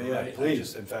board Yeah, member, yeah, right?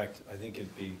 please, in fact, I think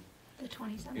it'd be The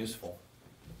 27th. useful.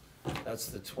 That's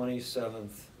the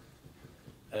 27th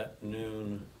at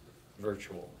noon,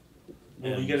 virtual.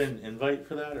 Will we get an invite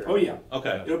for that, or? Oh, yeah.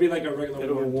 Okay, It'll be like a regular.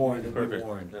 It'll be board warned, meeting. it'll be perfect,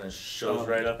 warned. then it shows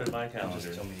right up in my calendar.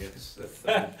 Just tell me it's the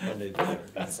third Monday, the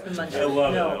third. The Monday. I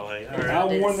love it, No. I'm like, all I'll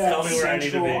right. warn that Tell me where I need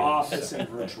to central be. office and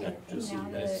virtual, just so Now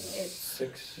you that guys. it's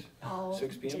 6 all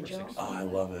 6 p.m. or digital. 6? Oh, I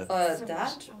love it.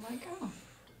 That I'm like, oh.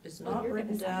 is Well, not you're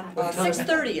written gonna send down. that. What time?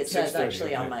 6:30 it says 6:30,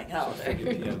 actually on okay. my calendar.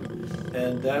 6:30 p.m.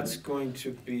 And that's going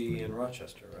to be in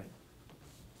Rochester, right?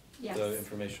 Yes. The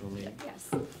informational meeting. Yes.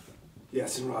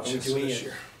 Yes, in Are we Rochester doing this it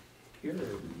year. here?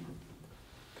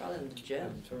 Probably in the gym.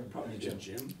 I'm sorry, Probably the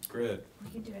gym. Good,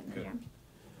 We can do it in the Good. gym.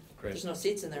 great. There's no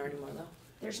seats in there anymore though.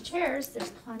 There's chairs,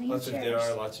 there's plenty of Lots of, there are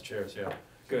chairs. lots of chairs, yeah.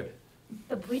 Good.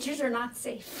 The bleachers are not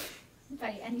safe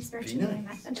by any stretch Be of the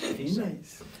nice, be imagination.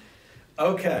 nice.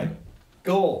 Okay,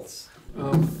 goals.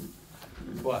 Um,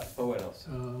 What? Oh, what else?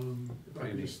 If I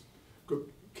can just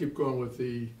keep going with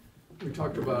we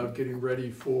talked about getting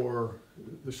ready for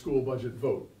the school budget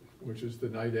vote, which is the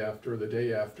night after, the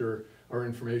day after our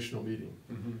informational meeting.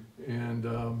 And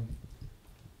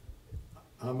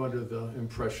I'm under the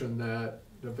impression that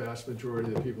the vast majority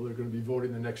of the people that are gonna be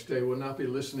voting the next day will not be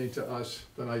listening to us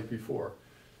the night before.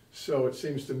 So it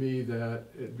seems to me that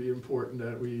it'd be important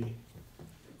that we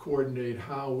coordinate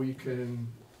how we can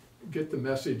get the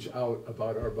message out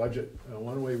about our budget.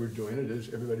 One way we're doing it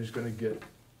is everybody's gonna get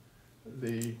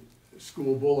the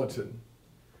school bulletin.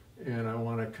 And I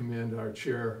wanna commend our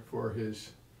chair for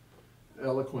his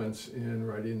eloquence in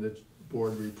writing the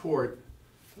board report.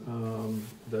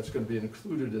 That's gonna be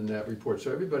included in that report.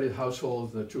 So everybody,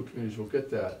 households in the two communities will get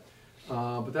that.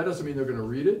 But that doesn't mean they're gonna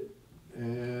read it.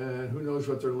 And who knows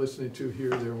what they're listening to here,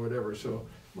 there, whatever. So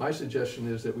my suggestion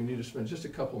is that we need to spend just a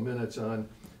couple minutes on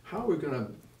how we're gonna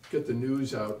get the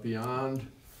news out beyond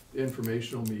the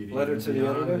informational meeting. Letter and to the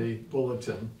editor? beyond the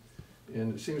bulletin.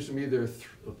 And it seems to me there are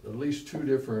at least two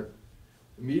different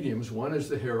mediums. One is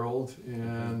the Herald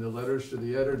and the letters to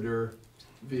the editor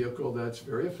vehicle that's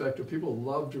very effective. People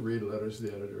love to read letters to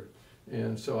the editor.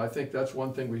 And so I think that's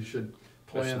one thing we should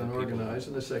plan Especially and people organize.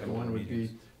 And the second come to one would be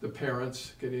meetings. the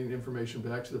parents, getting information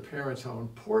back to the parents, how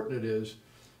important it is.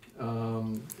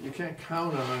 You can't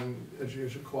count on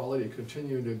education quality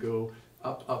continuing to go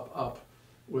up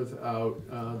without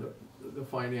the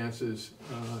finances.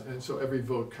 And so every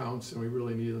vote counts, and we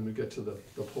really need them to get to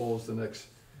the polls the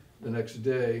next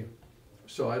day.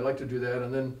 So I'd like to do that.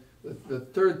 And then the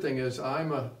third thing is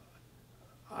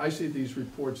I see these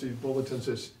reports, these bulletins,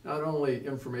 as not only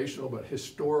informational, but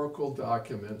historical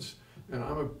documents. And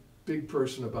I'm a big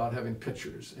person about having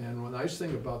pictures. And the nice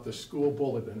thing about the school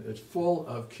bulletin, it's full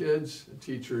of kids and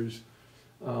teachers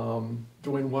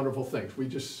doing wonderful things. We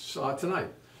just saw it tonight.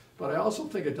 But I also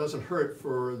think it doesn't hurt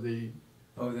for the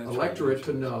electorate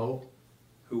to know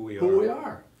Who we are. who we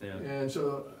are. Yeah. And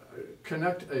so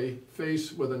connect a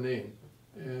face with a name.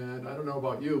 And I don't know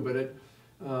about you, but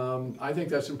I think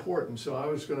that's important. So I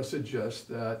was gonna suggest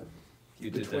that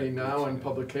You did that. between now and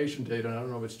publication date, and I don't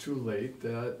know if it's too late,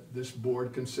 that this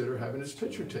board consider having its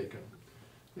picture taken.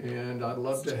 And I'd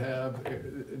love to have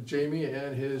Jamie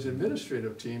and his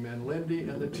administrative team and Lindy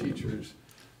and the teachers,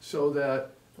 so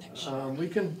that we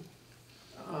can,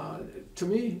 to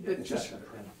me, it just,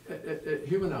 it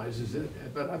humanizes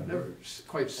it, but I've never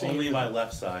quite seen. Only my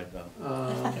left side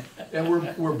though. And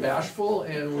we're bashful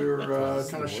and we're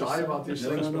kind of shy about these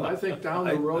things, but I think down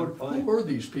the road, who are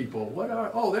these people? What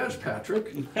are, oh, there's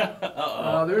Patrick.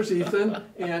 There's Ethan.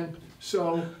 And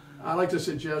so I like to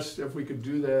suggest if we could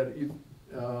do that,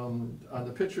 on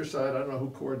the picture side, I don't know who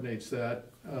coordinates that,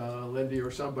 Lindy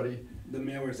or somebody. The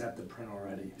mailer's at the print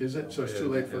already. Is it? So it's too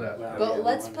late for that? Well, But yeah,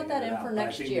 let's we put wanna that get in it for out, but I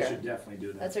next think year. we should definitely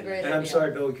do that. That's a great And idea. I'm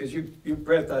sorry, Bill, because you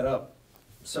brought that up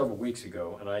several weeks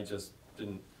ago, and I just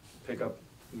didn't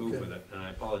move with it, and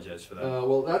I apologize for that.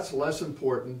 Well, that's less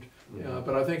important,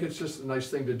 but I think it's just a nice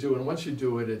thing to do, and once you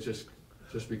do it, it just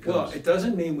Well, becomes. it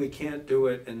doesn't mean we can't do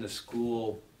it in the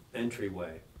school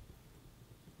entryway,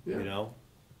 Yeah. you know?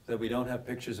 That we don't have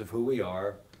pictures of who we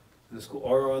are in the school,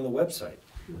 or on the website.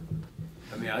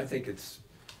 I mean, I think it's,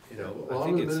 you know, Well, I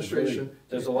think on it's administration, really,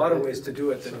 there's a lot of ways to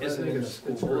do it so that I isn't think in the it's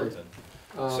school great. bulletin.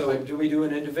 So do we do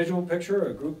an individual picture or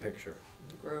a group picture?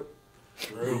 Group.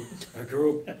 A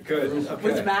group, good, With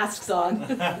okay. masks on.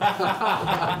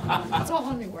 It's a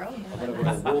whole new world. I'm gonna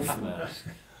wear a wolf mask.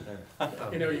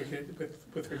 You know, you could,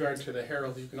 with regard to the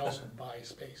Herald, you can also buy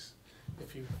space.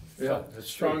 If you Yeah, felt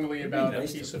that's true. strongly It'd be about a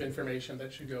nice piece to- of information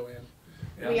that should go in.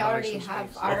 Yeah. We buy already some have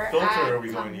space. our What filter are ad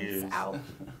we going to comes use? out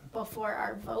before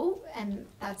our vote, and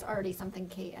that's already something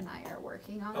Kate and I are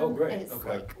working on. Oh, great, Is okay.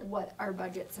 like what our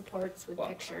budget supports with Well,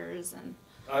 pictures and,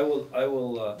 I will,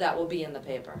 That will be in the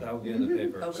paper. that will be in the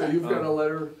paper. Okay. So you've got a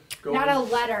letter going? not a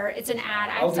letter, it's an ad.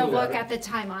 I I'll have to do look that. at the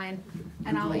timeline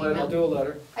and You I'll do a letter? I'll email. do a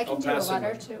letter. I can I'll do a pass it.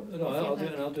 letter too. No,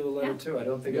 I'll do a letter Yeah. too, I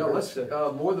don't think it Yeah, hurts let's,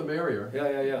 to. more the merrier.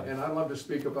 Yeah. And I'd love to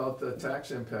speak about the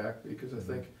tax impact, because I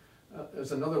think,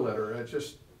 there's another letter, it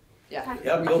just, Yeah.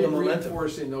 Yeah, we build the keep momentum.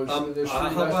 reinforcing those, there's three How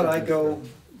about I messages go,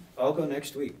 I'll go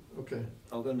next week, Okay,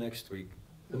 I'll go next week.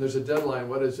 and there's a deadline,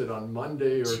 what is it, on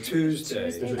Monday or? Tuesday,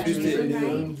 Is it by Tuesday noon, right?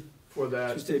 noon for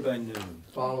that Tuesday by noon.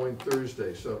 following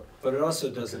Thursday, so, But it also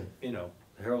doesn't, you know,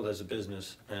 Herald has a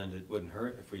business, and it wouldn't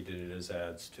hurt if we did it as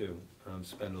ads too,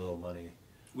 spend a little money.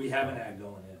 We have an ad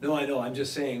going in. No, I know, I'm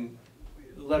just saying,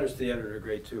 letters to the editor are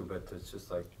great too, but it's just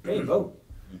like, hey, vote,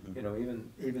 you know,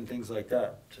 even things like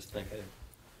that, just think, hey.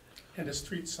 And a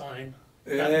street sign,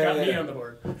 Yeah, got me yeah, on the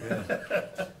board.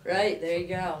 Right, there you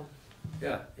go.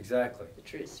 yeah, exactly. The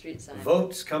true street sign.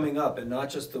 Votes coming up, and not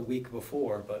just the week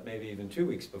before, but maybe even 2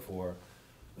 weeks before.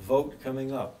 Vote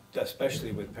coming up,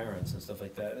 especially with parents and stuff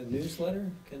like that. A newsletter,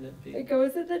 can it be? It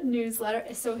goes in the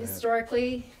newsletter, so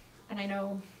historically, and I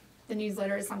know the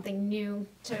newsletter is something new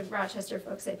to Rochester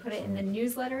folks, I put it in the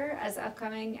newsletter as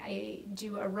upcoming. I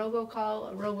do a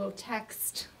robocall, a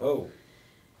robo-text Oh,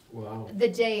 wow. the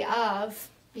day of,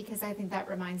 because I think that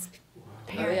reminds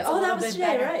parents a Oh, that little was bit today,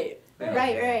 better.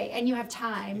 right? Right, and you have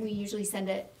time, we usually send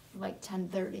it like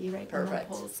 10:30, right when the Perfect.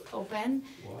 polls open,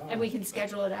 Wow. and we can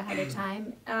schedule it ahead of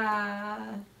time.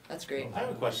 That's great. I have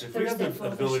a question. If we have the Thursday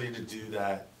folders. ability to do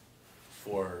that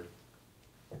for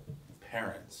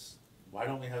parents, why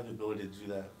don't we have the ability to do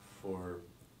that for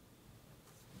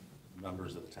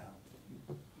members of the town?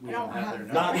 I don't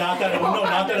have. Not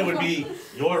that it would be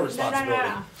your responsibility,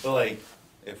 no. but like,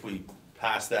 if we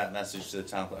pass that message to the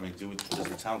town, I mean, does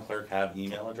the town clerk have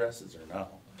email addresses or no?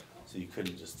 So you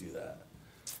couldn't just do that.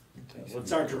 Well,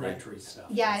 it's our directory stuff.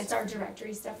 Yeah, it's our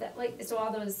directory stuff that, like, so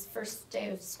all those first day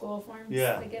of school forms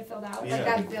Yeah. that get filled out, Yeah. like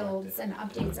that builds and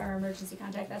updates our emergency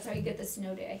contact, that's how you get the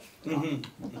snow day.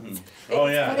 Oh,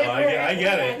 yeah, Put it no, where I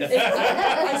get it.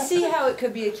 I see how it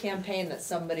could be a campaign that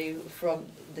somebody from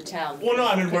the town. Well, no,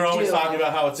 I mean, we're could always do. talking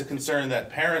about how it's a concern that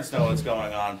parents know what's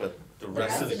going on, but the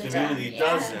rest of the community Yeah.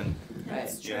 doesn't.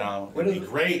 That's You true. know, What it'd is be it?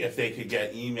 great if they could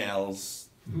get emails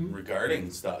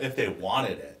regarding stuff, if they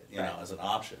wanted it, you know, as an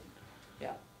option.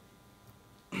 Yeah.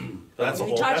 But that's a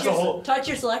whole, Touch that's a your- whole, Touch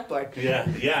your select board. yeah,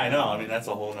 I know, I mean, that's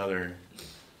a whole nother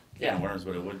can of Yeah. worms,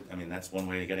 but it would, I mean, that's one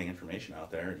way of getting information out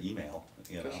there, email,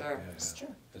 you know. For sure. It's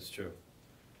true. that's true.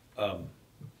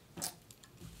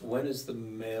 When is the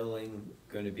mailing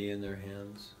going to be in their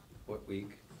hands? What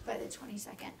week? By the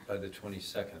 22nd. By the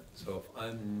 22nd. So if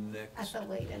I'm next At the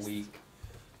latest. week,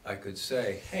 I could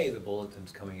say, hey, the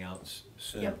bulletin's coming out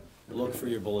soon. Yep. Look for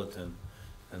your bulletin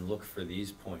and look for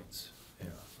these points. Yeah,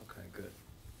 okay, good.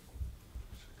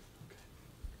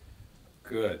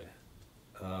 Good.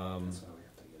 That's why we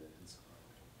have to get it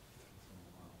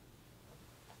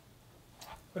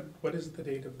in. What is the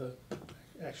date of the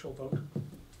actual vote?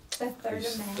 The 3rd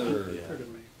It's of May. 3rd. Third of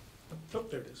May. Oh,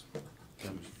 there it is.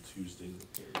 Tuesday.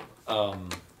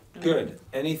 Good.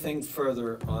 Anything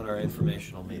further on our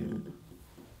informational meeting?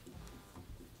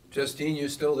 Justine, you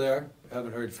still there?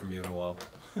 Haven't heard from you in a while.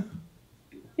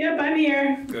 Yep, I'm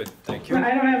here. Good, thank you.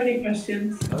 I don't have any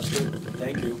questions. That's good,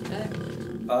 thank you.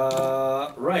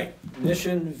 Right,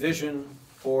 mission, vision,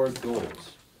 board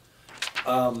goals.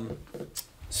 One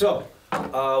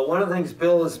of the things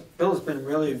Bill's been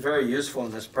really very useful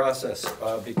in this process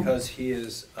because he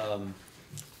is I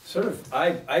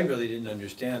really didn't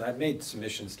understand. I've made some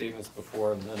mission statements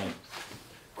before and then I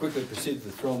quickly proceeded to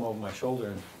throw them over my shoulder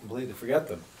and completely forget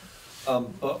them.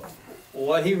 But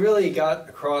what he really got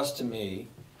across to me,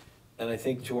 and I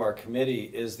think to our committee,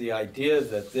 is the idea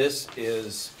that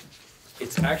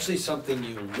it's actually something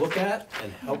you look at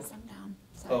and help.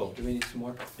 Oh, do we need some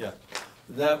more? Yeah.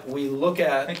 That we look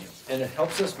at and it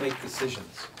helps us make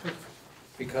decisions.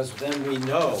 Because then we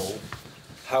know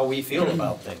how we feel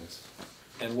about things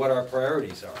and what our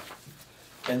priorities are.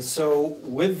 And so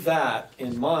with that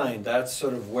in mind, that's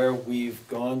sort of where we've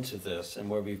gone to this and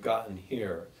where we've gotten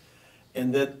here.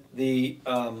 And that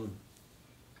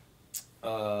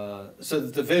so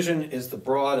that the vision is the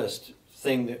broadest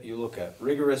thing that you look at.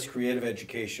 Rigorous creative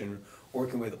education,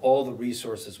 working with all the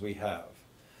resources we have.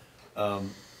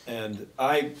 And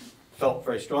I felt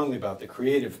very strongly about the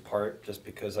creative part, just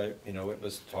because it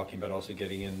was talking about also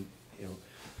getting in,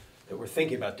 that we're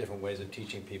thinking about different ways of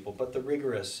teaching people. But the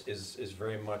rigorous is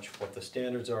very much what the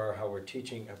standards are, how we're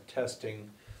teaching, testing,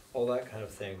 all that kind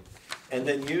of thing. And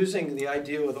then using the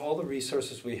idea with all the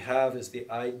resources we have is the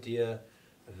idea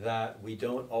that we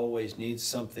don't always need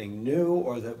something new,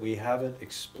 or that we haven't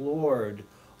explored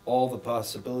all the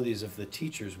possibilities of the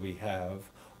teachers we have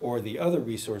or the other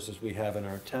resources we have in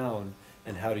our town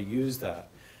and how to use that.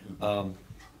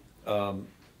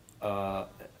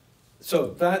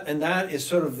 So that is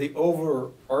sort of the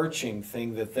overarching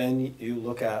thing that then you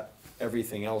look at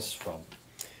everything else from.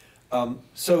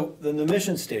 So then the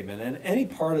mission statement, and any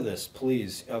part of this,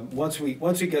 please, once we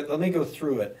get, let me go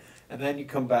through it, and then you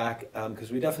come back,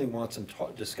 because we definitely want some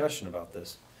discussion about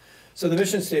this. So the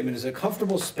mission statement is a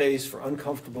comfortable space for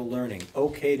uncomfortable learning,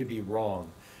 okay to be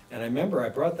wrong. And I remember I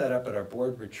brought that up at our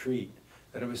board retreat,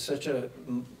 that it was such a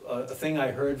thing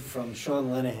I heard from Sean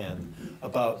Lenahan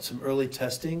about some early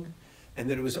testing, and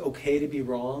that it was okay to be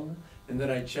wrong, and that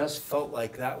I just felt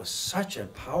like that was such a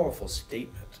powerful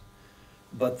statement.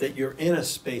 But that you're in a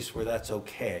space where that's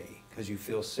okay, because you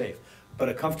feel safe. But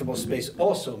a comfortable space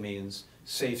also means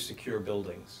safe, secure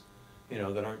buildings,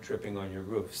 that aren't dripping on your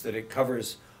roofs, that it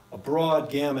covers a broad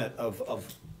gamut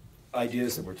of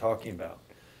ideas that we're talking about.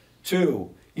 2,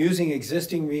 using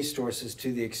existing resources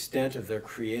to the extent of their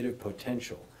creative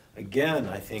potential. Again,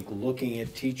 I think looking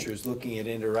at teachers, looking at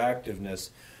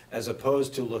interactiveness, as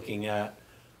opposed to looking at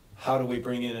how do we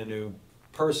bring in a new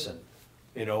person,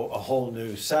 a whole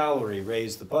new salary,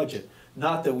 raise the budget.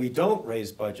 Not that we don't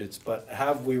raise budgets, but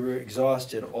have we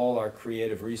exhausted all our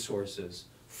creative resources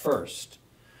first?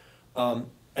 And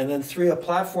then 3, a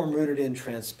platform rooted in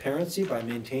transparency by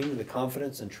maintaining the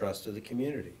confidence and trust of the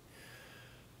community.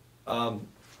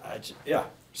 Yeah,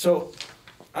 so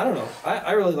I don't know,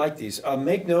 I really like these.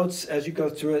 Make notes as you go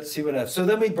through it, see what I have. So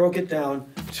then we broke it down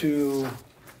to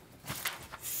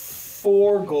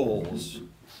 4 goals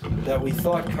that we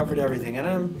thought covered everything.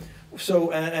 And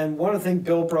one of the things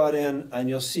Bill brought in, and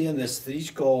you'll see in this, that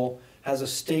each goal has a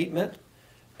statement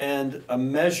and a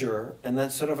measure, and then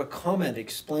sort of a comment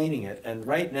explaining it. And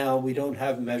right now, we don't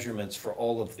have measurements for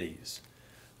all of these.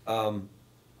 That's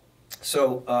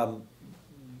sort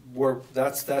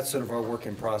of our work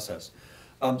in process.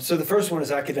 So the first one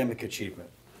is academic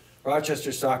achievement.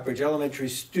 Rochester-Stockbridge Elementary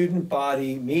student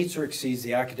body meets or exceeds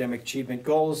the academic achievement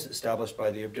goals established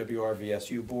by the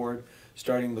WRVSU board,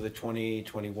 starting with the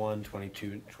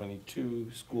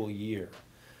 2021-22 school year.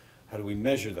 How do we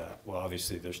measure that? Well,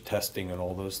 obviously there's testing and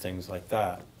all those things like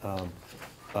that.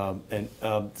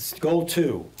 Goal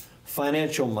 2,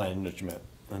 financial management.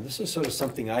 And this is sort of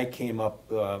something I came up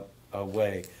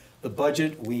way. The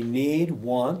budget we need,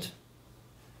 want,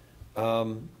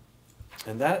 and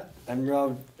that, I'm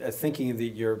now thinking that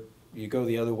you go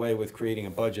the other way with creating a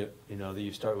budget, that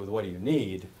you start with what do you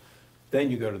need,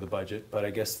 then you go to the budget, but I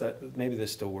guess that maybe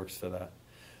this still works for that.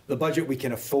 The budget we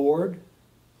can afford,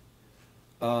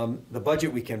 the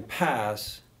budget we can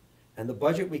pass, and the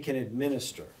budget we can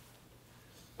administer.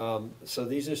 So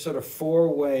these are sort of 4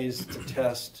 ways to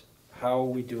test how are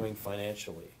we doing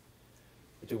financially.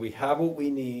 Do we have what we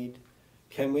need?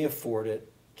 Can we afford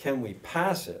it? Can we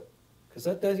pass it? Because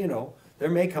that does, there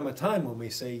may come a time when we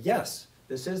say, yes,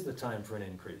 this is the time for an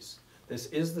increase. This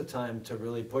is the time to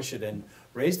really push it and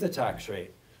raise the tax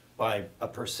rate by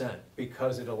 1%,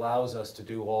 because it allows us to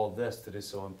do all this that is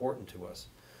so important to us.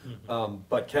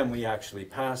 But can we actually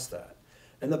pass that?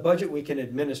 And the budget we can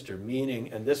administer,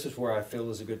 meaning, and this is where I feel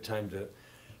is a good time to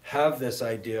have this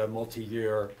idea,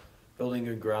 multi-year building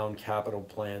and ground capital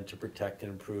plan to protect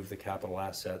and improve the capital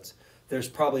assets. There's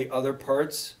probably other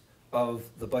parts of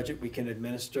the budget we can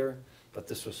administer, but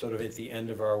this was sort of at the end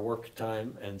of our work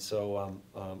time. And so,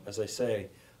 as I say,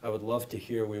 we would love to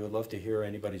hear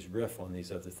anybody's riff on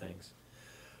these other things.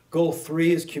 Goal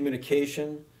 3 is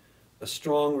communication, a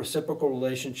strong reciprocal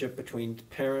relationship between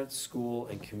parents, school,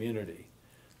 and community.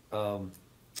 How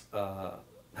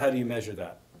do you measure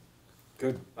that?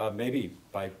 Good, maybe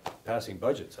by passing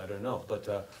budgets, I don't know,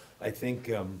 but I think,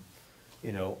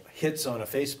 you know, hits on a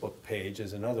Facebook page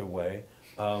is another way,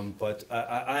 but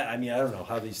I mean, I don't know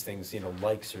how these things, you know,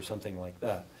 likes or something like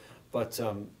that, but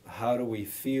how do we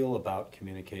feel about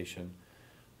communication?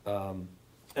 And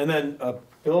then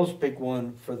Bill's big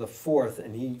one for the 4th,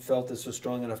 and he felt this was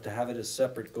strong enough to have it as a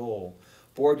separate goal,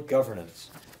 board governance,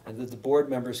 and that the board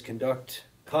members' conduct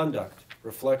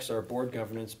reflects our board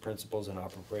governance principles and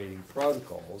operating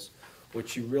protocols,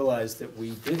 which you realize that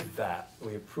we did that.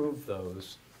 We approved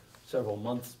those several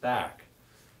months back.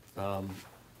 And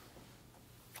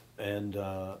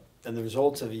the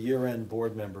results of a year-end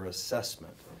board member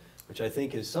assessment, which I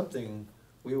think is something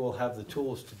we will have the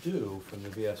tools to do from the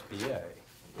VSBA,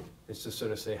 is to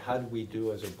sort of say, how did we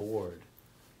do as a board?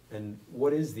 And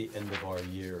what is the end of our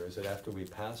year? Is it after we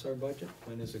pass our budget?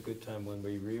 When is a good time? When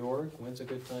we reorg? When's a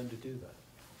good time to do that?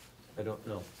 I don't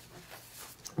know.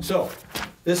 So,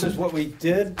 this is what we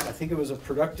did. I think it was a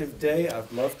productive day. I'd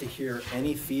love to hear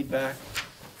any feedback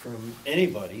from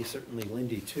anybody, certainly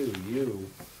Lindy too, you,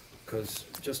 because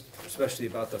just especially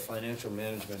about the financial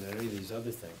management and any of these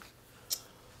other things.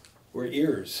 We're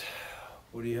ears.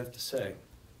 What do you have to say?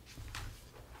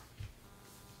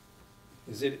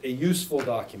 Is it a useful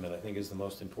document, I think is the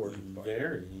most important part.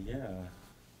 Very, yeah.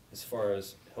 As far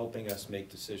as helping us make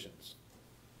decisions.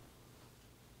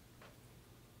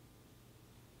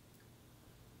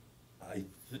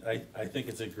 I think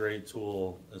it's a great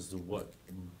tool as to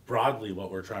broadly what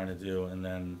we're trying to do, and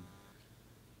then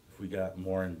if we got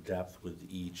more in depth with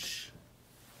each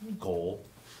goal,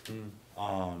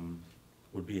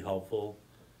 would be helpful.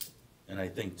 And I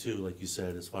think too, like you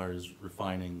said, as far as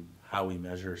refining how we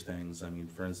measure things, I mean,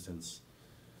 for instance,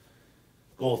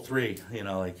 goal 3, you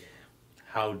know, like,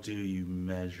 how do you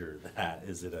measure that?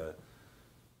 Is it a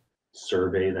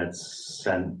survey that's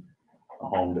sent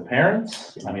home to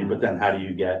parents? I mean, but then how do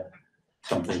you get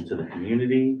something to the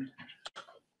community?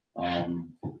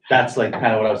 That's like kind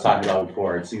of what I was talking about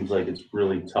before. It seems like it's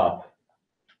really tough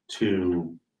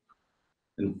to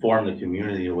inform the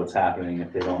community of what's happening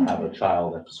if they don't have a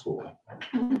child at the school.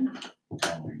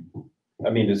 I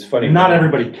mean, it's funny. Not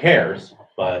everybody cares,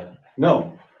 but.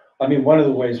 No. I mean, one of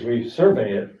the ways we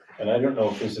survey it, and I don't know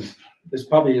if this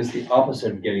probably is the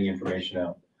opposite of getting information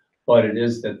out, but it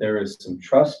is that there is some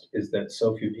trust, is that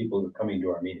so few people are coming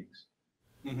to our meetings.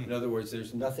 In other words,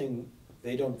 there's nothing,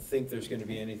 they don't think there's gonna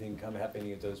be anything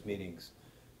happening at those meetings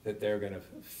that they're gonna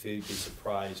be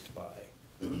surprised by.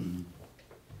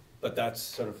 But that's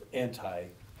sort of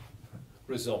anti-results.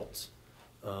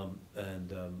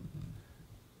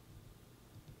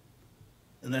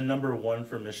 And then number 1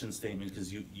 for mission statement,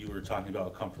 because you were talking about a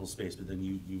comfortable space, but then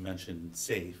you mentioned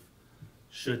safe.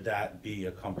 Should that be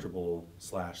a comfortable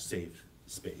 / safe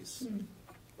space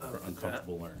for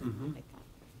uncomfortable learning?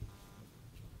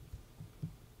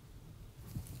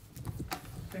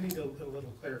 I need a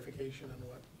little clarification on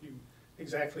what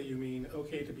exactly you mean,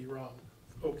 okay to be wrong.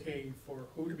 Okay for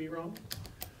who to be wrong?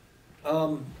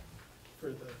 For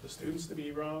the students to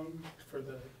be wrong, for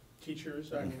the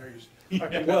teachers? I mean, are you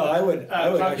talking Well, about, I would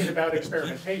talking actually, about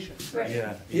experimentation?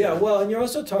 Yeah. yeah, well, and you're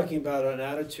also talking about an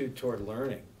attitude toward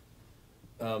learning.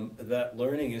 That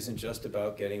learning isn't just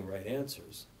about getting right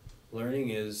answers. Learning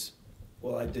is,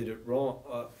 well, I did it wrong,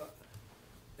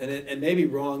 and maybe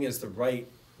wrong is the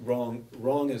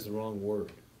wrong is the wrong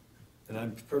word, and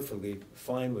I'm perfectly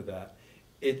fine with that.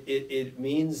 It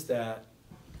means that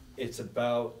it's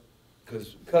about,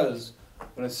 because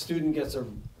when a student gets a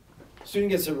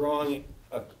wrong,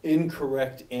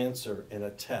 incorrect answer in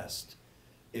a test,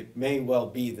 it may well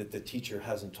be that the teacher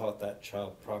hasn't taught that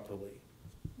child properly.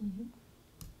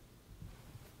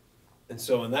 And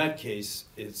so in that case,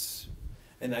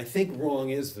 and I think wrong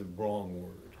is the wrong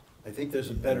word. I think there's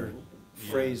a better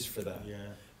phrase for that. Yeah.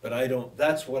 But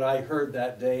that's what I heard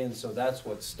that day, and so that's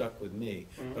what stuck with me.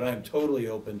 But I'm totally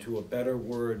open to a better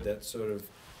word that sort of,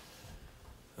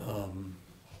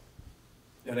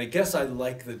 and I guess I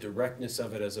like the directness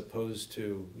of it as opposed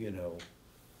to, you know,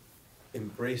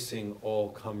 embracing all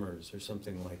comers or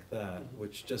something like that,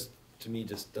 which just, to me,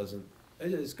 just doesn't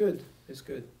it's good, it's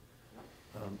good.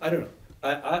 I don't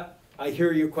know, I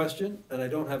hear your question, and I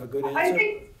don't have a good answer. I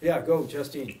think, Yeah, go,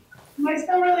 Justine. am I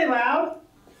still really loud?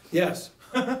 Yes.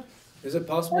 Is it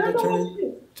possible I to don't know turn what to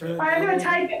do. turn it I'm down? gonna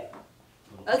type it.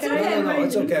 That's Can I okay. No,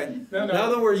 it's okay. No, no. Now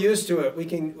that we're used to it,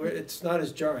 it's not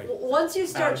as jarring. Once you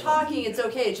start talking, it's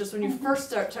okay, it's just when you first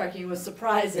start talking, it was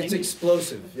surprising. It's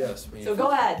explosive, yes. So go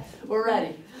ahead, we're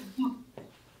ready.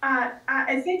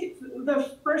 I think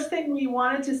the first thing we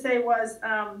wanted to say was,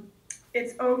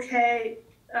 it's okay,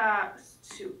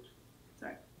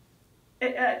 sorry.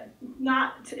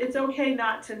 It's okay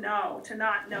not to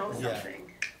not know Yeah. something.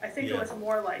 I think it Yeah. was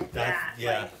more like that.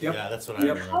 Yeah, like, Yep. yeah, that's what I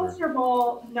Yep. remember.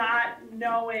 comfortable not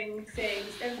knowing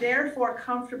things and therefore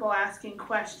comfortable asking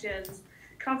questions,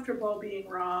 comfortable being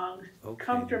wrong, Okay,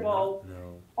 comfortable,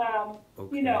 no,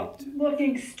 you know, okay.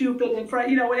 looking stupid in front,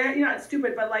 you know, you're not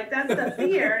stupid, but like that's the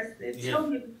fear. Yeah.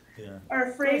 Children Yeah.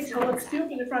 are afraid to look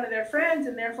stupid in front of their friends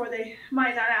and therefore they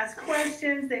might not ask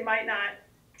questions, they might not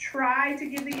try to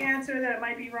give the answer that it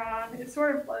might be wrong. It's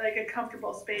sort of like a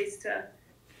comfortable space to,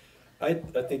 I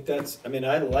think that's, I mean,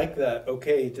 I like that,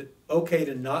 okay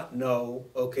to not know,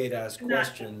 okay to ask Not-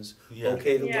 questions, Yeah.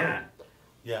 okay to yeah.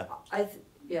 learn.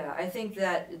 Yeah, I think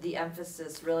that the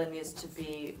emphasis really needs to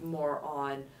be more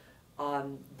on,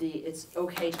 it's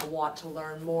okay to want to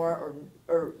learn more,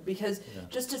 or, because Yeah.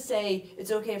 just to say,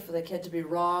 it's okay for the kid to be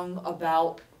wrong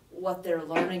about what they're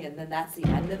learning and then that's the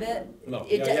end of it. No,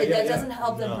 That doesn't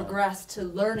help them No. progress to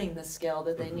learning the skill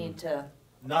that they need to.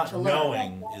 not To learn.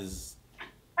 knowing is,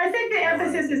 I think the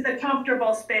emphasis is the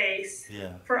comfortable space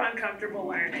yeah, for uncomfortable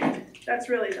learning. That's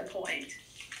really the point.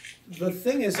 The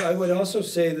thing is, I would also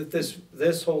say that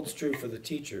this holds true for the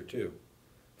teacher too,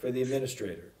 for the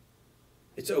administrator.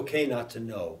 It's okay not to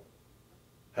know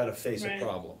how to face a Right.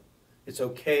 problem. It's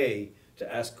okay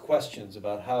to ask questions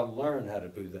about how to learn how to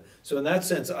do that. So in that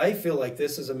sense, I feel like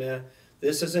this is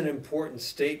an important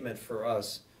statement for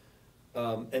us.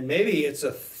 And maybe it's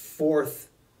a fourth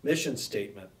mission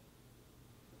statement.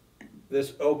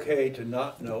 This okay to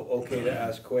not know, okay to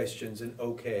ask questions, and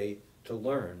okay to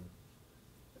learn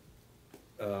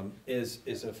is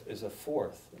a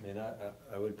fourth. I mean,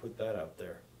 I would put that out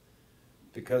there.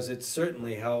 Because it's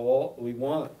certainly how we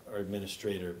want our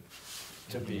administrator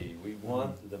to be. We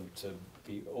want them to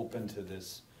be open to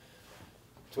this,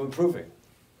 to improving.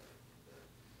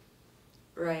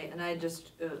 Right, and I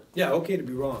just, Yeah, okay to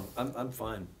be wrong, I'm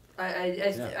fine.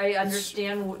 Yeah. I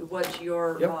understand what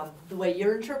your, Yep. the way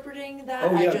you're interpreting that,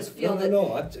 Oh, I yeah, just feel that.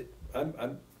 no,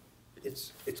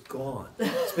 it's gone.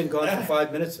 It's been gone for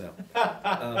 5 minutes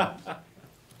now.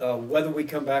 Whether we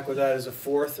come back with that as a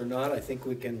fourth or not, I think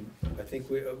we,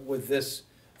 with this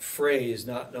phrase,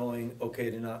 not knowing, okay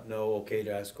to not know, okay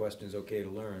to ask questions, okay to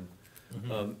learn,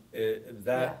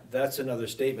 that's another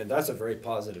statement, that's a very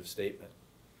positive statement.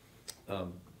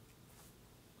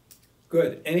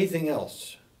 Good, anything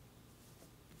else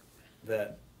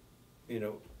that,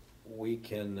 we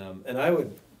can, and I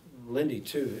would, Lindy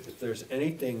too, if there's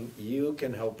anything you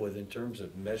can help with in terms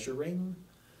of measuring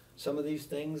some of these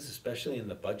things, especially in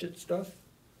the budget stuff.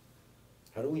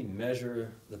 How do we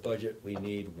measure the budget we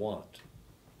need, want?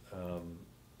 How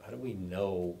do we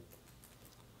know?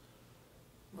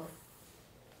 Well,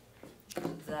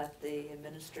 that the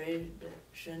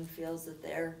administration feels that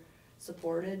they're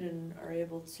supported and are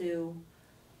able to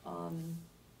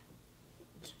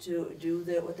do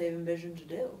what they've envisioned to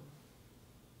do.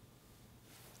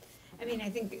 I mean, I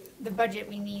think the budget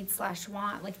we need /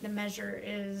 want, like the measure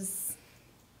is,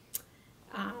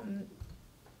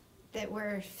 that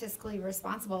we're fiscally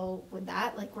responsible with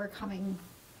that, like we're coming,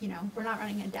 we're not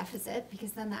running a deficit,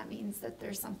 because then that means that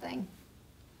there's something.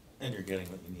 and you're getting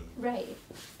what you need. Right,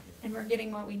 and we're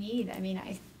getting what we need. I mean,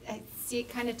 I see it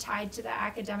kind of tied to the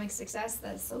academic success,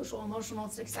 the social emotional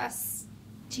success,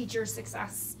 teacher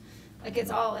success. Like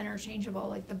it's all interchangeable,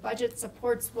 like the budget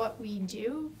supports what we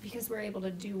do because we're able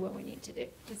to do what we need to do.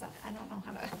 Does that, I don't know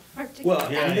how to articulate Well,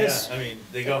 that. Yeah, And yeah, this- I mean,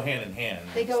 they go hand in hand.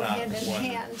 They go It's not hand in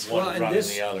hand. Well, One and running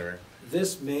this- the other.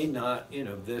 This may not,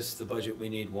 the budget we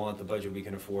need, want, the budget we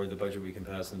can afford, the budget we can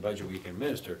pass, and the budget we can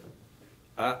administer.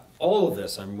 All of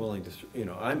this, I'm willing to,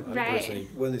 I'm Right. personally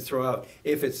willing to throw out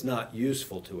if it's not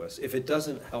useful to us, if it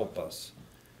doesn't help us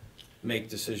make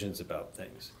decisions about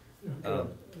things.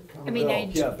 I mean,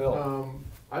 Yeah, Bill.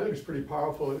 I think it's pretty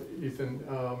powerful, Ethan,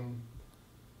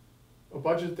 a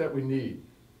budget that we need.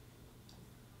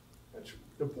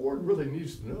 The board really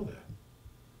needs to know that.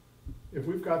 If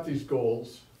we've got these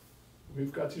goals,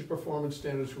 we've got these performance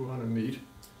standards we wanna meet,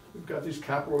 we've got these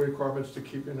capital requirements to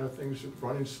keep, things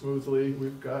running smoothly,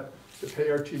 we've got to pay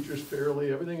our teachers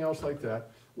fairly, everything else like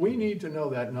that, we need to know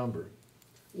that number.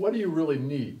 What do you really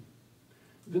need?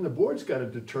 then the board's gotta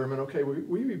determine, okay,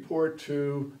 we report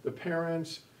to the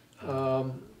parents,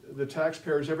 the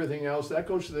taxpayers, everything else. That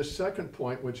goes to the second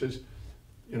point, which is,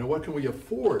 you know, what can we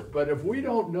afford? But if we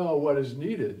don't know what is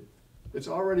needed, it's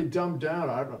already dumbed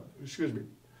down,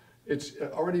 it's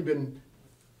already been,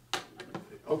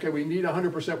 okay, we need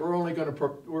 100%,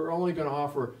 we're only gonna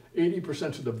offer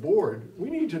 80% to the board. We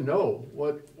need to know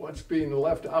what's being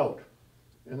left out.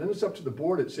 And then it's up to the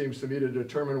board, it seems to me, to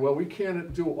determine, well, we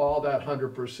can't do all that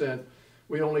 100%,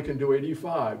 we only can do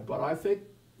 85. But I think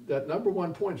that number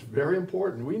one point is very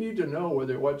important. We need to know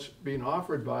whether what's being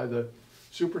offered by the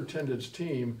superintendent's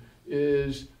team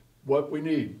is what we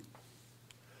need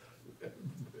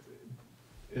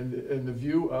in the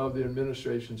view of the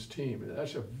administration's team. And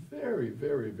that's a very,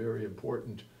 very, very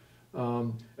important.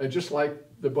 And just like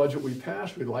the budget we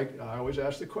passed, I always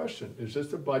ask the question, is this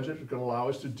the budget that's gonna allow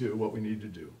us to do what we need to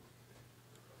do?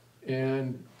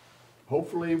 And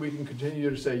hopefully we can continue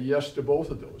to say yes to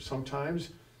both of those. Sometimes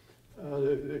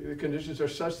the conditions are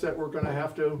such that we're gonna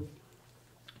have to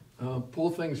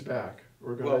pull things back.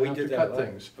 We're gonna have to cut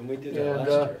things. And we did that last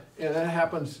year. And that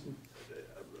happens,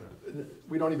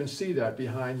 we don't even see that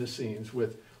behind the scenes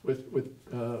with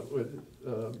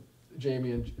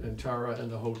Jamie and Tara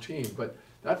and the whole team. But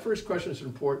that first question is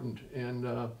important, and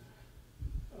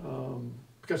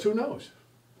because who knows?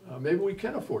 Maybe we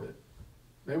can afford it.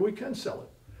 Maybe we can sell it.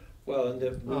 Well,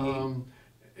 and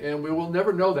and we will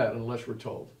never know that unless we're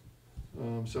told.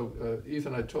 So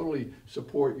Ethan, I totally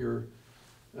support your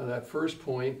that first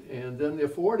point, and then the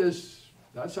afford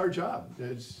that's our job,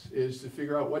 is to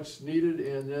figure out what's needed,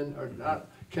 and then or not,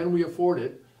 can we afford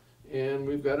it? And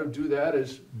we've got to do that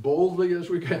as boldly as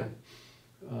we can,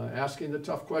 asking the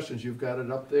tough questions. You've got it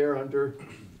up there under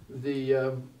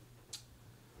the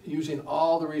using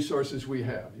all the resources we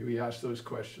have. We ask those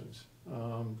questions.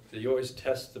 So you always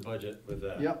test the budget with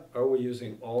that. Yep. Are we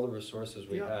using all the resources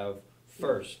we have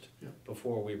first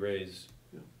before we raise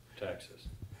taxes?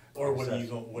 Or what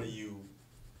are you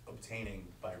obtaining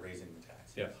by raising the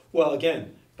tax? Yeah, well,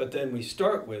 again, but then we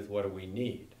start with what do we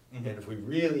need? And if we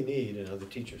really need another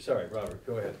teacher, sorry, Robert,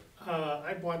 go ahead.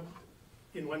 I want,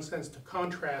 in one sense, to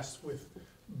contrast with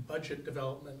budget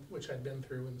development, which I've been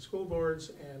through in the school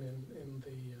boards and in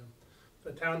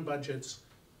the town budgets,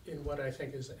 in what I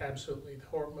think is absolutely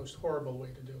the most horrible way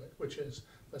to do it, which is,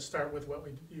 let's start with what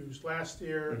we used last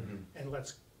year, and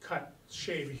let's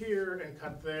shave here and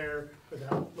cut there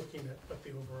without looking at what the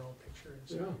overall picture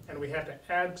is. Yeah. And we have to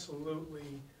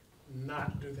absolutely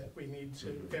not do that. We need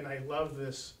to, and I love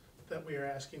this, that we are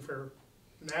asking for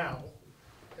now,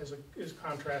 is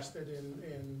contrasted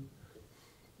in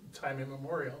time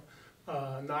immemorial.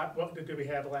 Not what did we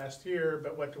have last year,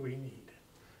 but what do we need?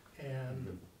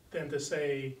 And then to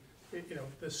say, you know,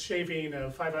 this shaving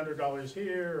of $500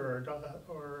 here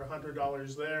or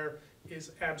 $100 there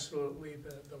is absolutely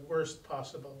the worst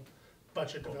possible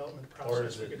budget development process Or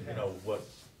is we it, could you have. know,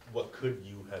 what could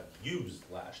you have used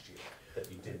last year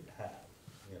that you didn't have?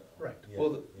 You know? Right. Yeah,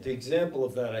 Well, the example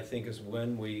of that, I think, is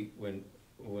when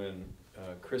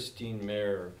Christine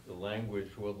Mayer, the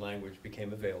world language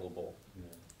became available,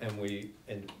 and we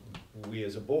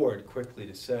as a board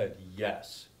quickly said,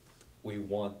 yes, we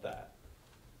want that.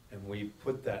 And we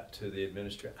put that to the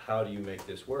administrator, how do you make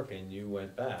this work? And you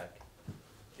went back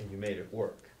and you made it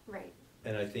work. Right.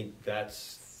 And I think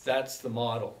that's the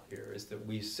model here, is that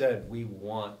we said we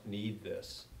need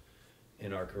this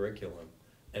in our curriculum.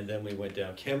 And then we went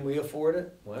down, can we afford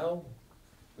it? Well,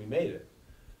 we made it.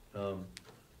 So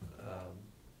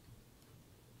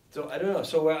I don't know,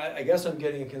 so I guess I'm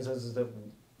getting a consensus that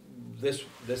this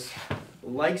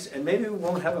likes, and maybe we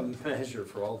won't have a measure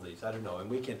for all of these, I don't know, and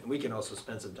we can also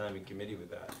spend some time in committee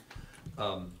with that.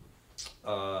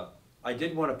 I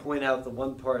did want to point out the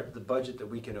one part, the budget that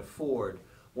we can afford.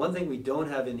 One thing we don't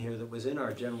have in here that was in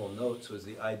our general notes was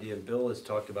the idea, and Bill has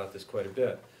talked about this quite a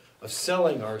bit, of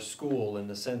selling our school in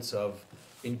the sense of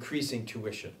increasing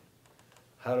tuition.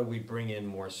 How do we bring in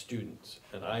more students?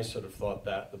 And I sort of thought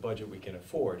that the budget we can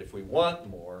afford. If we want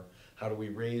more, how do we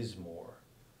raise more?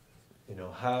 You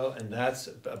know, and that's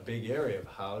a big area of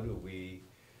how do we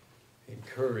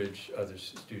encourage other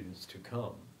students to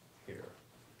come here.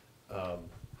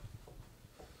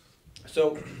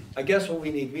 So I guess what we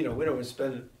need, we don't want to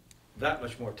spend that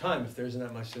much more time if there isn't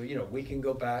that much, so we can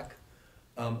go back.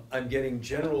 I'm getting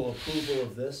general approval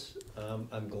of this.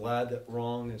 I'm glad that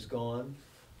wrong is gone.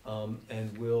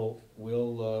 And we'll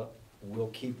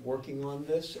keep working on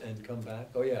this and come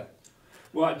back. Oh, yeah.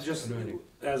 Well,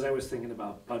 as I was thinking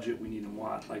about budget we need and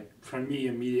want, like for me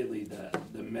immediately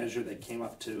the measure that came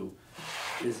up to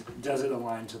is, does it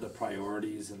align to the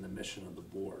priorities and the mission of the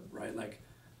board, right? Like,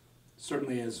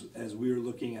 certainly as we were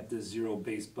looking at this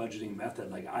zero-based budgeting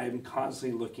method, like I'm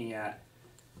constantly looking at,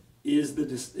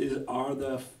 are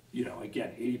the, you know,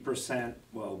 again, 80%,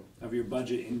 well, of your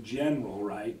budget in general,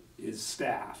 right, is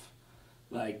staff,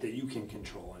 like, that you can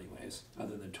control anyways,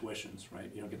 other than tuitions,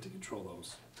 right? You don't get to control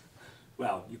those.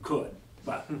 Well, you could,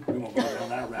 but we won't go down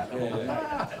that rabbit hole.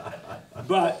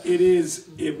 But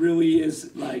it really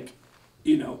is like,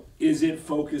 you know, is it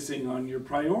focusing on your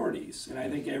priorities? And I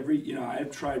think you know, I've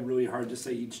tried really hard to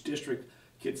say each district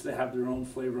gets to have their own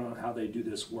flavor on how they do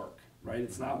this work, right?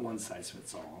 It's not one size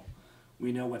fits all.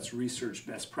 We know what's research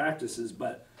best practices,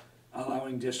 but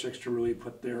allowing districts to really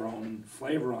put their own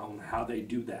flavor on how they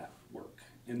do that work.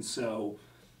 And so,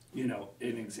 you know,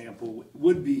 an example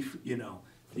would be, you know,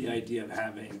 the idea of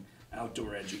having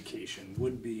outdoor education,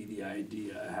 would be the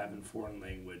idea of having foreign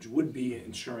language, would be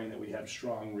ensuring that we have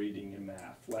strong reading and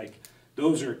math. Like,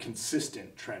 those are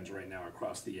consistent trends right now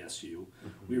across the SU.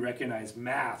 We recognize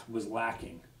math was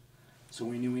lacking, so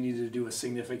we knew we needed to do a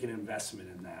significant investment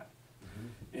in that.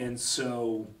 And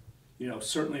so, you know,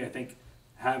 certainly I think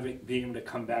being able to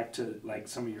come back to like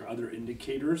some of your other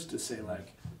indicators to say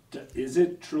like, is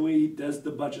it truly, does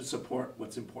the budget support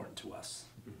what's important to us?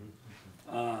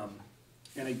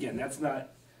 And again, that's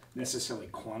not necessarily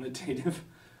quantitative,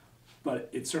 but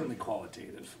it's certainly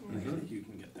qualitative. I think you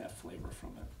can get that flavor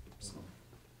from it. So.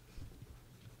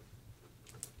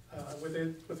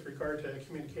 With regard to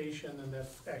communication, and that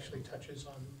actually touches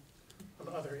on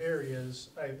other areas,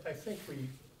 I think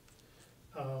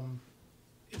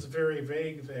it's very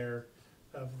vague there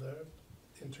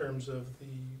in terms of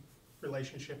the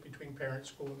relationship between parent,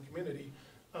 school, and community.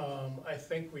 I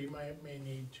think we may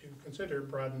need to consider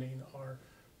broadening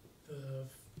the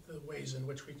ways in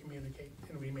which we communicate,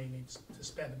 and we may need to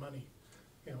spend money.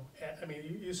 You know, I mean,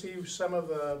 you see some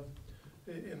of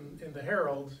in the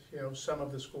Herald, you know, some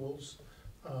of the schools,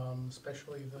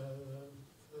 especially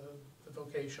the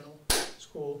vocational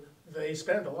school, they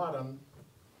spend a lot on.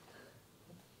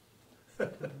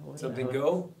 Something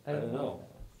go? I don't know.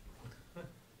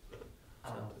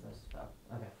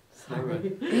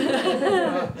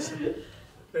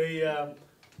 They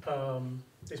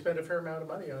spend a fair amount of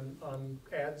money on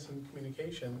ads and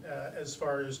communication. As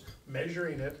far as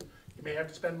measuring it, you may have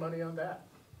to spend money on that.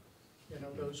 You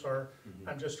know, those are.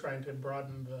 I'm just trying to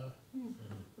broaden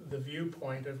the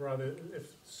viewpoint of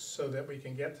so that we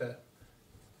can get to,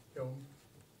 you know,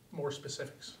 more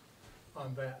specifics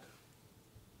on that.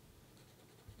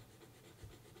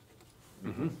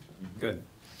 Good.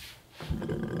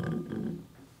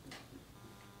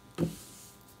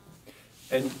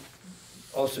 And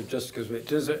also, just because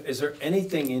is there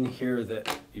anything in here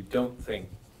that you don't think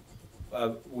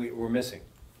we're missing?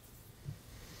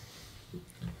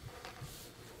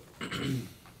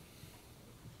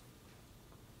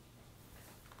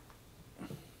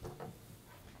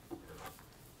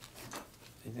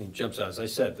 Anything jumps out? As I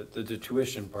said, the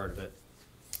tuition part of it.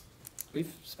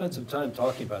 We've spent some time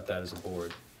talking about that as a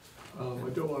board. I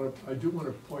do want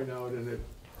to point out, and it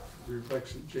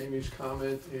reflects Jamie's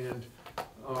comment and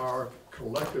our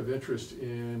collective interest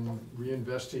in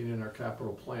reinvesting in our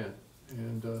capital plan.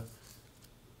 And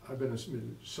I've been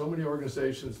in so many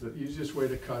organizations, the easiest way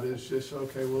to cut is just,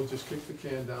 okay, we'll just kick the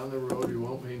can down the road, we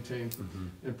won't maintain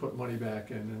and put money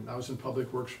back in. And I was in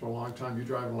public works for a long time. You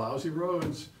drive lousy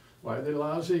roads. Why are they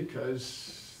lousy?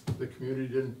 Because the community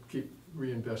didn't keep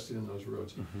reinvesting in those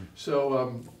roads.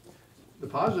 So the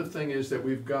positive thing is that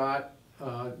we've got,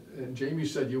 and Jamie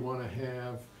said you want to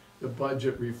have the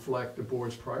budget reflect the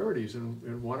board's priorities.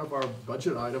 And one of our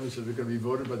budget items that are going to be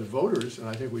voted by the voters, and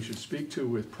I think we should speak to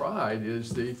with pride,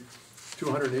 is the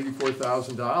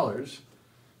 $284,000,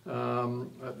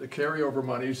 the carryover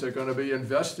monies that are going to be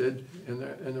invested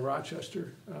in the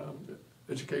Rochester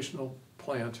educational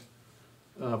plant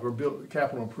for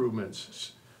capital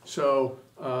improvements. So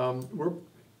we're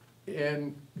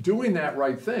in doing that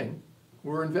right thing.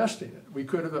 We're investing it. We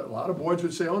could have, a lot of boards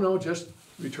would say, oh no, just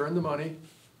return the money.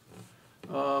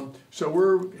 So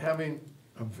we're having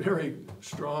a very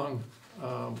strong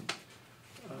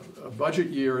budget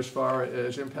year as far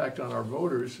as impact on our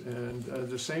voters, and at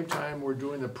the same time we're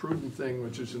doing the prudent thing,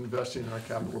 which is investing in our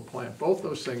capital plan. Both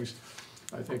those things,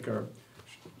 I think,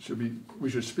 we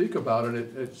should speak about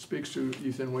it. It speaks to,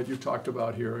 Ethan, what you talked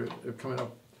about here, coming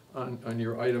up on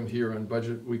your item here on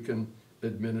budget we can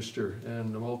administer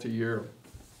and the multi-year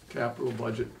capital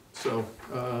budget. So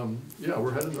yeah,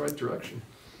 we're heading in the right direction.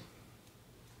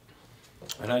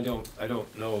 And I don't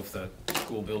know if the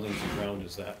school buildings and ground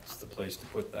is that's the place to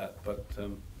put that, but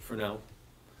for now.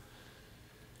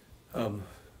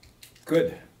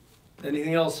 Good.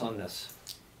 Anything else on this?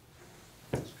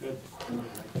 That's good.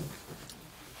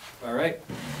 All right.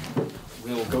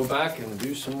 We'll go back and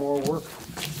do some more work.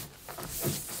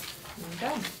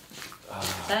 Okay.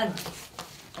 Then,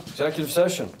 Executive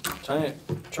session,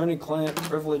 attorney-client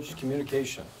privileged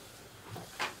communication.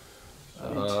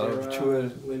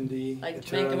 Lindy. I'd like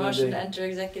to make a motion to enter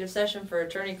executive session for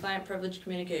attorney-client privilege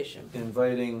communication.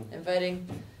 Inviting Inviting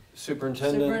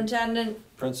superintendent,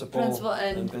 principal, principal,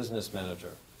 and business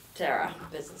manager. Tara,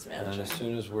 business And manager. as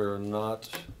soon as we're not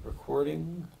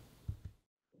recording.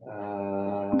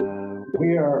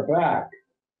 We are back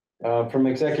from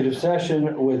executive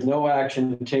session with no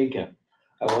action taken.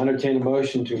 I will entertain a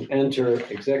motion to enter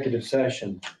executive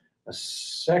session a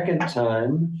second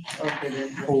time Okay,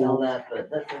 didn't tell that, but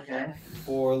that's okay.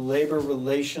 for labor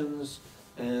relations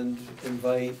and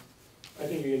invite I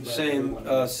think you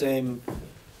invite same,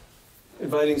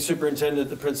 inviting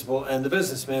superintendent, the principal, and the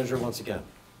business manager once again.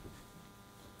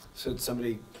 So did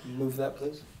somebody move that,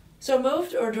 please? So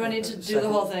moved, or do I need to do the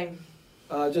whole thing?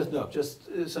 Just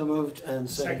so moved and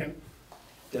second. Second.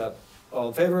 Yeah, all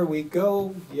in favor, we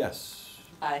go, yes.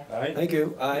 Aye. Thank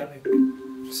you, aye.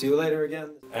 See you later again.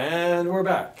 And we're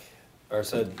back,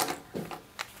 RSUD,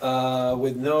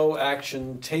 with no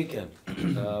action taken.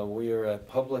 We are at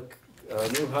public,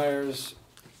 new hires.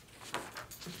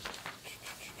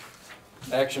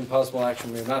 Action, possible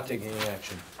action, we're not taking any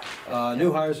action.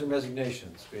 New hires and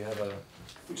resignations, we have a.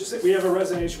 We have a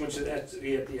resignation which is at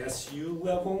the SU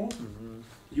level.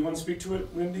 You want to speak to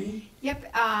it, Lindy?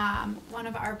 Yep, one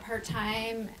of our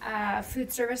part-time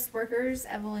food service workers,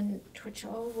 Evelyn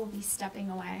Twitchell, will be stepping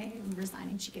away and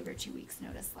resigning. She gave her 2 weeks'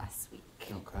 notice last week.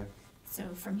 Okay. So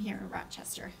from here in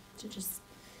Rochester to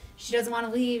she doesn't want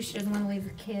to leave. She doesn't want to leave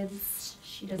her kids.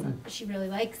 She doesn't. She really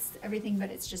likes everything, but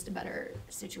it's just a better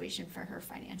situation for her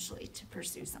financially to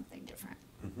pursue something different.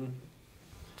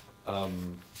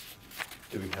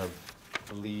 Do we have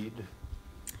a lead?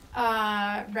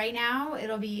 Right now,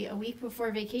 it'll be a week before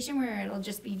vacation where it'll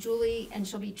just be Julie, and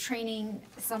she'll be training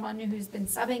someone who's been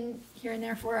subbing here and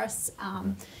there for us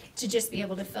to just be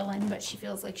able to fill in, but she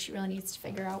feels like she really needs to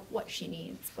figure out what she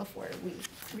needs before we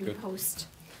repost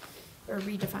or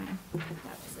redefine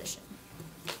that position.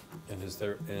 And is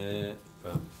there,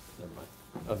 well, never mind,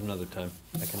 of another time,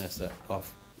 I can ask that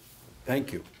off.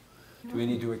 Thank you. Do we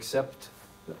need to accept,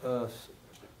 Well,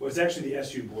 it's actually the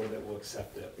SU board that will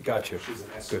accept it. Got you. She's an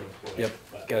SU Good. employee. Yep,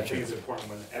 But I got think you. it's important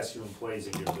when SU employees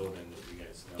in your building that you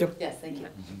guys know. Yep. Yes, thank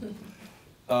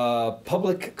you.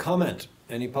 Public comment,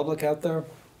 any public out there?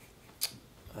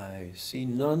 I see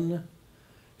none.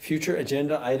 Future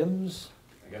agenda items?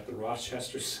 I got the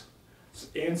Rochesters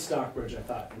and Stockbridge, I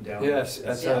thought, and down. Yes,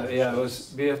 that's, yeah,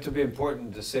 we have to be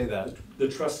important to say that. The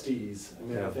trustees, I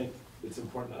mean, I Yeah. think it's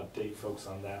important to update folks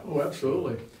on that. Oh,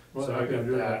 absolutely. Well, So I can got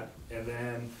do that, and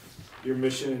then your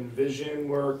mission and vision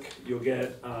work, you'll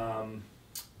get,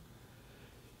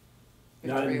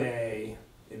 not in May,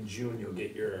 in June, you'll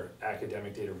get your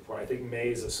academic data report. I think May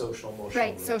is a social emotional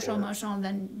Right, report. social emotional,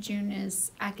 then June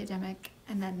is academic,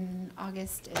 and then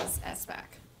August is SBAC.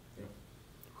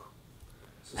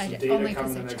 So some only data 'cause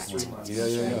coming I the next checked. 3 months.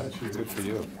 Yeah, good for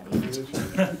you.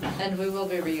 And we will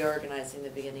be reorganizing the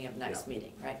beginning of next Yeah.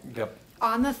 meeting, right? Yep.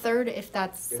 On the 3rd, if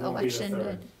that's It won't be the election.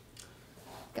 3rd.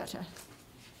 Gotcha.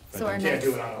 But So you our You can't next,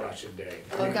 do it on election day.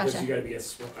 Oh, Because gotcha. you gotta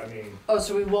get, I mean, Oh,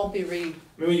 so we won't be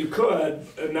you could,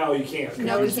 no, you can't.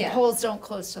 no, we because the can't. polls don't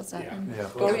close till 7. Yeah.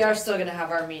 but we are still gonna have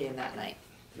our meeting that night.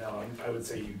 No, I would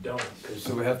say you don't, 'cause-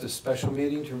 So we have this special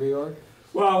meeting to reorg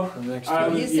well, for next I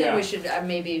week? would- He's saying yeah. we should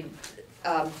maybe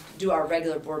do our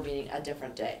regular board meeting a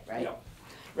different day, right? Yeah.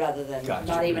 Rather than Gotcha.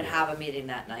 not even have a meeting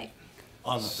that night.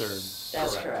 On the 3rd.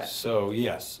 That's Correct. correct. So,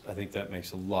 yes, I think that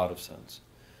makes a lot of sense.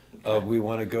 We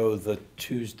want to go the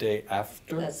Tuesday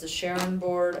after? That's the Sharon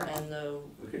board and the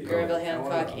Look at you. Graryville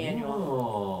Hancock Oh.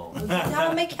 annual. Oh. It's not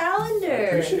on my I calendar.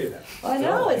 appreciate that. I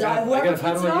know, it's, I whoever gotta- how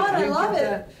puts do it I get- on, how do I you love get it.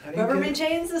 that? How do you Whoever get it?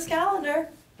 maintains this calendar.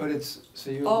 But it's,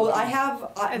 so you. Oh, I have,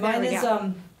 there mine we is,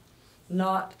 go.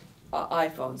 not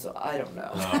iPhone, so I don't know.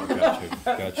 Oh,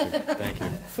 got you, thank you.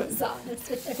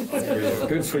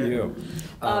 Good for you.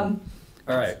 All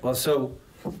right, well, so,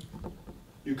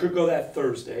 You could go that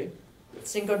Thursday,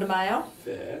 Cinco de Mayo?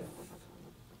 5th.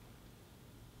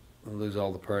 we'll lose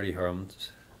all the party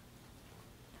hums.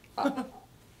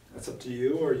 That's up to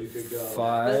you, or you could go.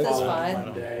 Five. That's following fine.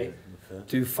 Monday.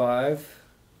 Do 5,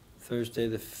 Thursday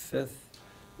the 5th,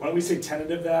 Why don't we say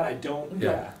tentative that? I don't,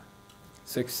 Yeah. yeah.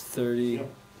 6:30 Yep.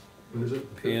 What is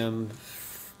it? PM,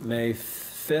 May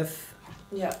 5th?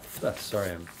 Yeah,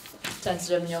 Sorry, I'm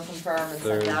tentative, and you'll confirm and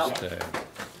send out Thursday.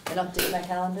 and update my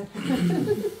calendar.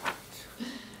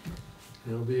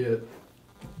 It'll be at.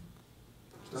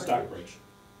 Stockbridge.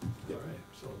 All right,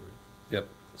 celebrate. Yep,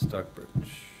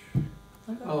 Stockbridge.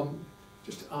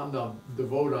 Just on the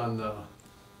vote on,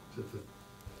 is it the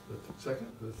second,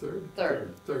 the third?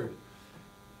 Third. Third.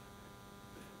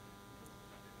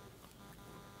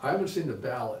 I haven't seen the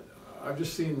ballot, I've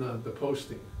just seen the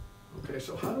posting. Okay,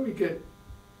 so how do we get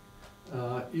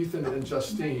Ethan and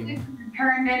Justine?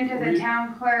 Turned into the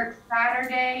town clerk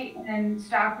Saturday, and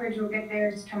Stockbridge will get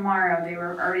theirs tomorrow. They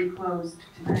were already closed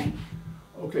tonight.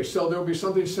 Okay, so there'll be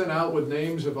something sent out with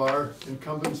names of our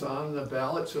incumbents on the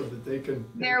ballot so that they can.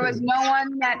 There was no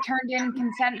one that turned in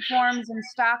consent forms in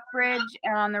Stockbridge,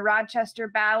 and on the Rochester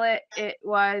ballot, it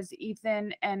was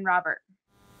Ethan and Robert.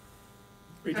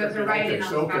 Those are right in.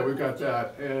 Okay, we got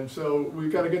that, and so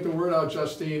we've got to get the word out,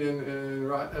 Justine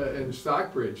and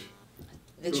Stockbridge.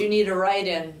 That you need a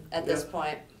write-in at this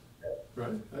point.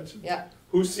 Right, that's Yeah.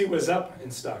 Whose seat was up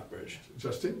in Stockbridge?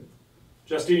 Justine.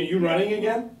 Justine, are you running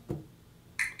again?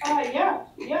 Yeah,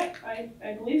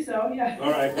 I believe so, yeah.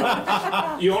 All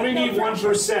right. You only need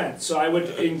 1%, so I would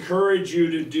encourage you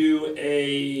to do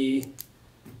a,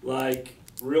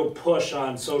 real push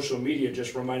on social media,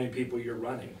 just reminding people you're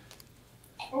running.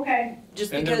 Okay.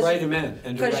 Just And because. to write them in,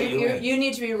 and to Because write you in. you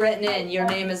need to be written in, your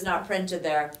name is not printed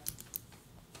there.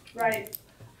 Right,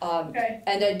 okay.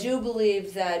 And I do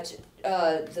believe that,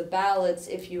 the ballots,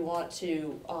 if you want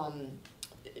to,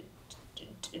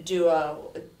 do a,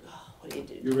 what do you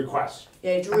do? Your request.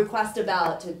 Yeah, you have to request a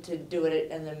ballot to do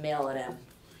it and then mail it in,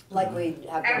 like we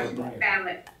have. Absentee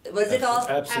ballot. What's it called?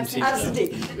 Absentee.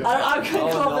 Absentee. I couldn't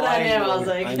come up with that name, I was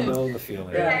like. I know the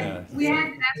feeling, Yeah. yeah.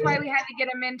 That's why we had to get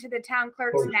them into the town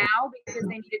clerks now, because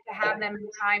they needed to have them in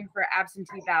time for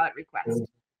absentee ballot request.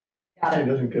 He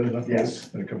doesn't get enough votes,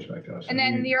 then it comes back to us. And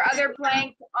then your other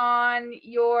blank on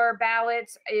your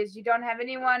ballots is you don't have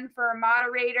anyone for a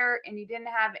moderator, and you didn't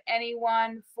have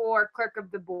anyone for clerk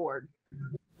of the board.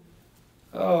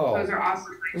 Oh, Those are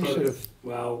awesome. we should have,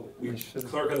 Well,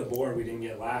 clerk of the board, we didn't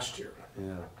get last year.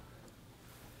 yeah,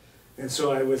 And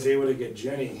so I was able to get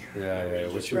Jenny. yeah,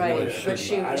 which you really Right, should. but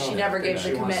she I don't never think gave the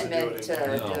she wants to do commitment it to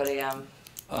again. do it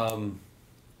again.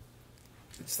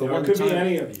 It's the It one could be time.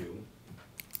 any of you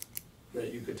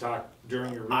that you could talk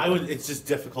during your. I would, it's just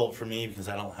difficult for me because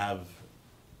I don't have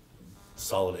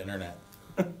solid internet.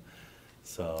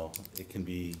 So it can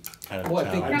be kind of Well, I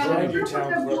think- challenging. No, tried the your clerk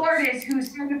town of the clerks. board is who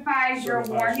certifies your Certifies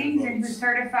your warnings and who votes.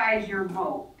 certifies your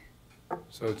vote.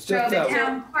 So it's So just the that,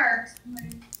 town clerks,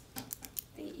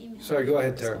 They email Sorry, go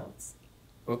ahead, the Tara. results.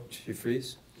 oh, did she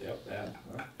freeze? Yep, that.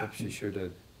 Oh, she sure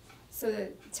did. So the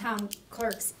town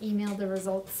clerks email the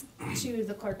results to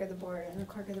the clerk of the board, and the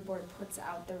clerk of the board puts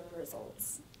out the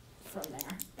results from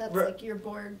there. That's Right. like your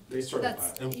board, They certify.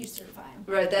 that's, it. you certify them.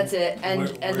 Right, that's it, and Where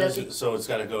is that's, it? So it's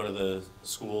gotta go to the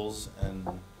schools and,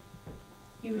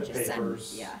 You would The just send,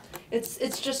 papers. yeah.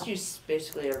 it's just you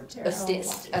basically Tara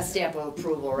a stamp of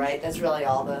approval, right? That's really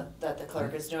all that the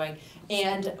clerk is doing.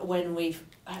 And when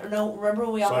I don't know, remember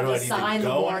when we all so had do I to need sign to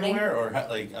the go warning? anywhere or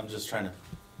I'm just trying to,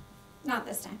 Not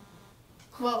this time.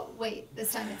 Well, wait,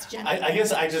 this time it's Jen. I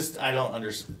guess I don't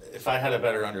if I had a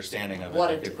better understanding of it,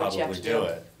 I could what you have probably to do do.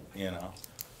 it, you know?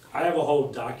 I have a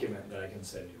whole document that I can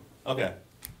send you. Okay.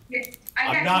 I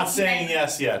I'm not saying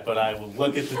yes yet, but I will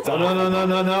look at the No,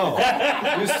 document. no.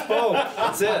 You spoke,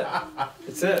 that's it,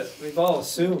 that's it, we've all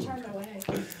assumed. Turn away.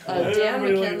 Dan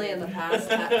Really? McKinley in the past,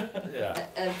 Yeah,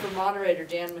 and for moderator,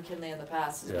 Dan McKinley in the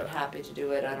past has been Yeah. happy to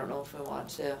do it. I don't know if we want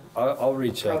to I'll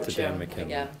reach out to approach Dan him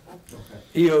McKinley. again.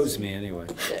 He owes me anyway.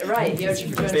 Right, you're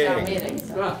doing town Big. meeting,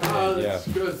 so. Oh, that's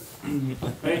good. And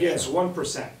again, it's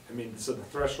 1%. I mean, so the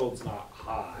threshold's not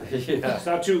high. Yeah. It's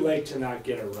not too late to not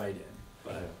get a write-in,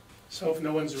 but So if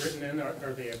no one's written in, are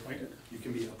they appointed? you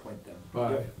can appoint them.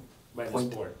 Bye. Yep, by this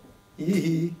Appoint. board.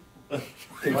 Hee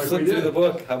Can Like flip we through did. the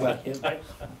book, how about him?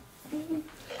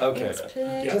 Okay,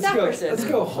 let's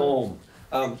go home.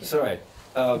 Sorry,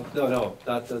 no,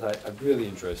 not that I really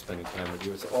enjoy spending time with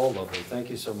you, it's all lovely, thank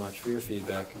you so much for your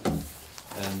feedback.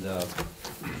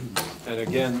 And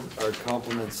again, our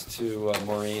compliments to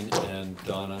Maureen and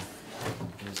Donna,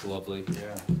 it was lovely.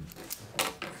 Yeah.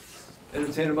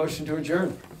 Entertain a motion to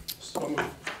adjourn. So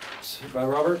moved. By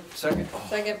Robert, second.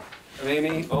 Second.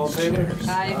 Amy, all in favor?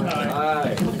 Aye.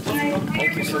 Aye.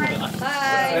 Thank you so much.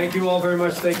 Bye. Thank you all very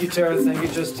much. Thank you, Tara. Thank you,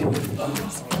 Justine.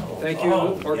 Thank you,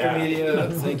 Oh, Orca yeah. Media.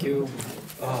 Thank you.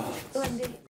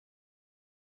 Lindy.